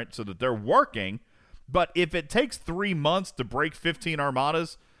kickstart, all right, so that they're working. But if it takes 3 months to break 15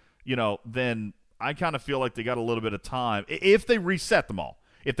 armadas, then I kind of feel like they got a little bit of time. If they reset them all.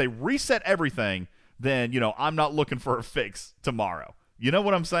 If they reset everything, then, I'm not looking for a fix tomorrow. You know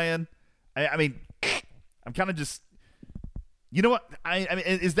what I'm saying? I mean, I'm kind of just, you know what? I mean,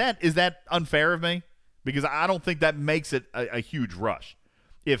 is that unfair of me? Because I don't think that makes it a huge rush.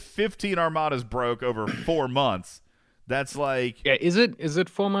 If 15 armadas broke over 4 months, that's like... Yeah, is it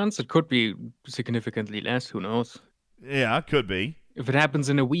 4 months? It could be significantly less. Who knows? Yeah, it could be. If it happens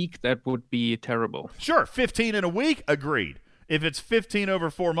in a week, that would be terrible. Sure, 15 in a week, agreed. If it's 15 over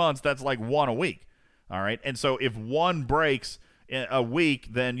 4 months, that's like 1 a week. All right? And so if one breaks in a week,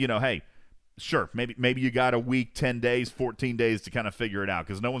 then, hey, sure, maybe you got a week, 10 days, 14 days to kind of figure it out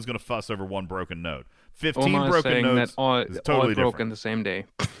because no one's going to fuss over one broken node. 15 Omar broken nodes is totally all broke different. In the same day.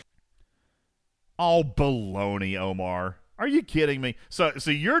 All baloney, Omar. Are you kidding me? So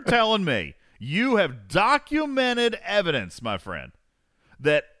you're telling me you have documented evidence, my friend,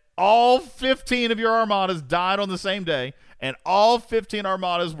 that all 15 of your armadas died on the same day, and all 15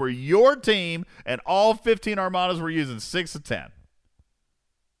 armadas were your team, and all 15 armadas were using 6 of 10.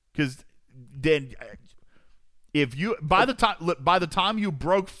 Because then, if you by the time you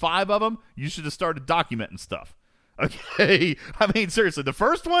broke 5 of them, you should have started documenting stuff. Okay, I mean seriously, the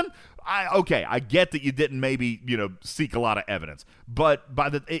first one, I get that you didn't maybe seek a lot of evidence, but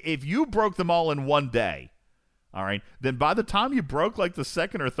if you broke them all in one day. All right. Then by the time you broke like the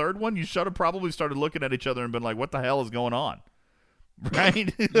second or third one, you should have probably started looking at each other and been like, what the hell is going on?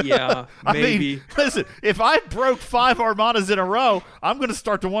 Right? Yeah, maybe. I mean, listen, if I broke 5 armadas in a row, I'm going to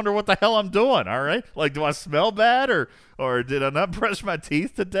start to wonder what the hell I'm doing. All right. Like, do I smell bad or did I not brush my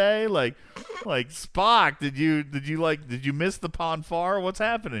teeth today? Like Spock, did you miss the pond far? What's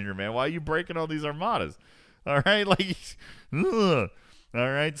happening here, man? Why are you breaking all these armadas? All right. Like, ugh. All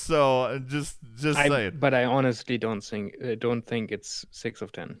right, so just saying. But I honestly don't think it's 6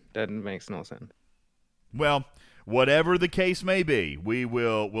 of 10. That makes no sense. Well, whatever the case may be,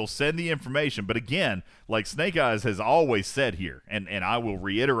 we'll send the information. But again, like Snake Eyes has always said here, and I will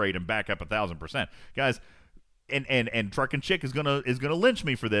reiterate and back up 1,000%, guys. And Truck and Chick is gonna lynch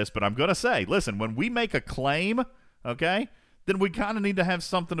me for this, but I'm gonna say, listen, when we make a claim, okay, then we kind of need to have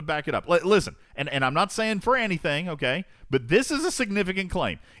something to back it up. Listen, and I'm not saying for anything, okay, but this is a significant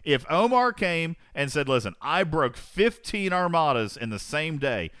claim. If Omar came and said, listen, I broke 15 armadas in the same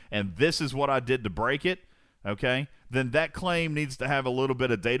day, and this is what I did to break it, okay, then that claim needs to have a little bit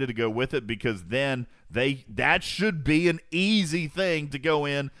of data to go with it because then that should be an easy thing to go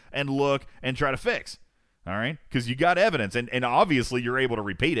in and look and try to fix, all right, because you got evidence, and obviously you're able to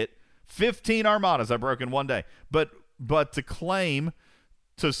repeat it. 15 armadas I broke in one day, but to claim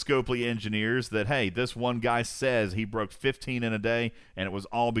to Scopely engineers that, hey, this one guy says he broke 15 in a day, and it was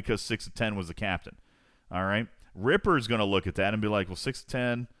all because 6 of 10 was the captain. All right? Ripper's going to look at that and be like, well, 6 of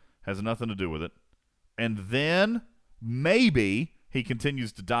 10 has nothing to do with it. And then maybe he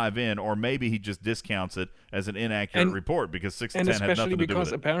continues to dive in, or maybe he just discounts it as an inaccurate report because 6 of 10 had nothing to do with it. And especially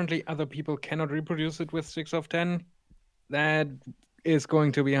because apparently other people cannot reproduce it with 6 of 10, that is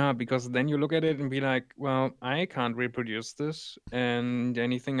going to be hard, because then you look at it and be like, well, I can't reproduce this, and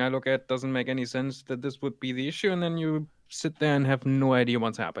anything I look at doesn't make any sense that this would be the issue, and then you sit there and have no idea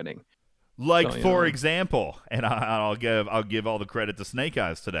what's happening. Like, for example, and I'll give all the credit to Snake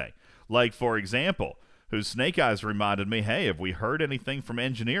Eyes today. Like, for example, whose Snake Eyes reminded me, hey, have we heard anything from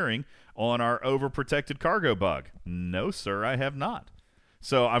engineering on our overprotected cargo bug? No, sir, I have not.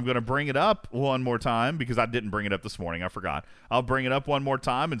 So I'm going to bring it up one more time because I didn't bring it up this morning. I forgot. I'll bring it up one more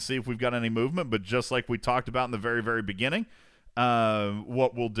time and see if we've got any movement. But just like we talked about in the very, very beginning,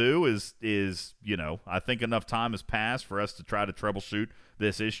 what we'll do is I think enough time has passed for us to try to troubleshoot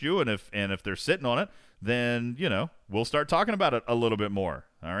this issue. And if they're sitting on it, then, we'll start talking about it a little bit more.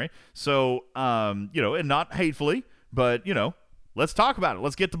 All right. So, and not hatefully, but, let's talk about it.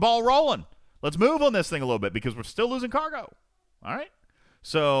 Let's get the ball rolling. Let's move on this thing a little bit because we're still losing cargo. All right.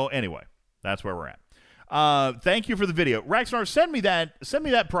 So anyway, that's where we're at. Thank you for the video. Rexnar, send me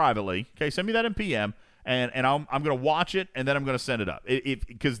that privately. Okay. Send me that in PM and I'm going to watch it and then I'm going to send it up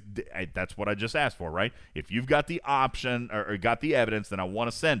because that's what I just asked for, right? If you've got the option or got the evidence, then I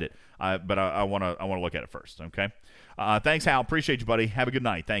want to send it. But I want to look at it first. Okay. Thanks, Hal. Appreciate you, buddy. Have a good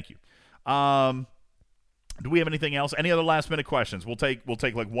night. Thank you. Do we have anything else? Any other last minute questions? We'll take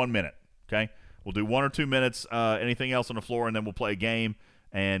like 1 minute. Okay. We'll do 1 or 2 minutes. Anything else on the floor, and then we'll play a game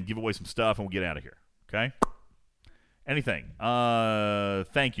and give away some stuff, and we'll get out of here. Okay? Anything?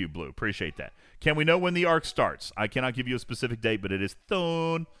 Thank you, Blue. Appreciate that. Can we know when the arc starts? I cannot give you a specific date, but it is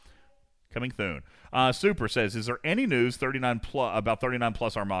soon. Coming soon. Super says, is there any news about 39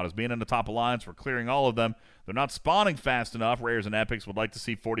 plus armadas being in the top alliance? We're clearing all of them. They're not spawning fast enough. Rares and epics would like to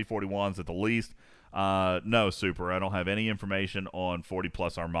see 40-41s at the least. No, Super. I don't have any information on 40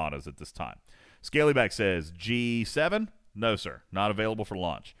 plus armadas at this time. Scalyback says, G7? No, sir. Not available for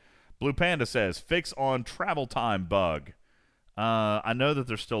launch. Blue Panda says, fix on travel time bug. I know that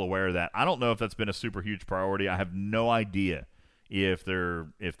they're still aware of that. I don't know if that's been a super huge priority. I have no idea if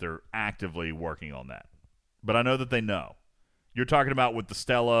they're actively working on that. But I know that they know. You're talking about with the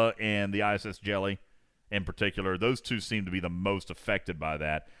Stella and the ISS Jelly in particular. Those two seem to be the most affected by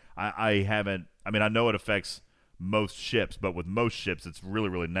that. I know it affects most ships, but with most ships, it's really,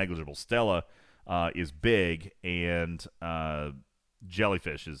 really negligible. Stella is big, and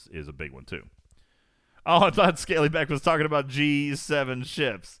Jellyfish is a big one, too. Oh, I thought Scalyback was talking about G7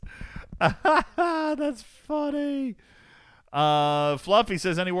 ships. That's funny. Fluffy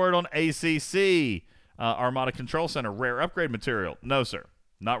says, any word on ACC? Armada Control Center, rare upgrade material? No, sir.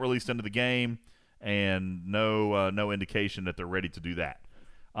 Not released into the game, and no indication that they're ready to do that.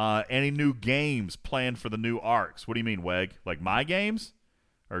 Any new games planned for the new arcs? What do you mean, Weg? Like my games?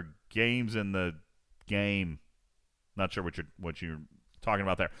 Or games in the game? Not sure what you're talking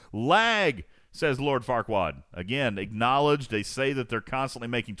about there. Lag, says Lord Farquaad. Again, acknowledged. They say that they're constantly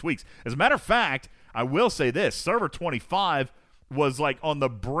making tweaks. As a matter of fact, I will say this. Server 25 was like on the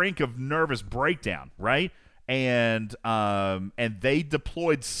brink of nervous breakdown, right? And they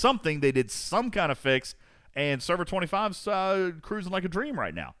deployed something. They did some kind of fix, and Server 25's cruising like a dream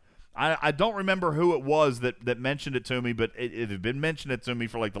right now. I don't remember who it was that mentioned it to me, but it had been mentioned it to me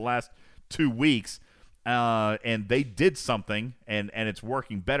for like the last 2 weeks, and they did something, and it's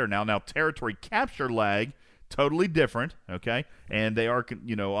working better now. Now, territory capture lag, totally different, okay? And they are,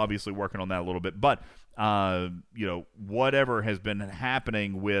 obviously working on that a little bit. But, whatever has been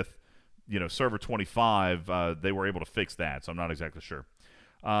happening with, Server 25, they were able to fix that, so I'm not exactly sure.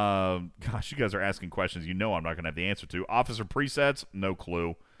 Gosh, you guys are asking questions I'm not going to have the answer to. Officer presets, no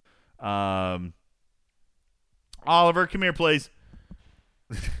clue. Oliver, come here, please.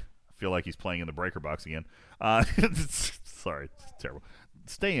 I feel like he's playing in the breaker box again. Sorry, it's terrible.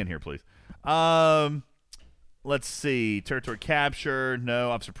 Stay in here, please. Let's see. Territory capture,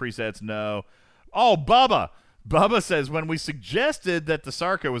 no. Officer presets, no. Oh, Bubba. Bubba says, when we suggested that the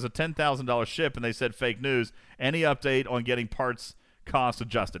Sarka was a $10,000 ship and they said fake news, any update on getting parts cost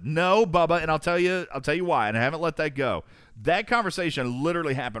adjusted? No, Bubba, and I'll tell you why, and I haven't let that go. That conversation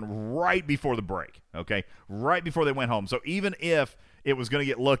literally happened right before the break, okay? Right before they went home. So even if it was going to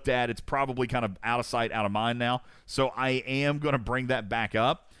get looked at, it's probably kind of out of sight, out of mind now. So I am going to bring that back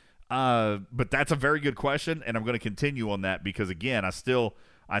up. But that's a very good question, and I'm going to continue on that because, again, I still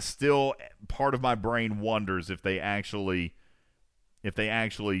part of my brain wonders if they actually if they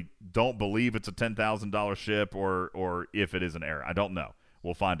actually don't believe it's a $10,000 ship or if it is an error. I don't know.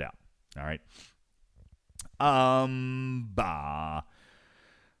 We'll find out. All right.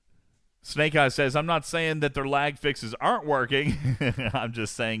 Snake Eyes says, I'm not saying that their lag fixes aren't working. I'm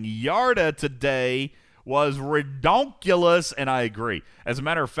just saying Yarda today was redonkulous, and I agree. As a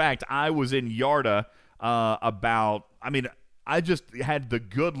matter of fact, I was in Yarda I just had the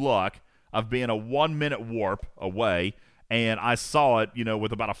good luck of being a 1-minute warp away, and I saw it,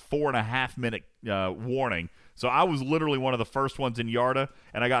 with about a 4.5-minute warning. So I was literally one of the first ones in Yarda,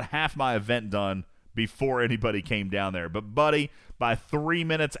 and I got half my event done before anybody came down there. But, buddy, by 3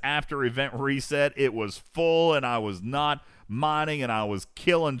 minutes after event reset, it was full, and I was not mining, and I was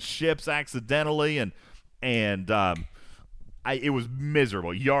killing ships accidentally, and it was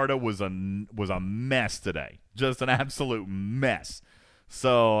miserable. Yarda was a mess today, just an absolute mess.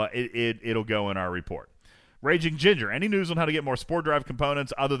 So it'll go in our report. Raging Ginger, any news on how to get more Spore Drive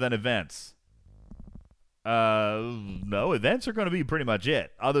components other than events? No, events are going to be pretty much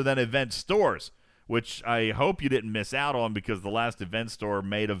it, other than event stores, which I hope you didn't miss out on because the last event store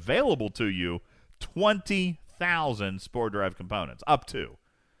made available to you 20,000 Spore Drive components, up to.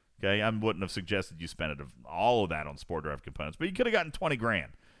 Okay, I wouldn't have suggested you spend all of that on Spore Drive components, but you could have gotten $20,000.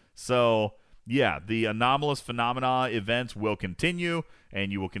 So, yeah, the anomalous phenomena events will continue,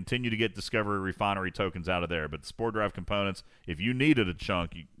 and you will continue to get Discovery Refinery tokens out of there. But the Spore Drive components, if you needed a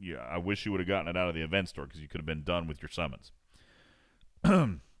chunk, I wish you would have gotten it out of the event store because you could have been done with your summons.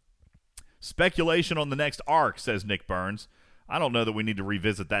 Speculation on the next arc, says Nick Burns. I don't know that we need to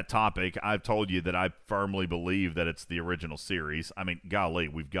revisit that topic. I've told you that I firmly believe that it's the original series. I mean, golly,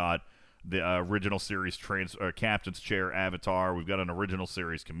 we've got the original series Captain's Chair Avatar. We've got an original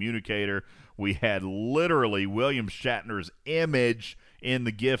series communicator. We had literally William Shatner's image in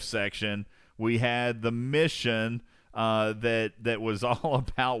the gift section. We had the mission that was all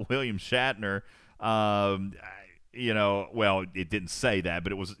about William Shatner. Well, it didn't say that,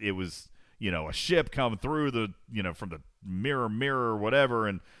 but it was a ship come through the from the mirror or whatever,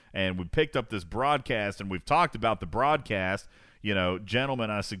 and we picked up this broadcast, and we've talked about the broadcast. Gentlemen,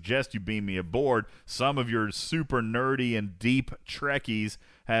 I suggest you beam me aboard. Some of your super nerdy and deep Trekkies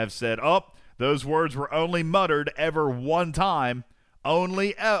have said, those words were only muttered ever one time.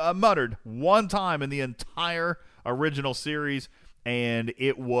 Only muttered one time in the entire original series, and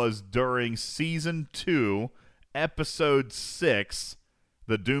it was during Season 2, Episode 6,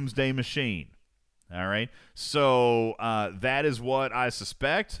 The Doomsday Machine. All right? So that is what I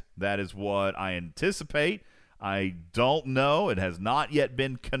suspect. That is what I anticipate. I don't know. It has not yet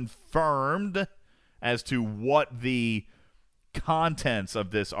been confirmed as to what the contents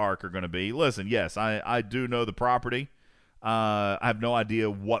of this arc are going to be. Listen, yes, I do know the property. I have no idea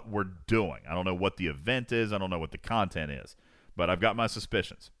what we're doing. I don't know what the event is. I don't know what the content is. But I've got my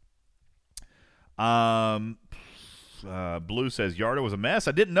suspicions. Blue says, Yarda was a mess.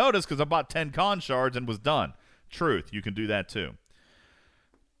 I didn't notice because I bought 10 con shards and was done. Truth. You can do that too.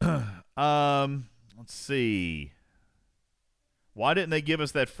 Let's see. Why didn't they give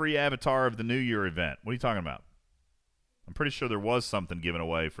us that free Avatar of the New Year event? What are you talking about? I'm pretty sure there was something given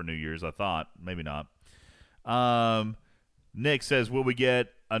away for New Year's, I thought. Maybe not. Nick says, will we get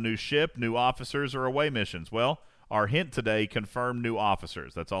a new ship, new officers, or away missions? Well, our hint today confirmed new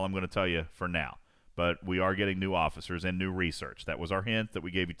officers. That's all I'm going to tell you for now. But we are getting new officers and new research. That was our hint that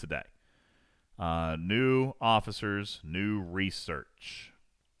we gave you today. New officers, new research.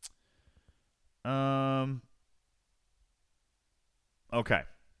 Okay. I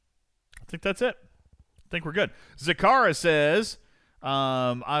think that's it. I think we're good. Zakara says,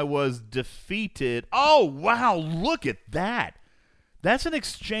 I was defeated. Oh, wow. Look at that. That's an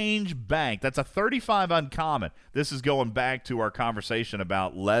exchange bank. That's a 35 uncommon. This is going back to our conversation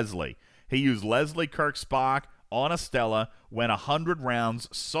about Leslie. He used Leslie Kirk Spock on a Stella, went 100 rounds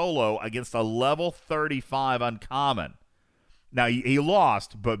solo against a level 35 uncommon. Now, he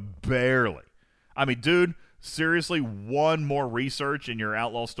lost, but barely. I mean, dude, seriously, one more research in your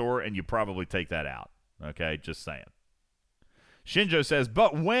Outlaw store, and you probably take that out. Okay, just saying. Shinjo says,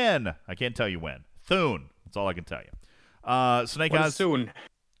 but when? I can't tell you when. Thune. That's all I can tell you. Snake Eyes. Soon.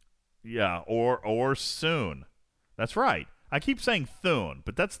 Yeah, or soon. That's right. I keep saying Thune,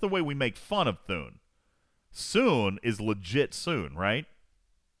 but that's the way we make fun of Thune. Soon is legit soon, right?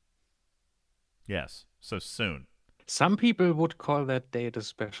 Yes, so soon. Some people would call that date a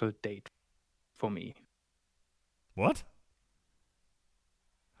special date for me. What?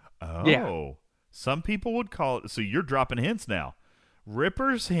 Oh. Yeah. Some people would call it. So you're dropping hints now.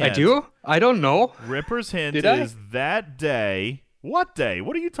 Ripper's hint. I do? I don't know. Ripper's hint is that day. What day?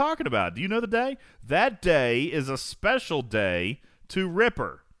 What are you talking about? Do you know the day? That day is a special day to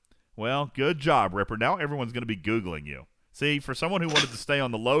Ripper. Well, good job, Ripper. Now everyone's going to be Googling you. See, for someone who wanted to stay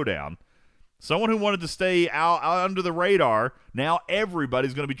on the lowdown, someone who wanted to stay out under the radar, now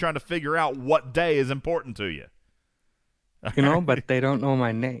everybody's going to be trying to figure out what day is important to you. But they don't know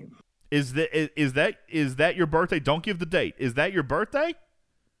my name. Is that your birthday? Don't give the date. Is that your birthday?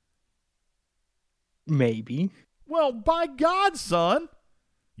 Maybe. Well, by God, son.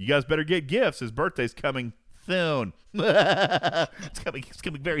 You guys better get gifts. His birthday's coming soon. It's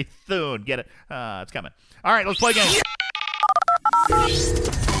coming very soon. Get it? It's coming. All right, let's play a game.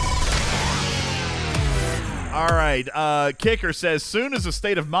 All right. Kicker says, soon is a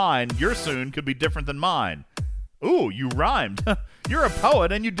state of mind. Your soon could be different than mine. Ooh, you rhymed. You're a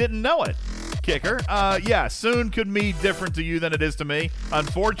poet and you didn't know it. Kicker. Yeah, soon could be different to you than it is to me.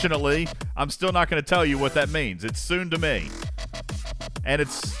 Unfortunately, I'm still not going to tell you what that means. It's soon to me. And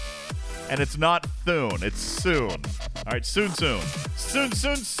it's not soon. It's soon. All right, soon. Soon.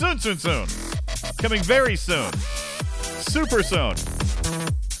 Coming very soon. Super soon.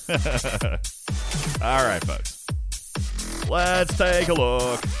 All right, folks. Let's take a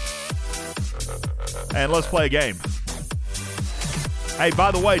look. And let's play a game. Hey,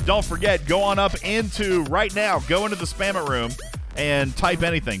 by the way, don't forget, go on up right now, go into the Spam It room and type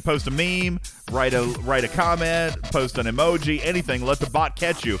anything. Post a meme, write a comment, post an emoji, anything. Let the bot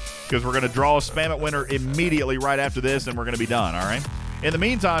catch you, because we're going to draw a Spam It winner immediately right after this, and we're going to be done, all right? In the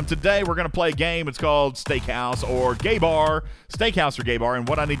meantime, today we're going to play a game. It's called Steakhouse or Gay Bar. Steakhouse or Gay Bar, and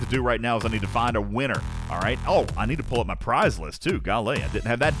what I need to do right now is I need to find a winner, all right? Oh, I need to pull up my prize list, too. Golly, I didn't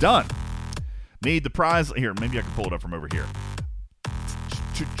have that done. Need the prize. Here, maybe I can pull it up from over here.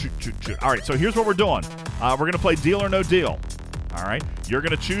 All right, so here's what we're doing. We're going to play Deal or No Deal. All right? You're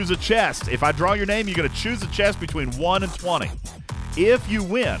going to choose a chest. If I draw your name, you're going to choose a chest between 1 and 20. If you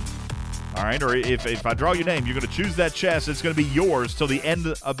win, all right, or if I draw your name, you're going to choose that chest. It's going to be yours till the end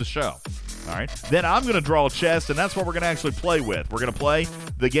of the show. All right? Then I'm going to draw a chest, and that's what we're going to actually play with. We're going to play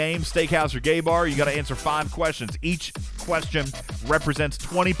the game Steakhouse or Gay Bar. You got to answer 5 questions. Each question represents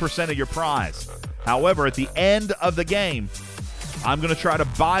 20% of your prize. However, at the end of the game, I'm going to try to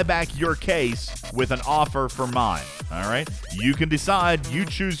buy back your case with an offer for mine. All right? You can decide. You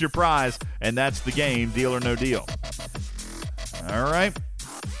choose your prize, and that's the game, Deal or No Deal. All right?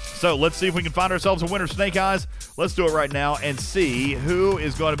 So let's see if we can find ourselves a winner, Snake Eyes. Let's do it right now and see who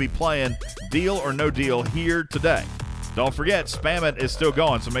is going to be playing Deal or No Deal here today. Don't forget, Spam It is still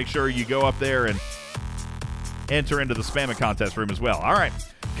going, so make sure you go up there and enter into the Spam It contest room as well. All right.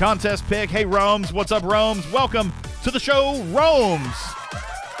 Contest pick. Hey, Romes. What's up, Romes? Welcome to the show, Romes.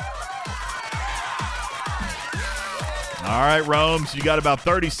 All right, Romes, you got about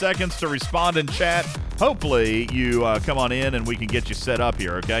 30 seconds to respond in chat. Hopefully you come on in and we can get you set up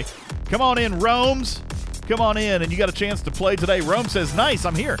here, okay? Come on in, Romes. Come on in, and you got a chance to play today. Rome says, nice,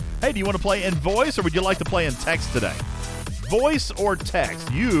 I'm here. Hey, do you want to play in voice, or would you like to play in text today? Voice or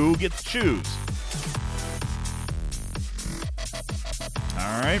text? You get to choose.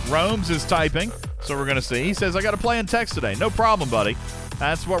 All right, Rome's is typing, so we're going to see. He says, I got to play in text today. No problem, buddy.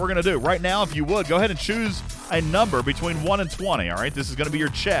 That's what we're going to do. Right now, if you would, go ahead and choose a number between 1 and 20, all right? This is going to be your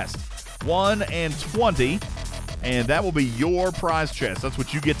chest. 1 and 20, and that will be your prize chest. That's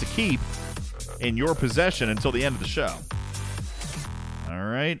what you get to keep in your possession until the end of the show. All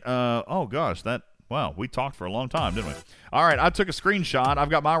right. Oh, gosh, wow, we talked for a long time, didn't we? All right, I took a screenshot. I've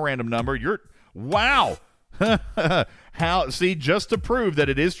got my random number. Wow. See, just to prove that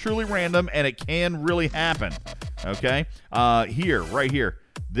it is truly random and it can really happen. Okay? Right here.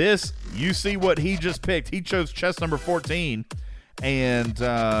 This, you see what he just picked. He chose chest number 14, and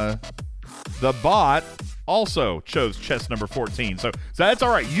the bot also chose chest number 14. So that's all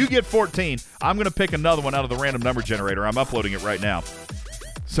right. You get 14. I'm going to pick another one out of the random number generator. I'm uploading it right now.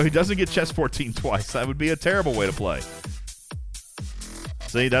 So he doesn't get chest 14 twice. That would be a terrible way to play.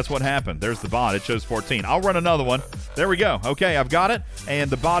 See, that's what happened. There's the bot. It chose 14. I'll run another one. There we go. Okay, I've got it, and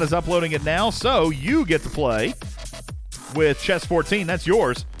the bot is uploading it now, so you get to play with chest 14. That's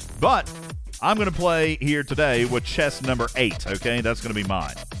yours, but I'm going to play here today with chest number 8, okay? That's going to be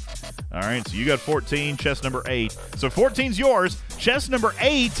mine. All right, so you got 14, chest number 8. So 14's yours. Chest number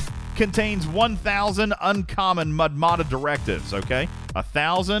 8 contains 1,000 uncommon Mudmata directives, okay?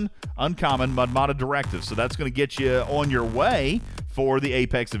 1,000 uncommon Mudmata directives. So that's going to get you on your way for the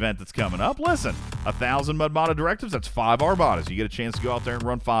Apex event that's coming up. Listen, 1,000 Mudmata directives, that's 5 Armadas. You get a chance to go out there and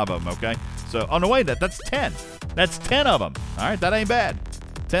run 5 of them, okay? So, oh, no, wait, that's 10. That's 10 of them. All right, that ain't bad.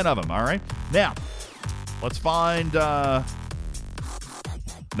 10 of them, all right? Now, let's find, no,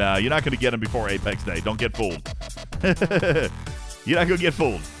 you're not going to get them before Apex Day. Don't get fooled. You're not going to get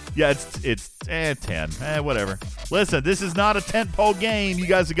fooled. Yeah, it's 10. Whatever. Listen, this is not a tentpole game. You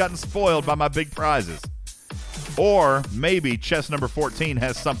guys have gotten spoiled by my big prizes. Or maybe chest number 14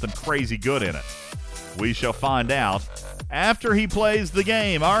 has something crazy good in it. We shall find out after he plays the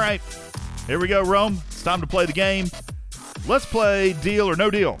game. All right, here we go, Rome. It's time to play the game. Let's play Deal or No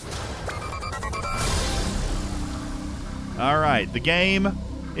Deal. All right, the game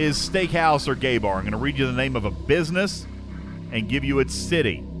is Steakhouse or Gay Bar. I'm going to read you the name of a business and give you its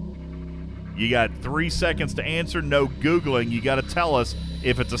city. You got 3 seconds to answer. No Googling. You got to tell us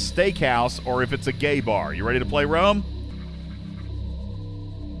if it's a steakhouse or if it's a gay bar. You ready to play, Rome?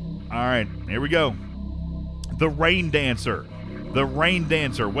 All right, here we go. The Rain Dancer. The Rain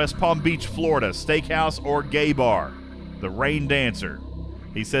Dancer, West Palm Beach, Florida. Steakhouse or gay bar? The Rain Dancer.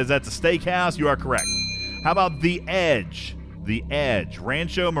 He says that's a steakhouse. You are correct. How about The Edge? The Edge,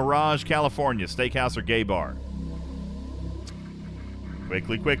 Rancho Mirage, California. Steakhouse or gay bar?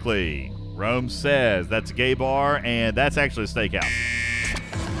 Quickly. Rome says that's a gay bar, and that's actually a steakhouse.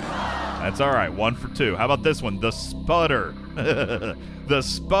 That's all right. 1 for 2. How about this one? The Sputter. The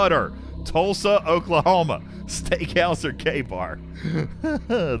Sputter, Tulsa, Oklahoma. Steakhouse or gay bar?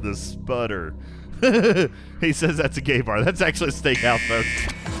 The Sputter. He says that's a gay bar. That's actually a steakhouse, folks.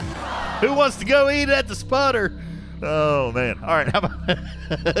 Who wants to go eat at the Sputter? Oh, man. All right.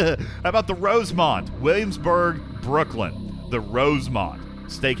 How about the Rosemont, Williamsburg, Brooklyn? The Rosemont,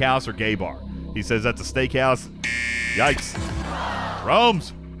 steakhouse or gay bar? He says that's a steakhouse. Yikes.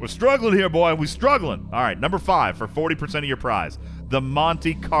 Rome's, we're struggling here, boy. We're struggling. All right, number 5 for 40% of your prize. The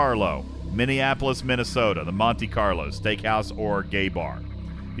Monte Carlo, Minneapolis, Minnesota. The Monte Carlo, steakhouse or gay bar?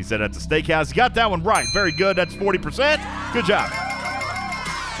 He said that's a steakhouse. You got that one right. Very good. That's 40%. Good job.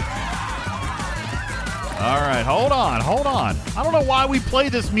 All right, hold on. I don't know why we play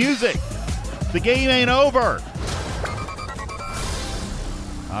this music. The game ain't over.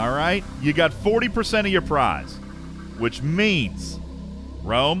 All right, you got 40% of your prize, which means,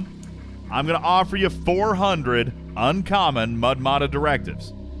 Rome, I'm going to offer you 400 uncommon Mud Mata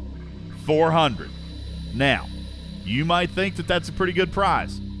directives. 400. Now, you might think that that's a pretty good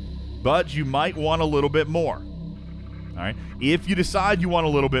prize, but you might want a little bit more. All right, if you decide you want a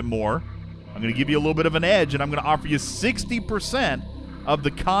little bit more, I'm going to give you a little bit of an edge, and I'm going to offer you 60% of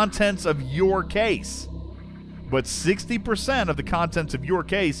the contents of your case. But 60% of the contents of your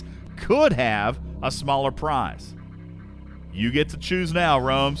case could have a smaller prize. You get to choose now,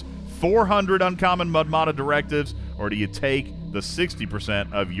 Rome's. 400 uncommon Mud Mata directives, or do you take the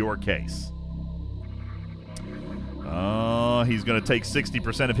 60% of your case? He's going to take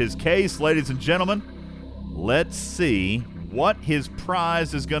 60% of his case. Ladies and gentlemen, let's see what his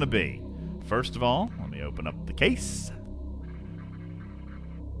prize is going to be. First of all, let me open up the case.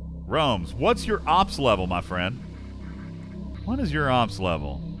 Rome's, what's your ops level, my friend? What is your ops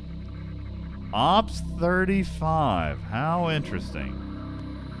level? Ops 35. How interesting.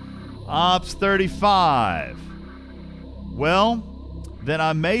 Ops 35. Well, then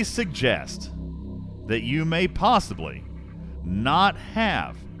I may suggest that you may possibly not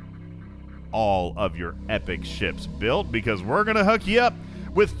have all of your epic ships built, because we're going to hook you up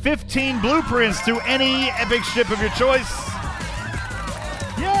with 15 blueprints to any epic ship of your choice.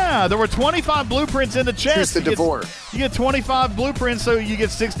 Yeah, there were 25 blueprints in the chest. Here's the DeVore. You get 25 blueprints, so you get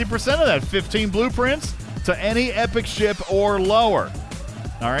 60% of that. 15 blueprints to any epic ship or lower.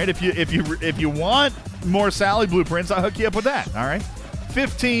 All right, if you want more Sally blueprints, I'll hook you up with that. All right,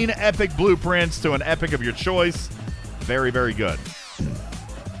 15 epic blueprints to an epic of your choice. Very, very good.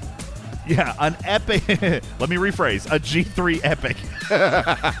 Yeah, an epic. Let me rephrase. A G3 epic.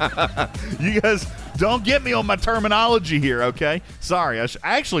 You guys don't get me on my terminology here, okay? Sorry.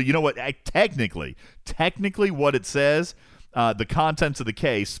 Actually, you know what? Technically what it says, the contents of the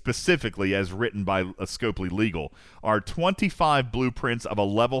case, specifically as written by Scopely Legal, are 25 blueprints of a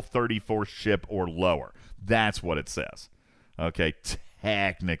level 34 ship or lower. That's what it says. Okay,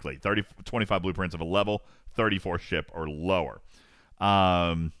 technically. 25 blueprints of a level 34 ship or lower.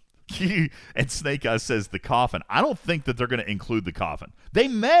 And Snake Eyes says the coffin. I don't think that they're going to include the coffin. They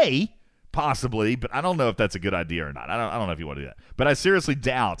may, possibly, but I don't know if that's a good idea or not. I don't know if you want to do that. But I seriously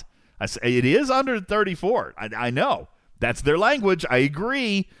doubt. It is under 34. I know. That's their language. I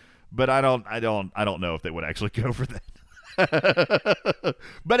agree. But I don't know if they would actually go for that.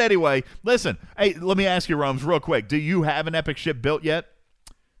 But anyway, listen. Hey, let me ask you, Rome's, real quick. Do you have an epic ship built yet?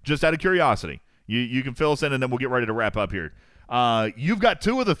 Just out of curiosity. You can fill us in, and then we'll get ready to wrap up here. You've got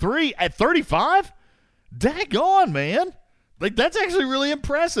 2 of the 3 at 35? Daggone, man. Like, that's actually really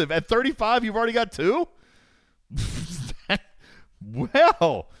impressive. At 35, you've already got 2?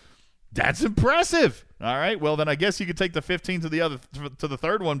 Well, that's impressive. All right. Well, then I guess you could take the 15 to the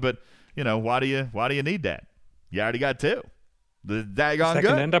third one, but you know, why do you need that? You already got 2. The daggone second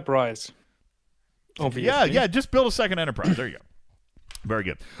good. Enterprise. Obviously. Yeah, just build a second Enterprise. There you go. Very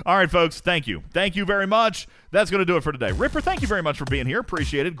good. All right, folks, thank you. Thank you very much. That's going to do it for today. Ripper, thank you very much for being here.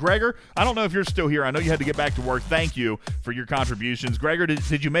 Appreciate it. Gregor, I don't know if you're still here. I know you had to get back to work. Thank you for your contributions. Gregor,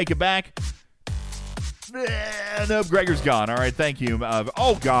 did you make it back? Nope, Gregor's gone. All right, thank you.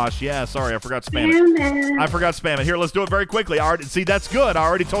 Oh, gosh, yeah, sorry, I forgot spam it. I forgot spam it. Here, let's do it very quickly. I already, see, that's good. I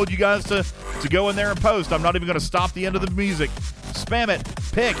already told you guys to go in there and post. I'm not even going to stop the end of the music. Spam it.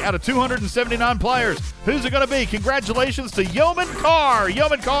 Pick out of 279 players. Who's it going to be? Congratulations to Yeoman Carr.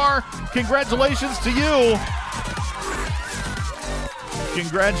 Yeoman Carr, congratulations to you.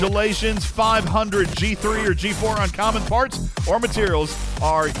 Congratulations, 500 G3 or G4 uncommon parts or materials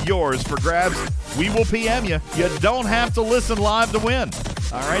are yours for grabs. We will PM you. You don't have to listen live to win.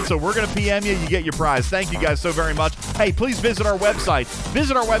 All right, so we're going to PM you. You get your prize. Thank you guys so very much. Hey, please visit our website.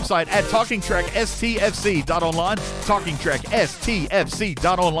 Visit our website at TalkingTrekSTFC.online,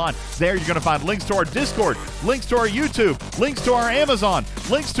 TalkingTrekSTFC.online. There you're going to find links to our Discord, links to our YouTube, links to our Amazon,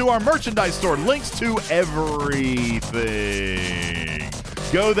 links to our merchandise store, links to everything.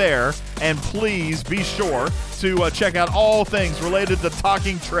 Go there, and please be sure to check out all things related to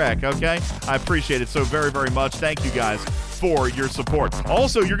Talking Trek, okay? I appreciate it so very, very much. Thank you guys for your support.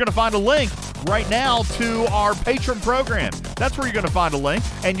 Also, you're going to find a link right now to our Patreon program. That's where you're going to find a link,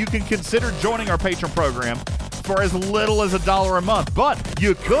 and you can consider joining our Patreon program for as little as $1 a month. But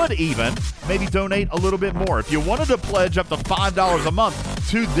you could even maybe donate a little bit more. If you wanted to pledge up to $5 a month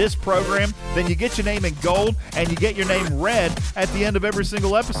to this program, then you get your name in gold and you get your name read at the end of every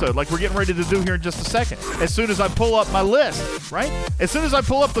single episode, like we're getting ready to do here in just a second. As soon as I pull up my list, right? As soon as I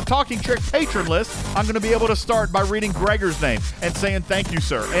pull up the Talking Trek patron list, I'm going to be able to start by reading Gregor's name and saying thank you,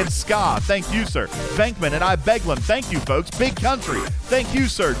 sir. And Ska, thank you, sir. Venkman and I Beglam, thank you, folks. Big Country, thank you,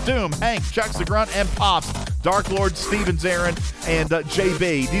 sir. Doom, Hank, Chuck the Grunt, and Pops. Dark Lord, Stevens, Aaron, and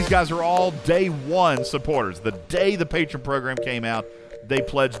JB. These guys are all day one supporters. The day the Patreon program came out, they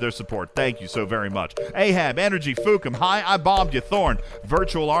pledged their support. Thank you so very much. Ahab, Energy, Fukum, Hi, I Bombed You, Thorn,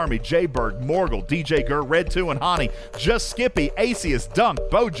 Virtual Army, J-Berg, Morgul, DJ Gur, Red 2 and Hani, Just Skippy, Acius, Dunk,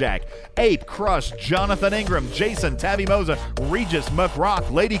 Bojack, Ape, Crush, Jonathan Ingram, Jason, Tabby Moza, Regis, McRock,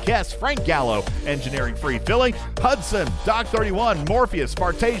 Lady Kess, Frank Gallo, Engineering Free Philly, Hudson, Doc 31, Morpheus,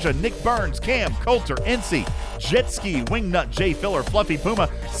 Spartasia, Nick Burns, Cam, Coulter, NC, Jetski, Wingnut, J Filler, Fluffy Puma,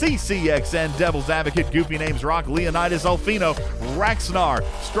 CCXN, Devil's Advocate, Goofy Names Rock, Leonidas Alfino, Raxnar,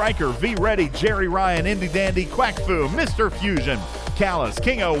 Striker, V Ready, Jerry Ryan, Indy Dandy, Quackfu, Mr. Fusion, Callus,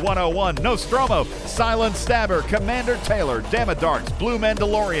 Kingo 101, Nostromo, Silent Stabber, Commander Taylor, Damadarts, Blue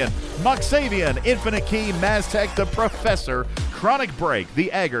Mandalorian, Moxavian, Infinite Key, Maztec the Professor, Chronic Break,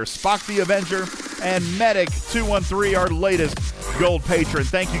 The Egger, Spock the Avenger, and Medic 213, our latest gold patron.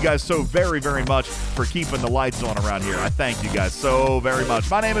 Thank you guys so very, very much for keeping the lights on around here. I thank you guys so very much.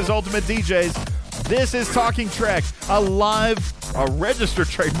 My name is Ultimate DJs. This is Talking Trek, a registered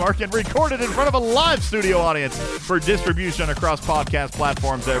trademark and recorded in front of a live studio audience for distribution across podcast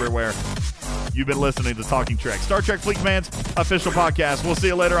platforms everywhere. You've been listening to Talking Trek, Star Trek Fleet Command's official podcast. We'll see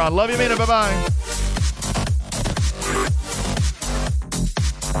you later on. Love you, man. Bye-bye.